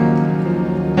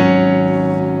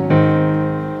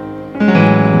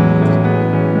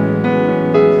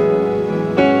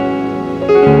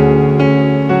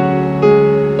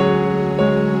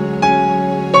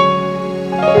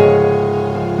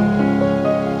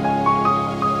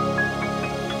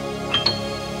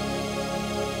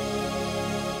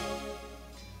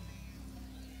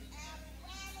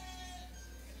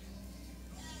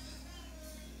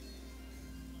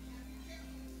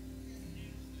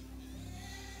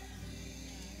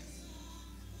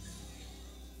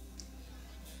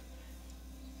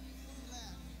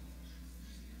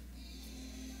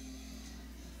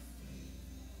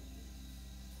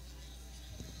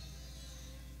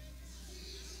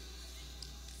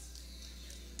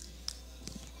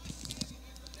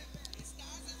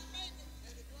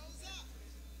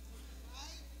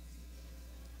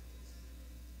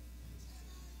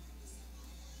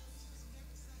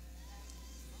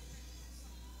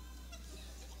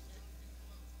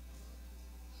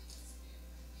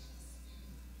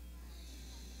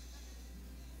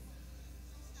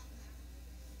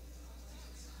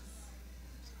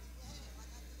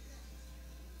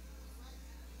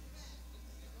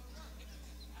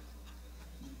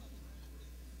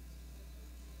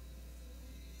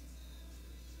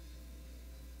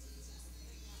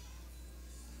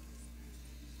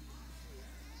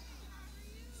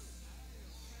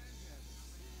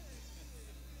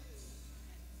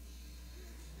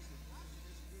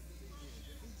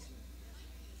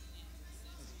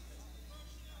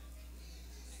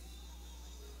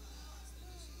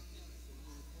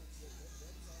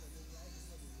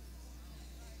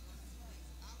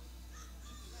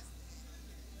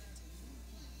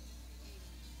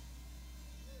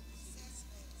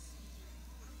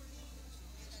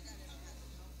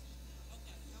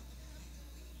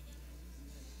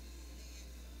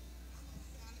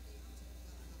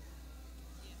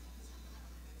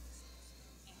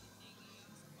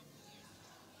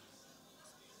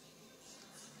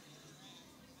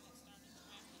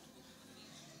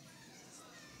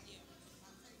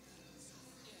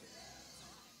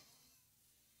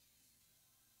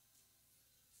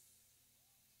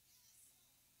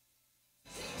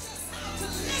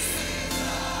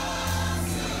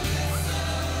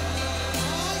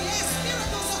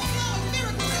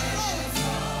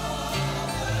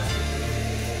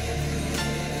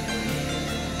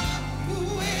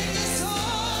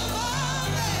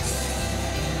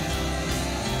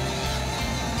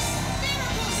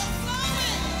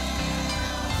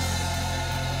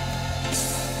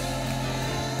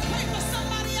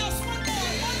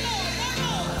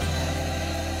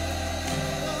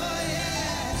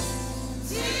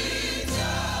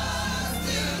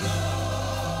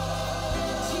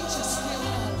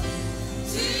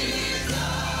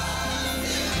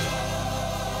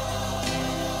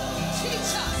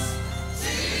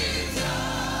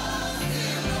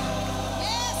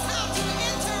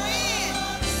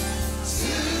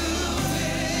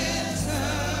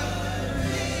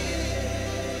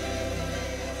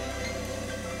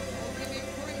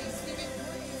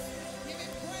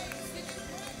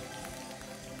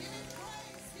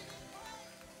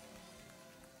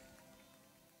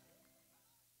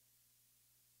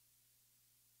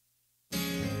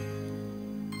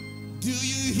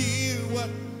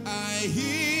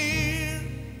 hear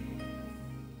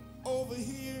over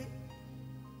here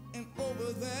and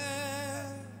over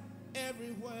there,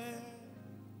 everywhere.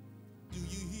 Do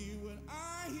you hear what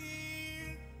I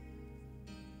hear?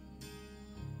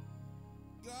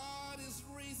 God is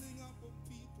raising up a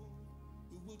people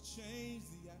who will change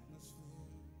the atmosphere.